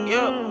drown.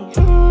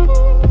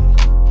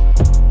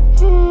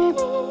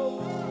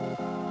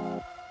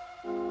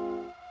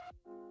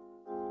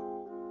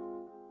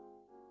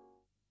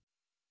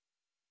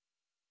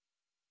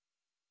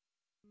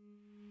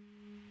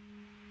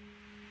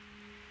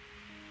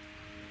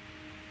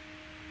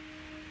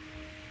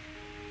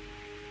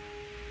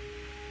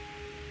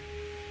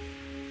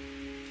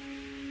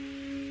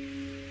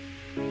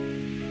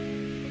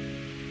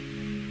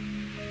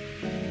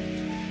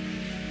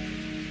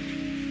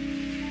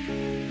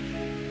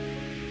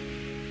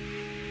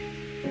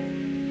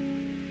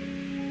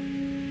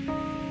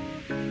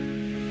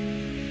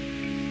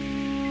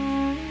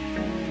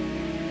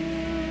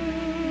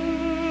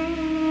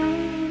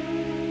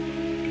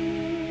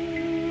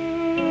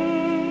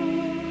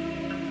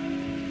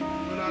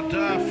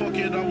 Fuck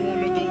it, I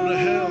wanna go to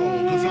hell.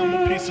 Cause I'm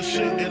a piece of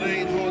shit, it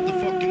ain't hard to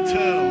fucking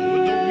tell.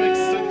 It don't make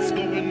sense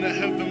going to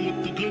heaven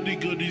with the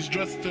goodies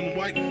dressed in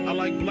white. I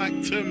like black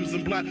Tims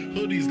and black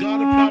hoodies.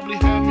 Gotta probably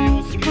have me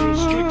on some real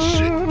strict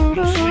shit.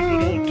 No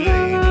sleeping all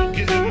day, no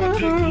getting my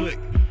dick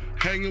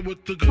licked. Hanging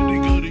with the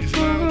goodies,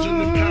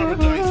 lounging in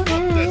paradise.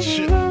 Fuck that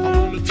shit, I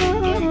wanna take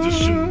guns and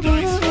shoot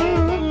dice. All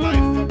my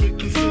life I've been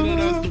considered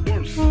as the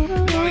worst.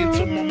 Lying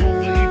to my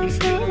mother, even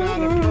stealing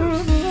out her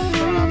purse.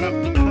 Crime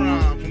after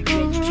crime, from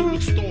drugs to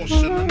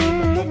extortion. I know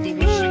my mother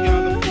when she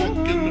got a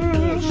fucking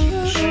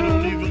abortion. She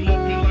don't even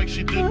love me like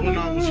she did when I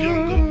was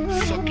younger.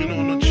 Sucking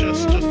on her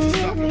chest just to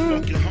stop my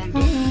fucking hunger.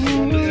 I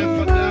wonder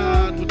if I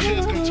died, would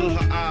tears come to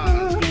her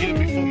eyes? Forgive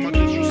me for my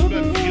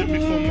disrespect, forgive me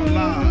for my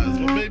lies.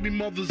 My baby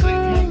mother's 8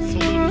 months, her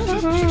little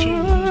sister's 2.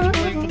 Who's to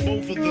blame for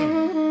both of them?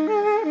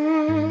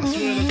 I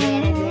swear to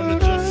God, I wanna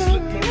just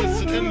slip my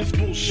wrist and end this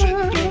bullshit.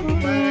 Throw the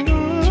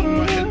magnum till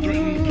my head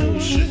threaten to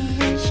bullshit.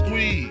 And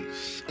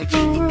squeeze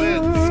until the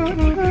bed's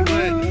completely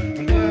red.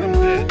 I'm glad I'm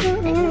dead.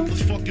 I want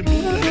this fucking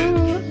Buddha head.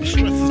 The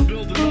stress is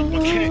building up. I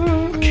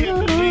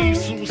can't believe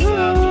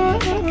suicide's on my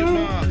fucking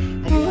mind.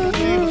 I wanna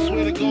leave. I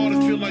swear to God, I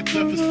feel like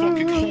death is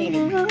fucking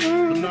calling me.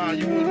 But nah,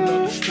 you wouldn't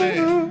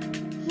understand.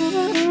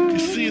 You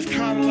see, it's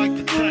kinda like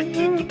the crack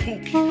did the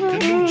Pookie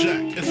and New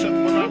Jack. Except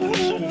when I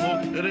cross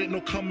over, it ain't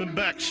no coming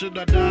back. Should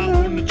I die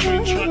on the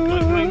train track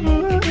like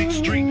Rainbow and Beat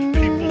Street?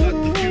 People at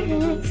the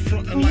funeral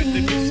frontin' like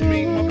they miss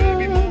me. My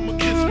baby mama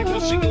kissed me,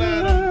 but she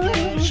glad I'm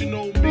gone. She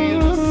know me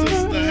and her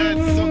sister had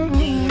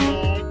something going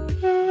on.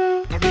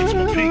 I reached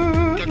my peak,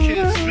 I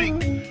can't speak.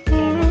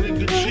 Call my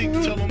nigga cheek,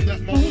 tell him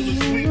that my hood is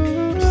weak.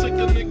 I'm sick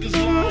of niggas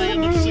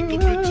lying, I'm sick of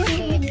bitches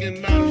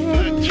talking. Matter of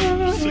fact,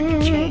 I'm sick of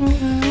talking.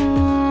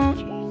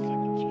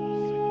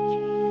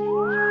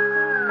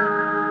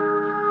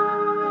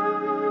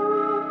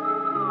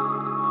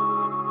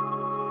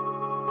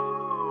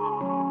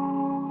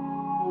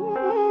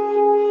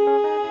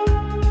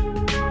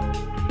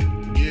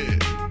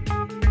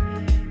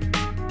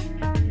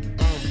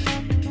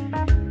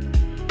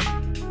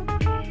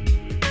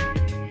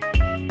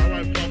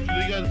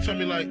 Tell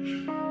me like,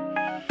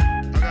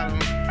 I gotta.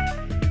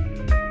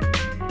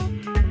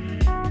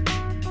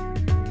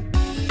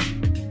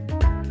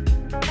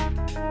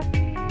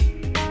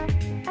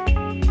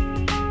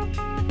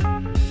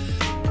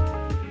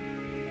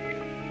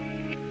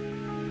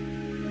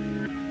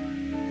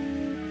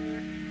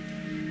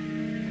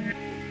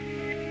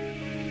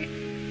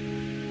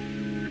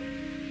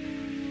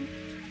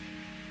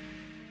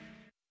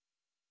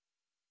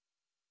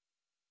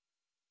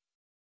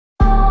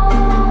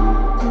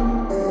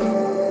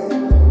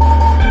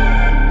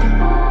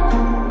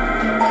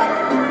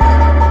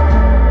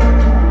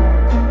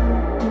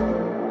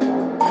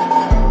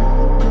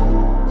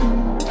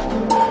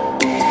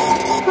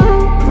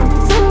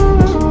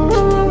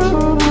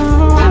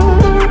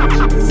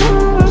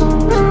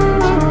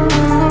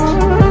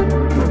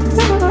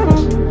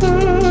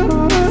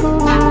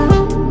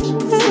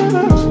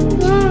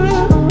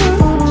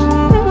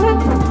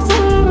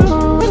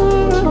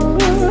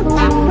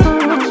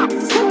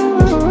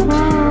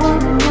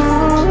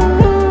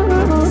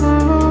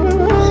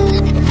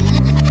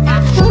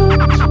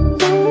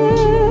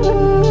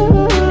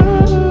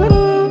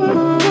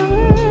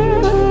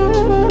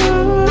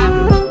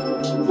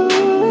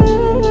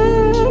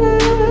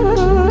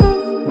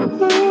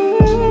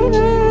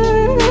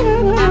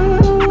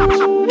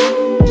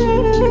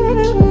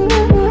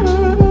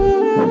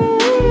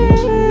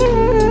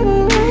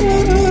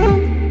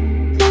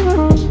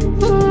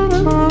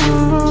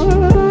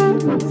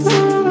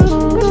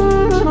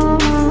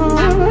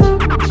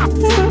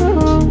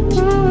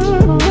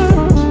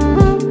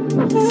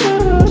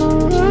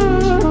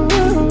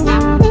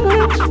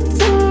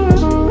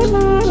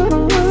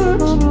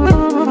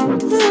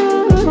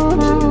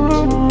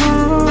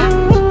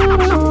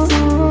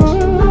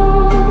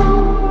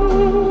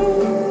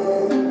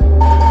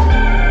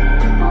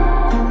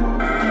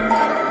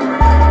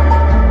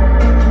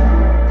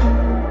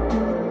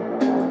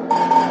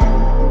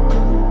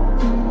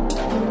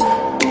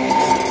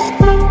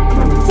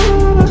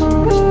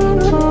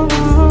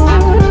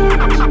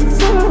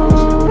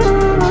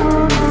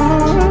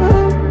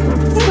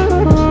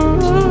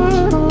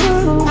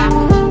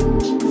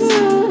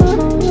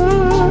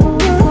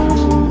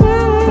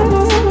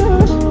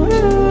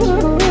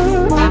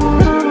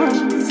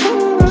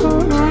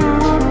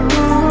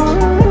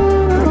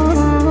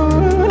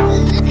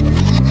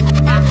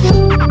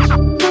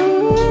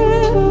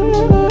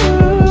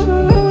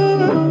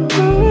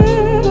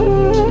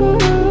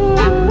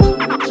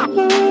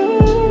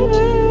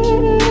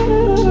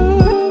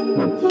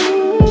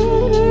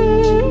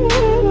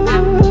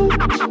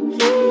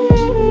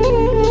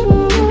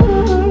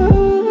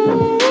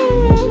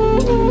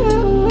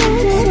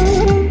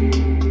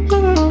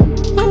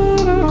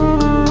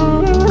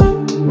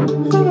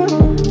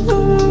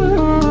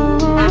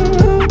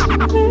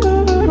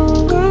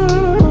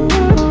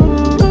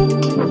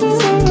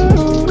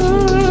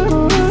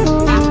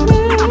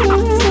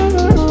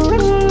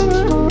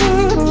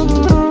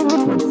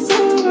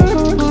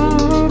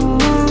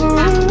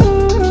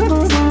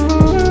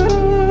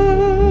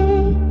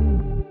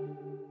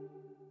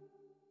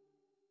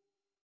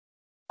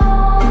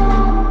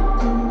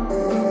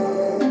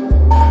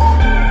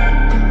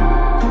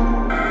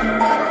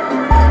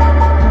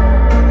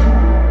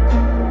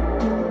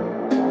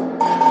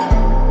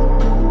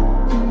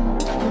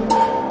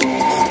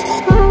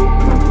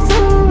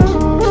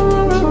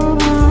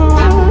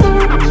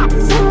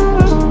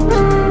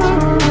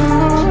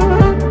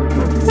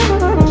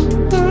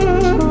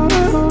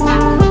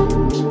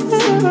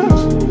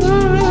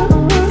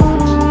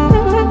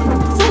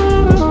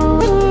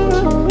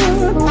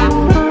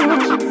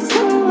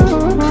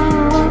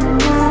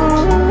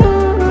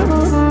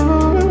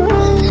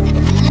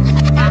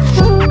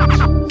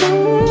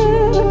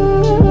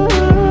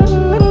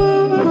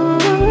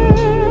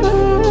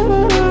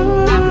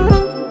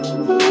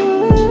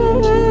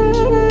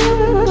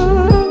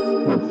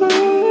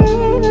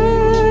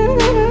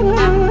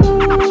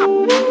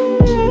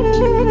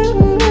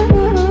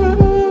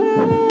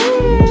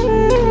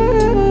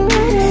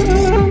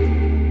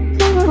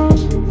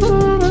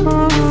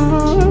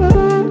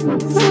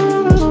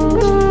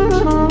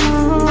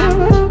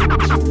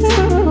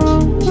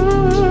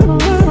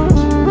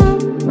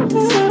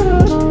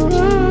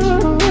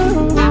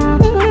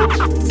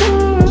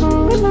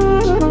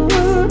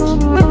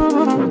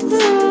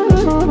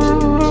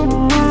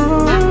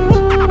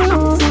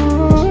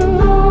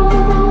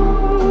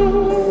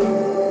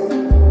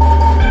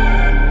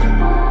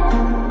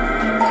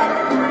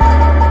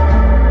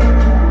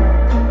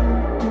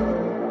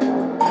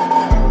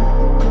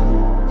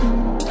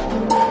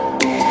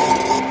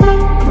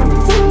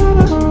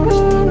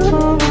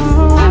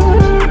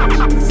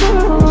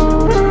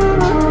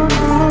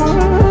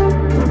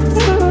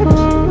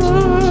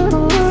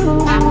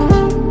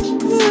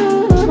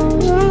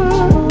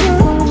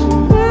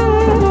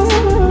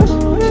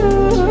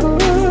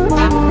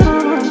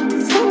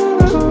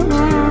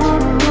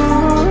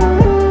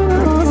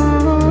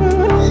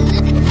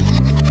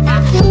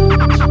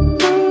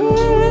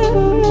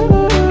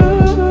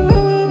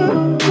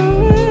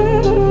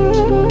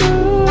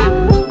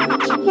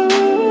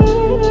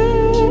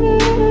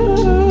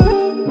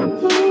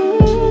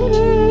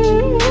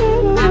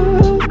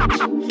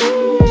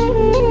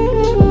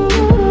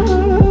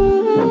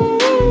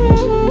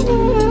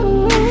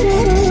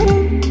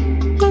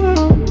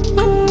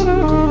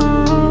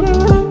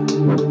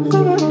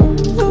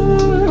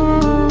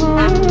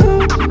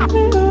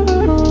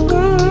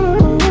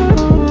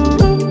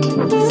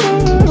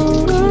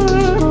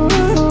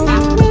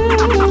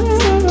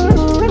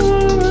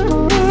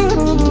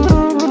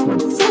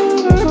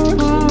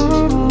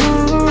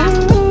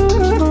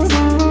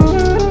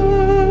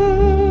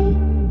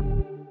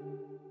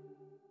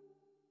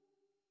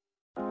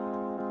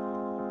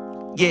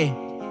 Yeah,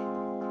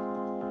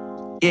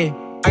 yeah.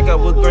 I got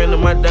what grand in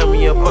my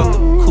dummy a bucket.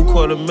 Cool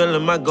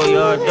 $250,000, my go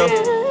yard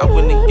duffel. I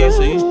win the game,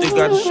 so you still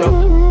gotta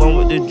shuffle. Born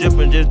with the drip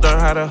and just learn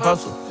how to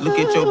hustle. Look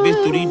at your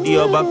bitch through these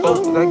DR by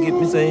focus. I get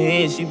me some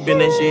hands, she been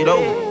that shit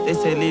over. They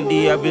say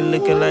Lily, I been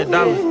looking like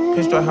dollars.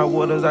 Pinstripe hot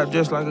waters, I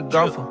dress like a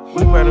golfer.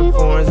 We riding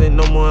foreigns, ain't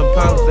no more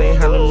Impalas. They ain't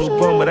had no new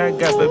bum, but I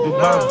got baby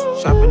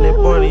bottles. Shopping at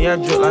Barney, I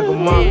drip like a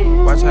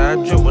model. Watch how I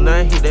drip when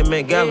I hit that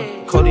Met Gala.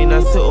 Codeine,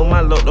 I sit on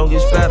my load, don't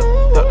get splattered.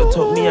 Doctor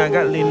told me I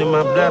got lean in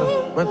my bladder.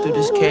 Run through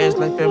this cash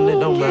like family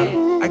don't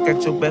matter. I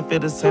got your back, feel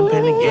the same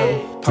pain together.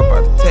 Pop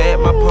out the tag,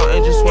 my paw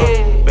ain't just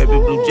swallow. Baby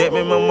blue jet,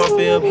 make my mom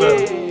feel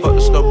better. Fuck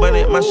the snow bunny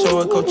at my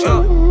show at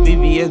Coachella.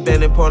 VVS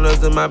banding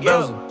partners in my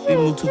bezel. We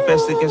move too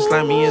fast, it can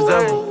slime me as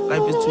ever.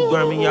 Life is too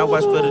grimy, I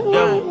watch for the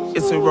devil.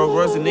 It's a Rolls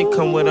Royce and it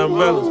come with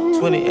umbrellas.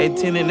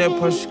 2018 in that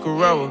Porsche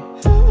Corolla.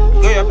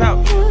 Go your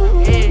pouch.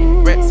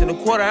 Rats in a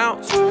quarter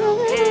ounce. 2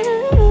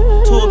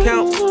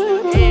 accounts.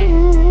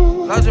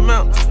 Large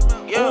amounts.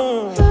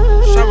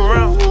 Shop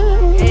around.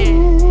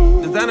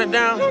 Designer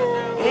down.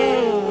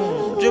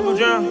 Dribble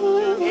drown.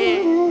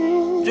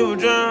 Dribble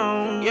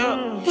drown.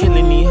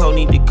 Killing these hoes,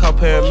 need to call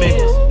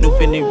paramedics. New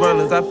Fendi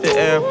runners, I feel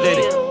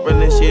athletic.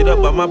 Running shit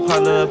up by my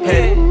partner a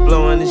paddock.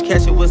 Blowing this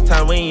cash, it was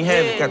time we ain't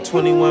had it. Got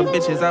 21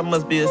 bitches, I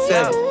must be a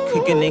savage.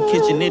 Cooking in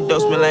kitchen, it don't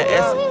smell like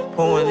acid.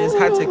 Pouring this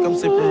hot tech, I'm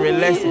sipping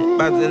relaxing.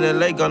 Bods in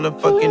LA, gonna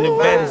fucking the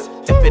baddest.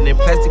 Infinite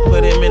plastic,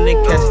 put him in the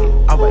casket.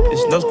 I wipe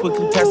this nose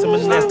quickly, pass him a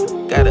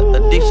napkin. Got an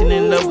addiction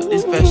in love with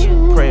this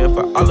fashion. Praying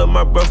for all of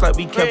my bros like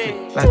we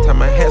Catholic. Last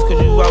time I had,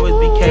 cause you always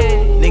be Catholic.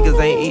 Niggas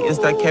ain't eating,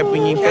 start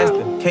capping, you ain't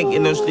fasting. Can't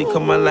get no sleep,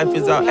 cause my life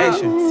is all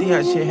action. See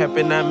how shit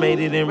happen, I made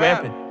it in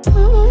rapping.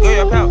 Go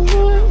your pouch.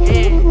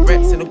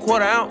 Rats in a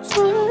quarter ounce. 2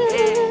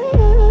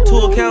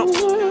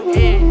 accounts.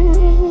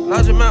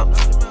 Large amounts.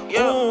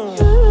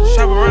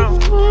 Shop around.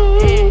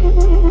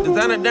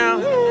 Designer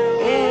down.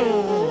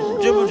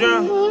 Dribble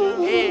drown.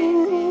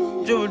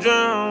 Dribble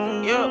drown.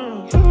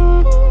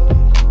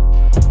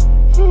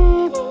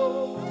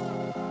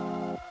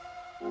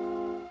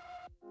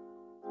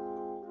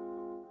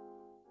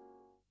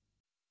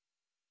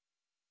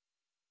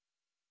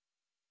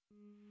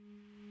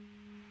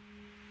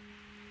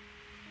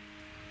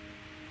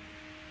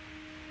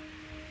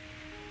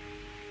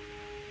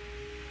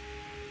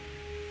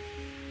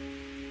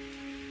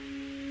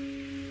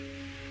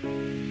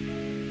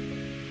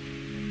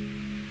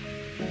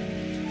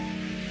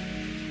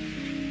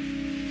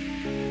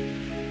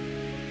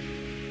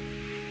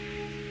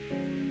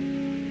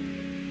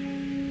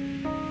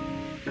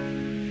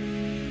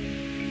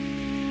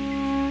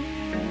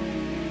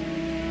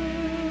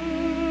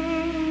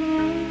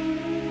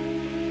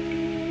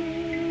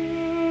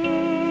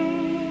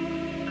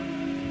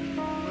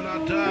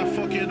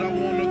 Fuck it, I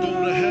wanna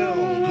go to hell.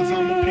 Cause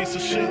I'm a piece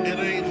of shit, it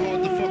ain't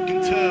hard to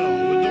fucking tell.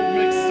 It don't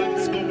make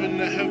sense going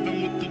to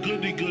heaven with the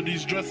goody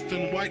goodies dressed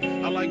in white.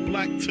 I like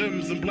black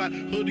Tims and black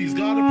hoodies.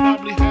 Gotta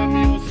probably have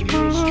me on some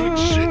real strict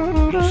shit.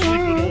 No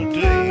sleeping all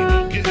day,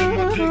 no getting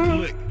my dick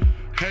licked.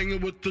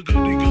 Hanging with the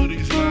goody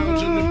goodies,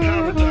 lounging in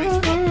paradise.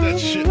 Fuck that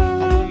shit. I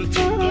wanna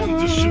take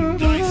guns and shoot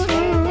dice.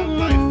 All my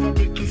life I've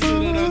been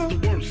considered as the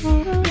worst.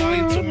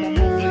 Lying to my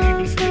mother,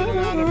 even stealing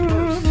out her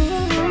purse.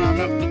 Crime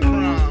after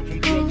crime, from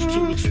drugs to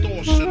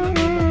extortion. I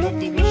know my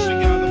mother when she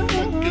got a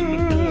fucking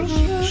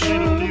abortion. She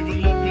don't even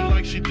love me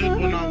like she did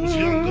when I was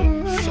younger.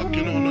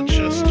 Sucking on her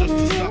chest just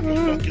to stop my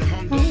fucking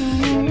hunger.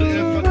 I wonder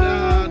if I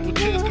died, would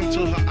tears come to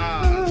her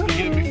eyes?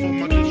 Forgive me for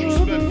my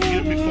disrespect,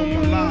 forgive me for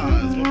my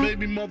lies. My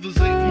baby mother's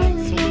 8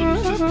 months, her little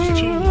sister's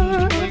 2. Who's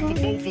to blame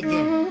for both of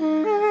them?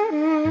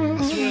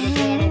 I swear to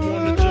God, I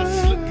wanna just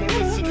slip my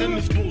wrist and end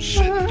this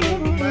bullshit. Throw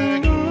the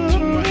magnum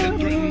until my head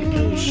threaten to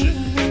bullshit.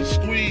 And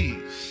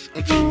squeeze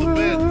until the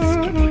bed's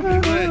completely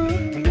red.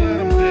 I'm glad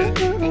I'm dead.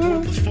 I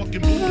want this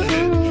fucking Buddha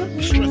head.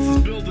 The stress is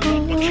building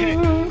up. I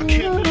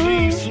can't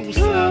believe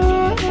suicide's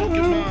on my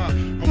fucking mind.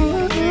 I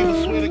wanna leave.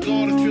 I swear to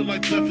God, I feel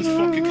like death is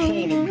fucking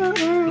calling me.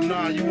 But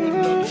nah, you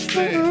wouldn't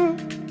understand.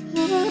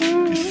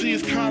 You see,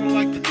 it's kinda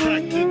like the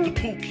crack did the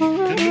Pookie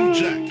and New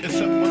Jack.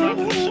 Except when I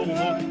cross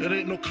over, it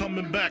ain't no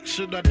coming back.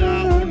 Should I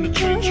die on the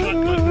train track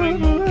like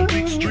Rainbow and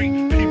Beat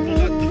Street? People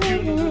at the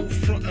funeral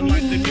frontin'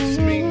 like they miss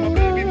me. My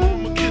baby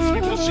mama kissed me,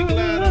 but she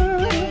glad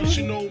I'm gone.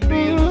 She know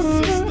me and her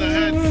sister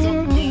had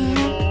something going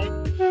on.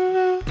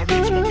 I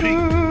reached my peak,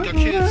 I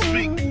can't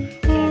speak.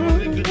 Call my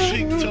nigga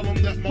cheek, tell him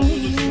that my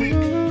hood is weak.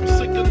 I'm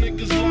sick of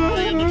niggas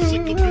lying, I'm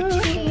sick of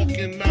bitches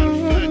talking. Matter of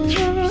fact,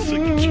 I'm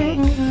sick of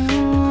talking.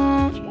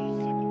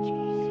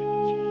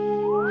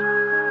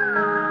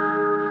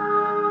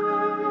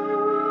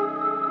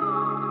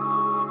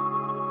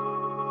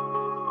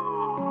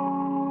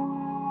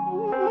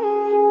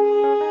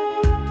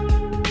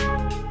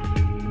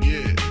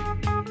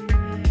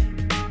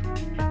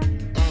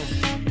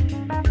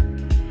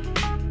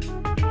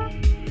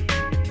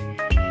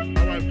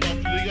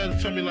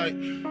 Tell me like,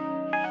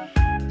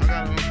 I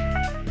gotta.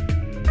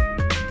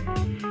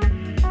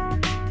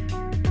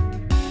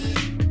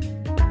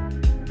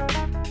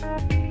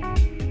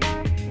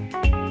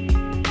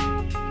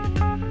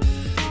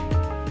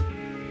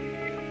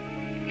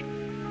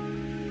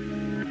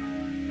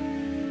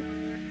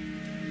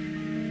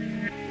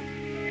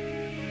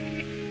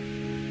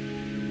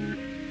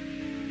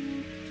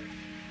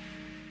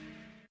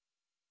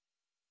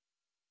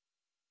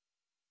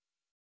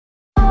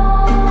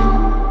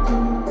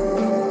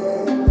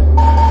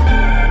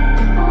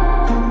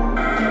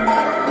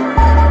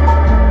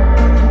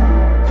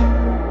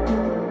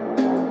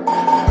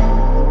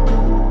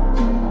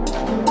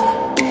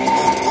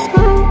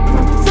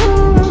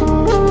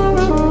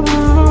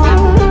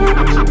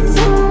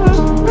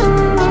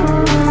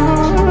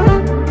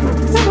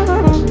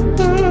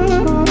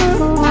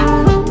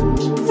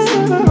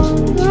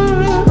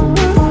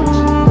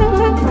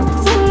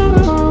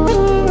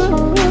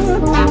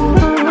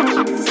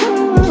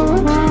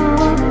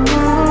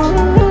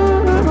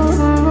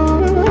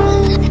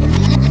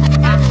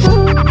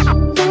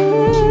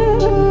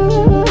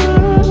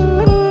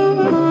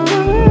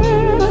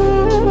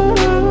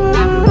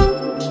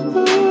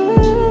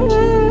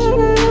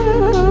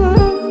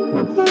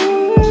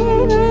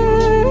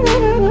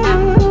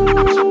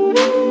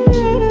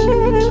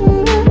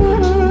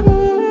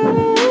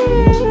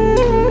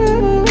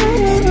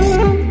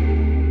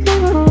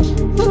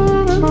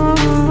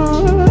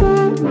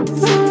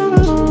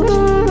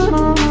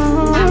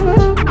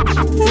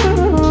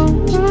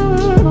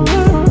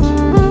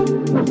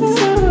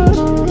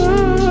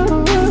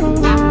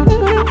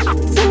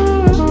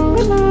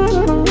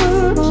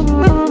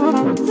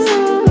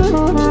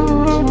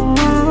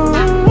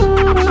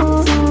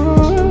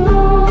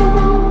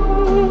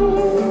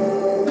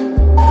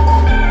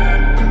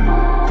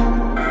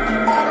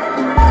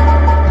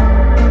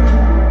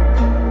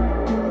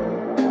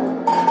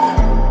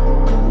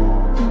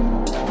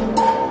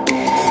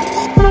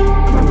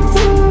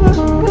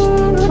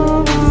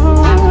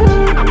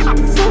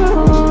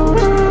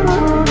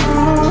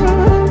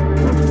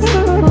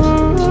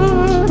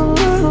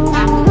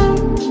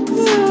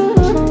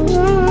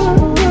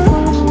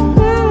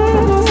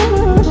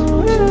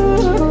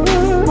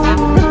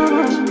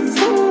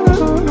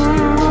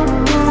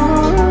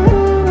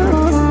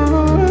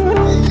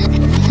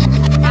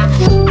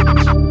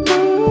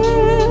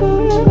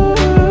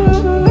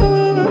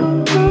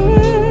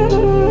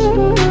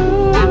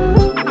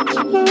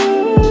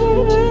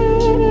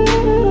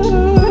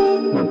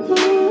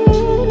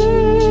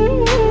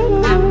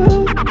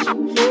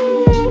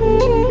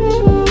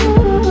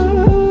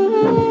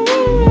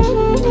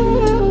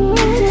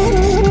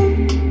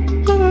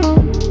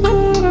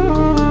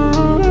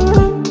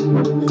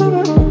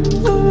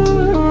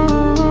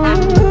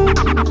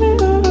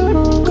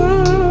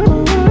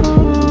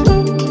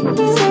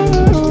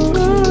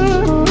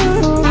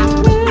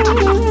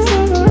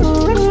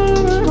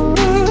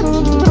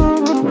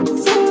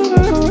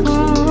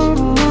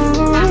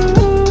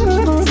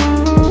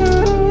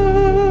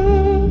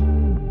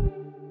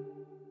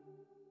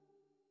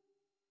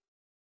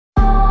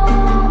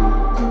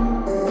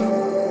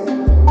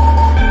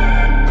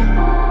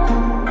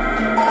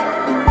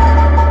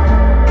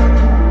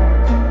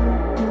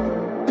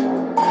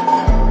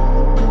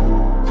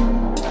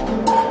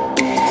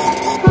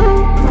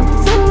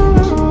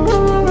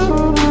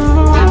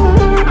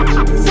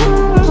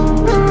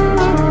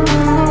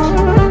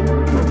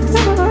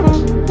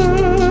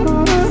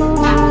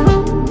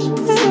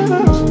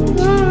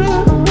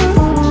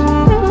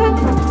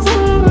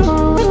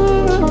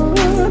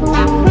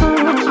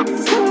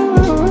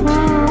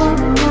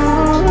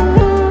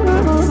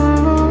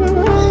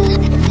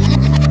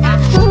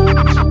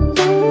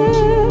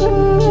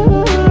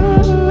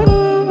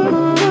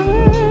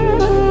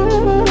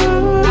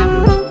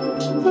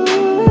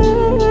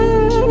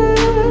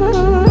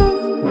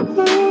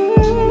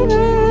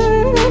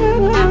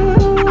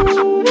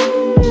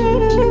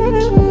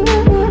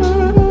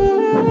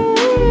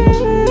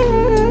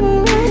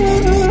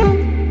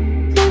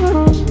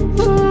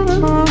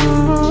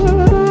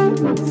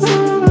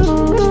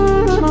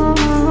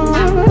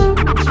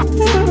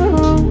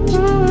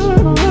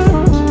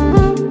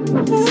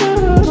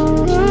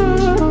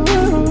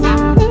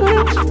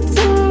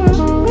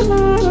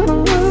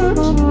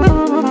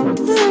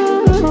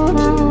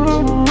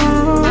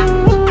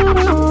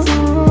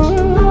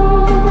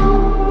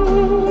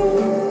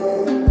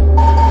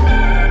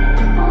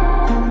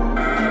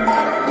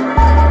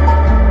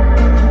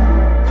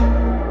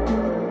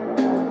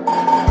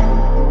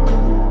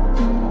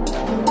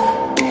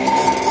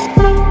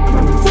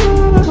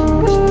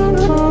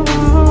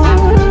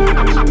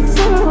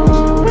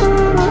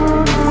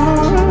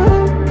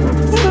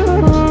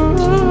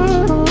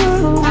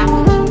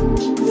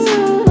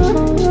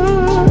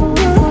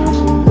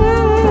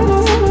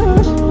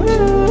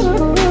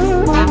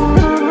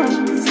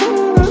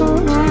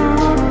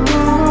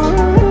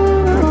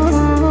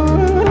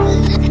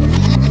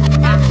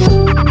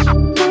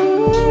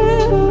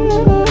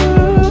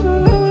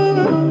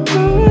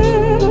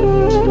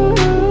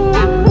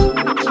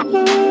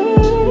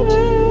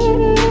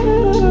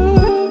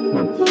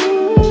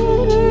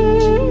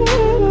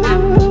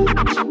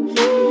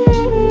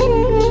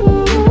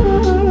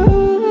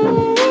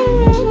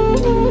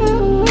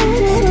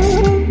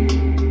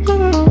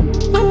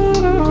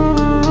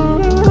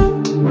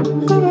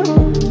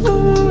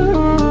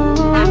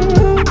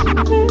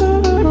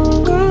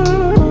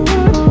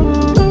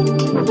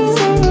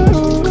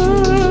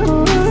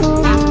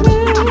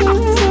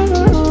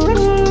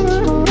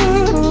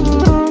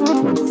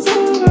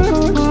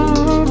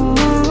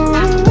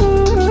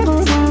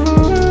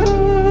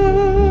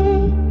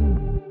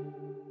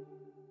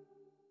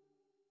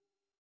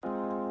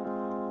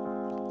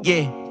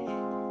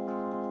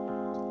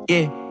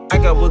 Yeah, I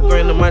got what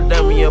grand in my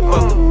diamond, a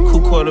buckle.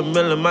 Cool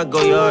 $250,000, my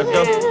go yard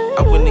duffel.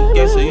 I win the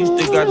game, so you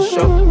still gotta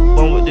shuffle.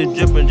 Born with the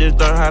drip and just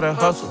learn how to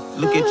hustle.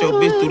 Look at your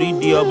bitch through these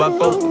DR by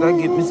focus. I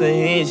get me some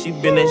hands, she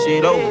been that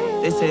shit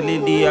over. They say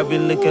Lily, I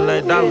been looking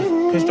like dollars.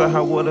 Pinstripe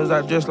hot waters,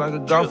 I dress like a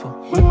golfer.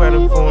 We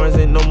riding foreigns,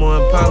 ain't no more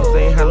impalas.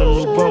 They ain't had no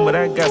new bum, but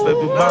I got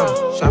baby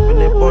bottles.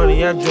 Shopping at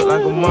Barney, I drip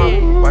like a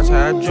model. Watch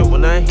how I drip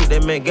when I hit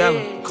that Met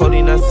Gala.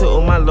 Codeine, I sit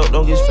on my load,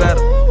 don't get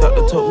splattered.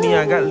 Doctor told me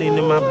I got lean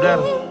in my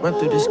bladder. Run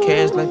through this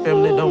cash like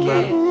family don't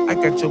matter. I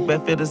got your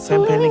back, feel the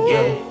same pain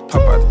together.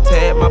 Pop out the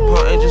tag, my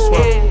paw ain't just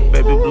swap.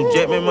 Baby blue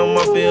jet, make my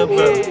mom feel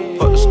better.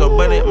 Fuck the snow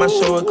bunny at my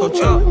show at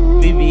Coachella.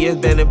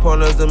 VVS banding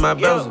partners in my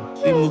Belgium.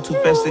 We move too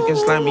fast, it can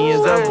slime me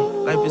as ever.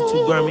 Life is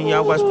too grimy, I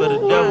watch for the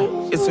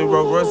devil. It's a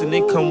Rolls Royce and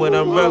it come with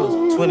umbrellas.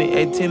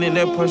 2018 in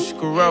that Porsche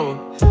Carrera.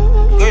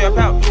 Go your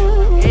pouch.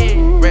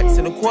 Rats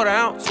in a quarter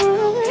ounce. 2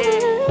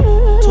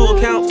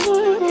 accounts.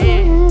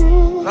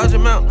 Large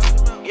amounts.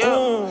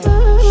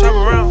 Shop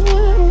around.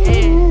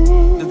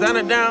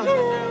 Designer down.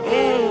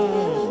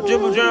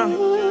 Dribble drown.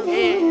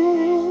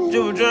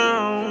 Dribble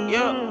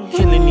drown.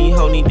 Killing these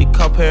hoes, need to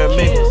call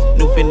paramedics.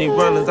 New Fendi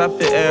runners, I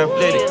feel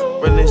athletic.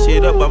 Running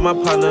shit up by my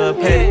partner a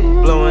paddock.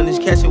 Blowing this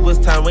cash, it was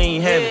time we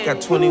ain't have it.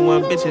 Got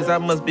 21 bitches, I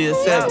must be a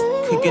savage.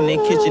 Cooking in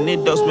kitchen,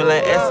 it don't smell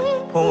like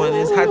acid. Pouring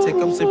this hot tech,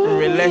 I'm sipping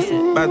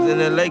relaxing. Bods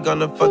in LA,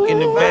 gonna fucking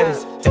the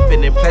baddest.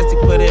 Effing in plastic,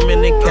 put him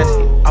in the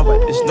casket. I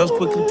wipe this nose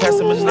quickly, pass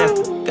him a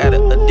napkin. Got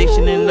an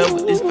addiction in love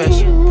with this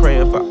fashion.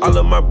 Praying for all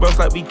of my bros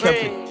like we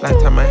Catholic.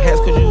 Lifetime my hats,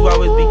 cause you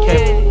always be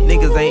capping.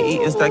 Niggas ain't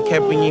eating, start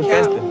capping, you ain't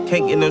fasting.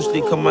 Can't get no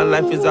sleep, cause my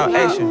life is all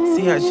action.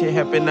 See how shit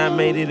happen, I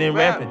made it in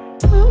rapping.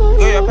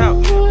 Go your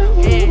pouch.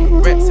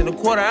 Rats in a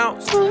quarter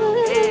ounce. 2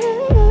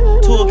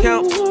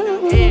 accounts.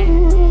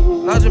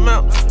 Large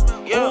amounts.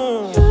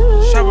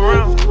 Shop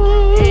around.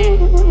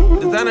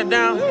 Designer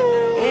down.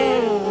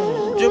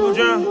 Dribble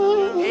drown.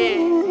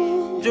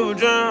 Dribble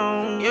drown.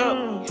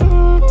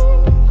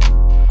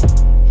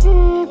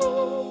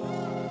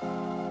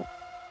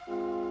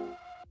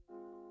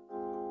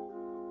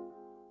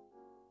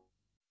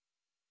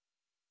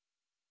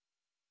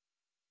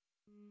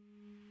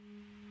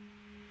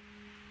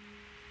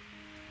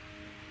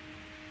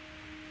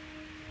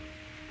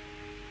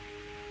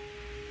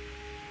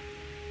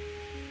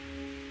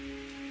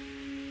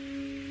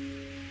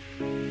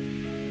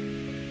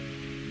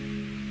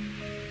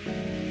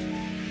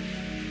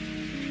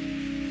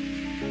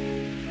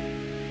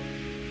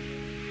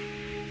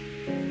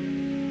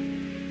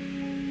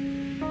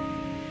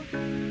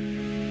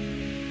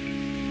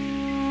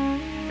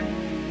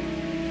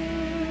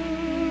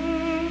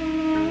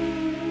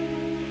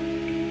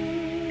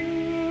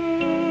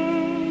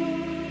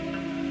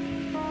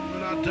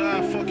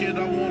 Fuck it,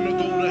 I wanna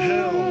go to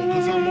hell.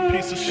 Cause I'm a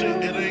piece of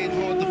shit, it ain't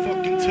hard to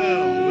fucking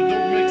tell. It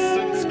don't make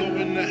sense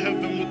going to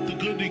heaven with the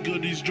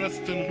goodies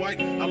dressed in white.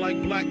 I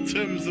like black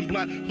Tims and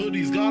black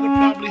hoodies. Gotta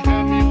probably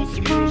have me on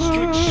some real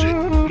strict shit.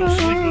 No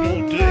sleeping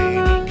all day,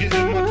 no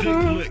getting my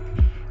dick licked.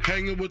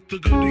 Hanging with the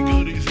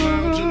goodies,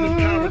 lounging in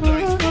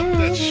paradise. Fuck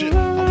that shit, I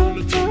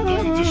wanna take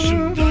guns and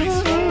shoot dice.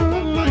 All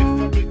my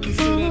life I've been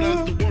considered as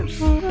the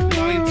worst.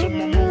 Lying to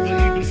my mother,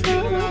 even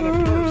stealing out her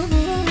purse.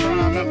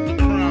 Crime after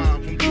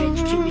crime, from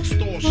drugs to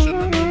extortion.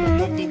 I know my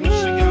mother when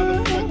she got a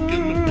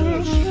fucking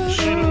abortion.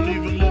 She don't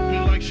even love me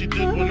like she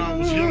did when I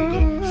was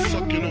younger.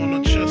 Sucking on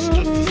her chest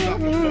just to stop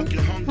my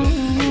fucking hunger. I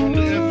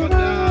wonder if I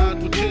died,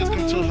 would tears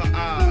come to her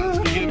eyes?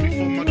 Forgive me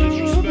for my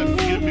disrespect,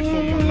 forgive me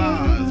for my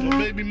lies. My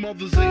baby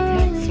mother's 8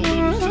 months, her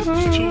little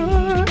sister's 2.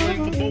 Who's to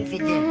blame for both of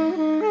them?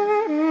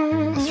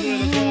 I swear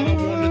to God, I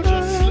wanna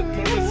just slip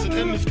my wrist and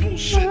end this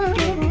bullshit.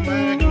 Throw the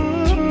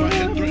magnum till my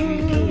head threaten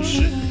to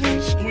bullshit.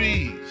 And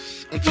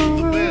squeeze until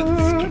the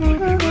bed's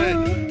completely red.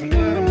 I'm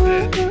glad I'm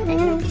dead. I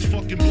want this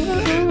fucking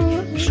Buddha head.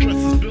 The stress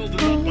is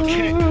building up. I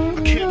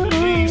can't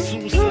believe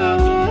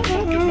suicide's on my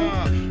fucking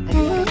mind. I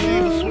wanna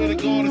leave. I swear to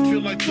God, I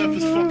feel like death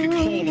is fucking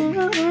calling me.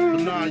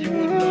 But nah, you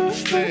wouldn't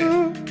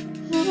understand.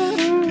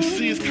 You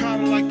see, it's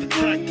kinda like the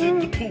crack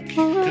did the Pookie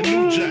and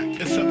New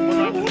Jack. Except when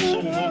I cross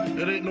over,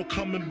 it ain't no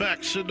coming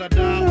back. Should I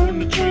die on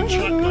the train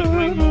track like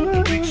Rainbow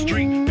and Beat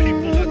Street?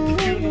 People at the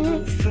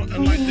funeral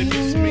frontin' like they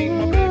miss me.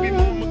 My baby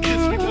mama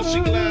kissed me, but she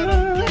glad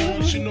I'm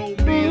gone. She know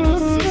me and her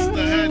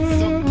sister had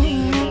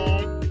something going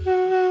on.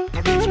 I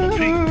reached my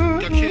peak,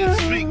 I can't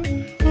speak.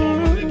 Call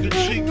my nigga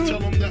cheek,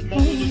 tell him that my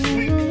hood is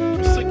weak.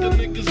 I'm sick of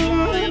niggas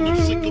lying, I'm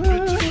sick of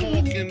bitches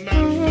talking.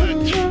 Matter of fact,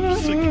 I'm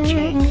sick of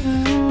talking.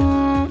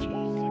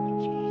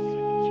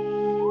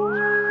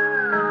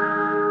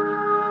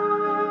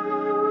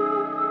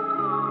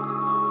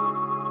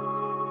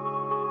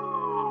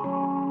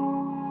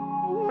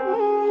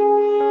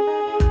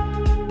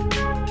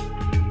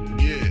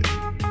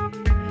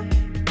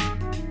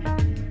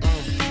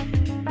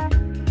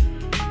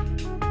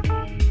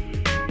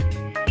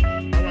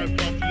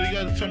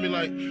 Tell me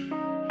like,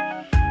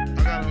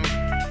 I gotta.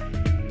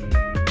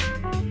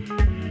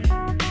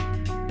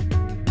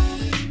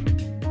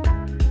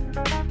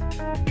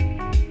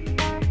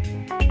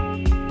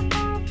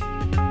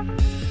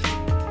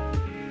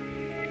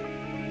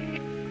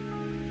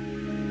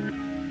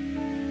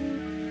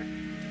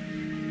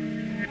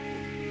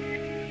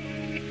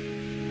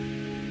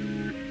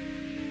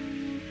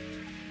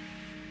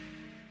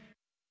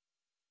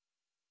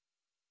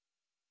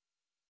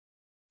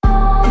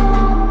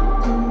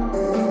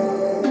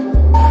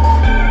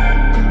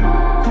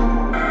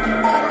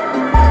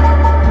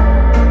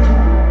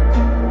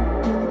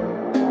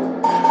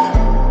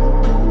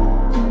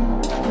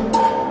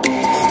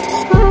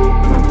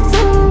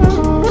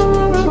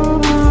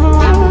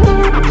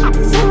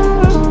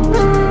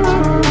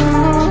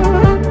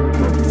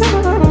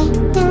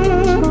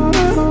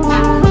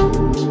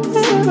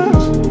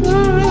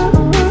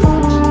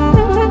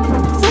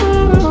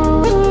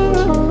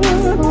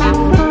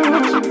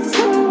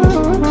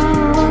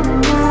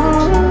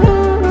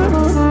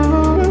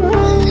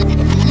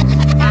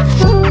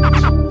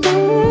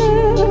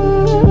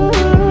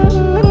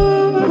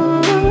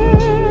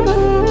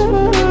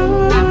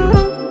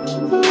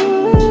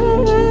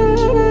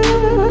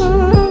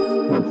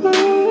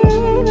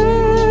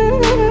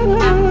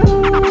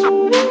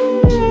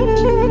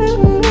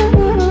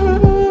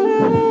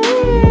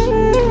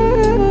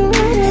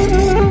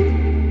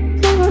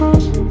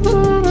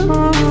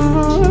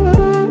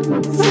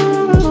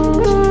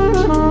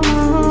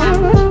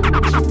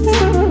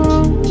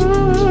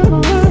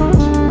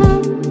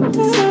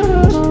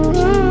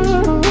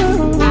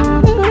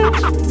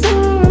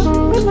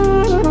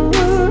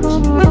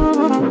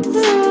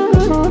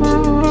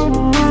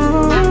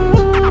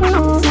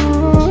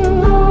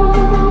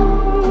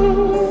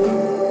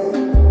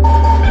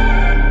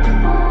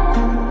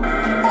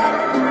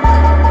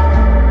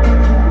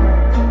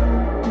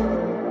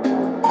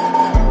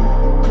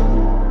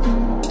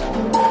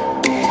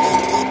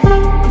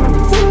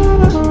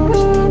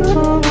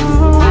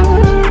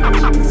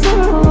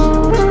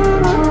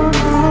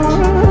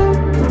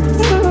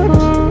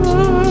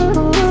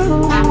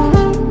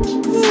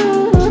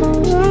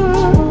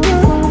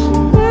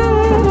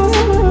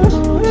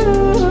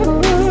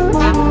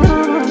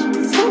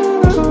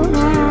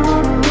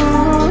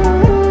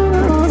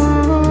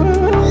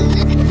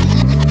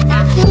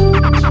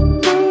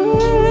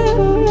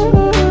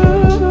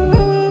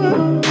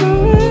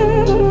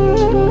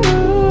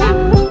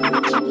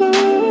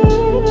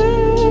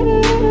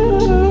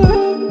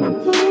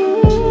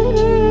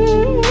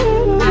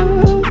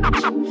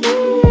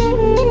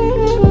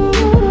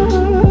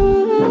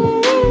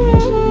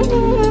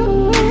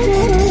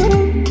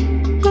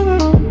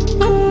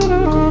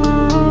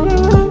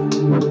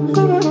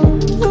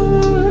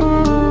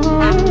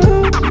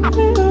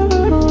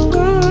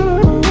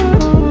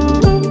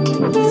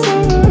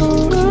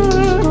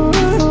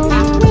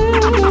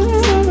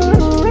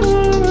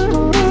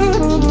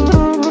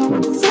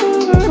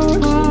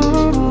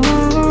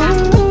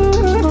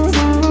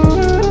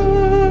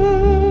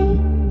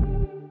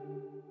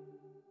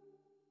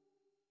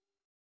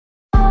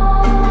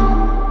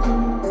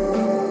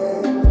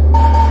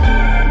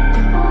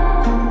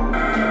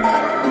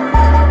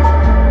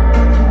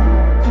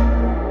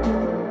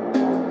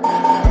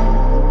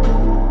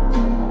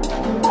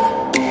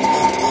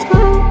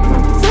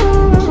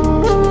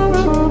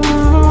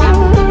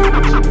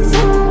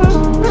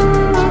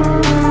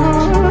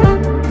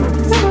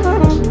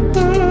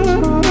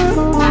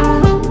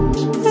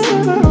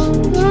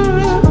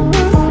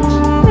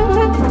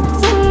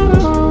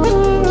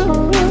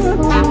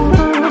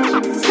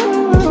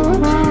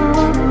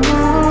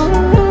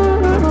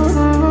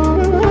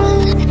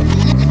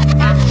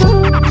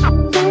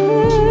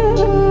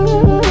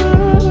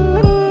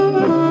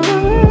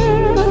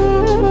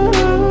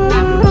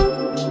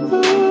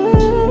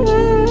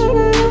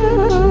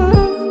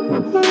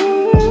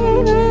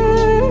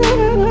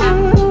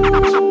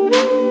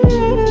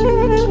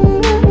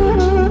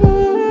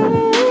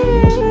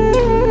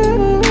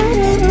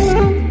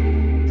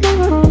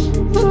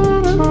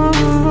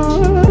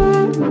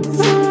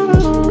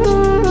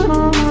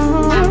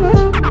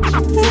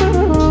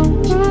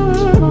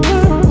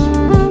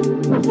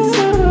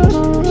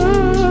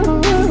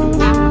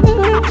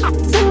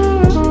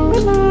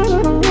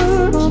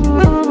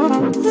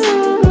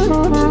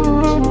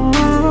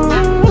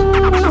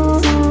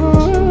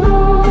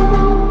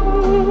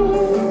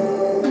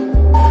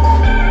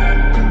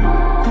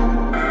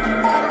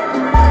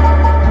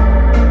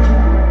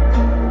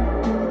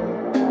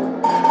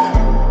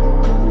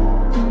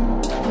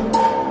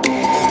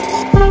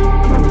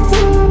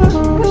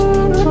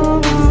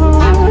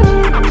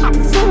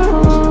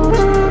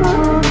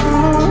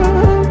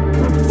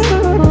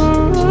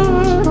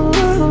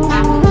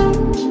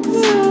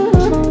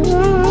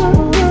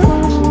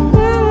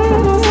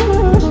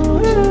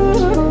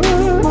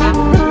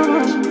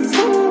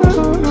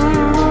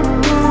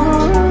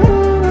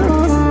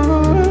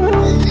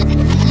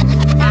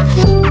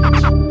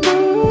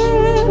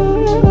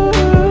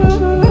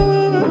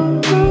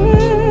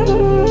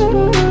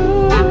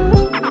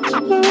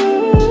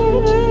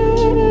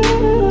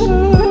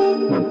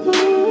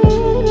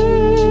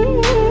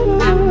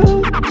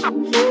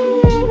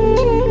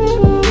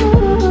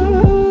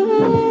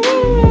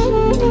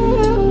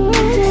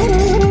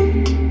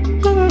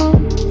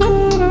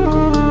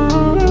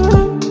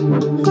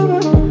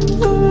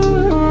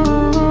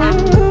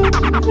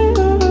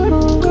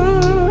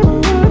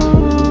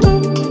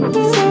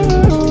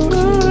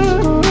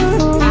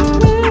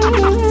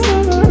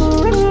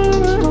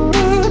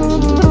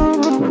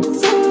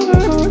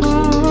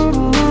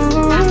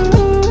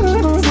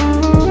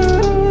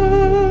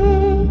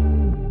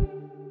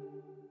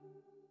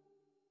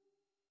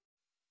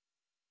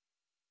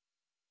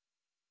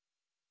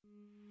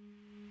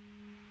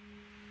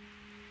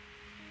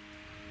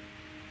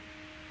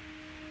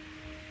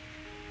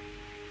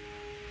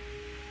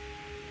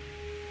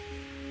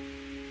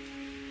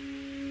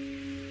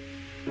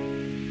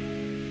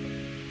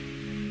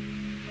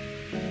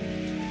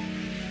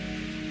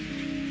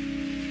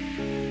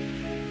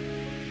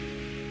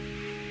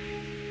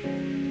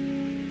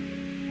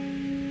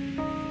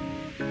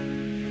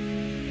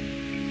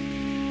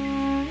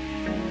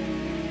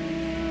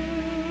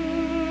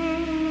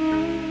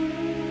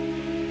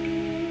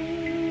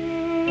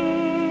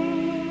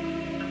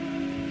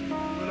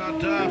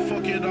 Die,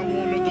 fuck it, I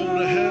wanna go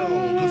to hell.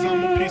 Cause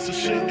I'm a piece of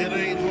shit, it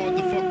ain't hard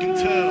to fucking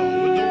tell.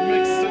 It don't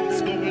make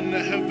sense going to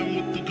heaven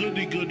with the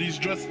goody goodies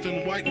dressed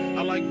in white.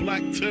 I like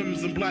black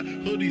Tims and black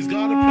hoodies.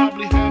 Gotta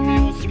probably have me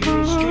on some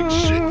real strict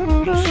shit.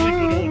 No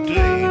sleeping all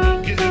day,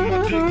 no getting my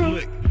dick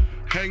licked.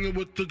 Hanging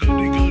with the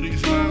goody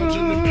goodies,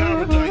 lounging in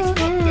paradise.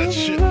 Fuck that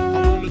shit,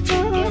 I wanna take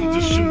guns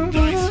and shoot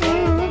dice.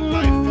 All my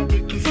life I've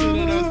been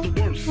considered as the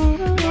worst.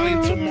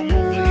 Lying to my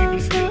mother, even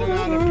stealing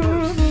out her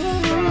purse.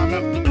 Crime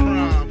after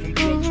crime, from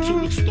drugs to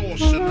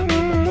extortion. I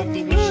know my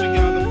mother when she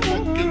got a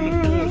fucking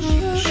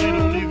abortion. She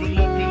don't even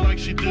love me like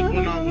she did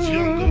when I was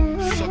younger.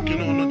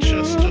 Sucking on her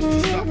chest just to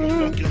stop my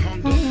fucking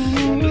hunger. I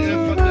wonder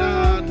if I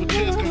died, would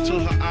tears come to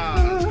her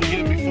eyes?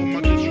 Forgive me for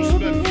my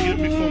disrespect, forgive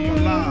me for my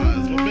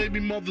lies. My baby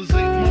mother's 8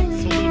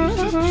 months, her little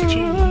sister's 2.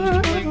 Who's to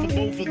blame for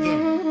both of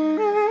them?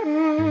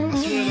 I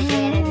swear to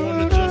God, I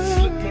wanna just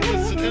slip my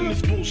wrist and end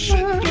this bullshit.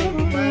 Throw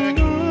the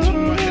magnum till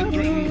my head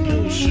threaten the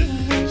bullshit.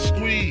 And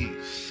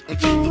squeeze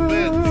until the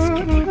bed's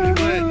completely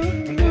red.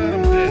 I'm glad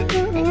I'm dead.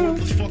 I want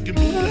this fucking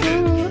Buddha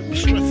head. The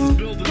stress is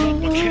building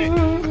up. I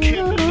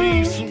can't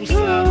believe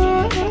suicide's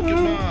on my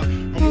fucking mind.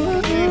 I'm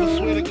gonna leave. I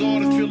swear to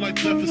God, I feel like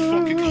death is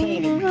fucking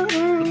calling me.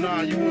 But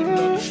nah, you wouldn't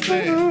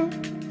understand.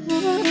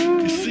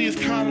 You see, it's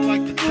kinda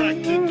like the crack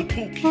did the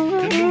Pookie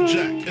and New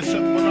Jack.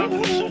 Except when I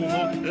cross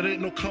over, it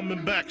ain't no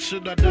coming back.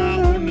 Should I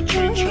die on the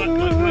train track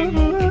like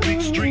Rainbow and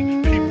Beat Street?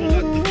 People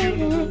at the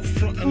funeral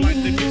frontin' like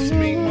they miss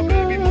me. My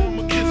baby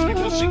mama kissed me,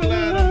 but she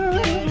glad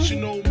I'm gone. She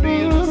know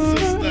me and her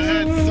sister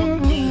had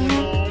something going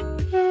on.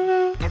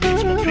 I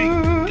reached my peak,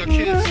 I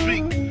can't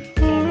speak.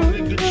 Call my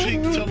nigga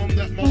cheek, tell him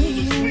that my hood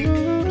is weak.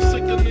 I'm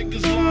sick of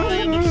niggas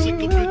lying, I'm sick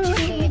of bitches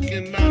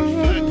talking. Matter of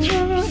fact,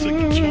 I'm sick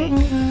of talking.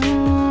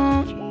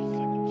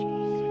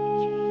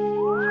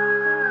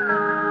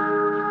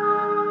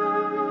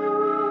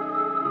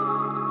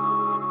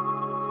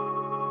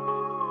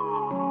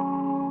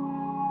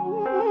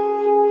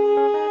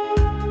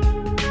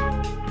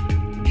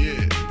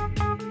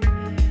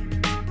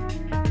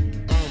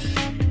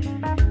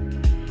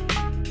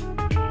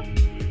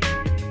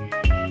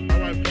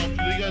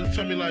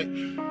 Tell me like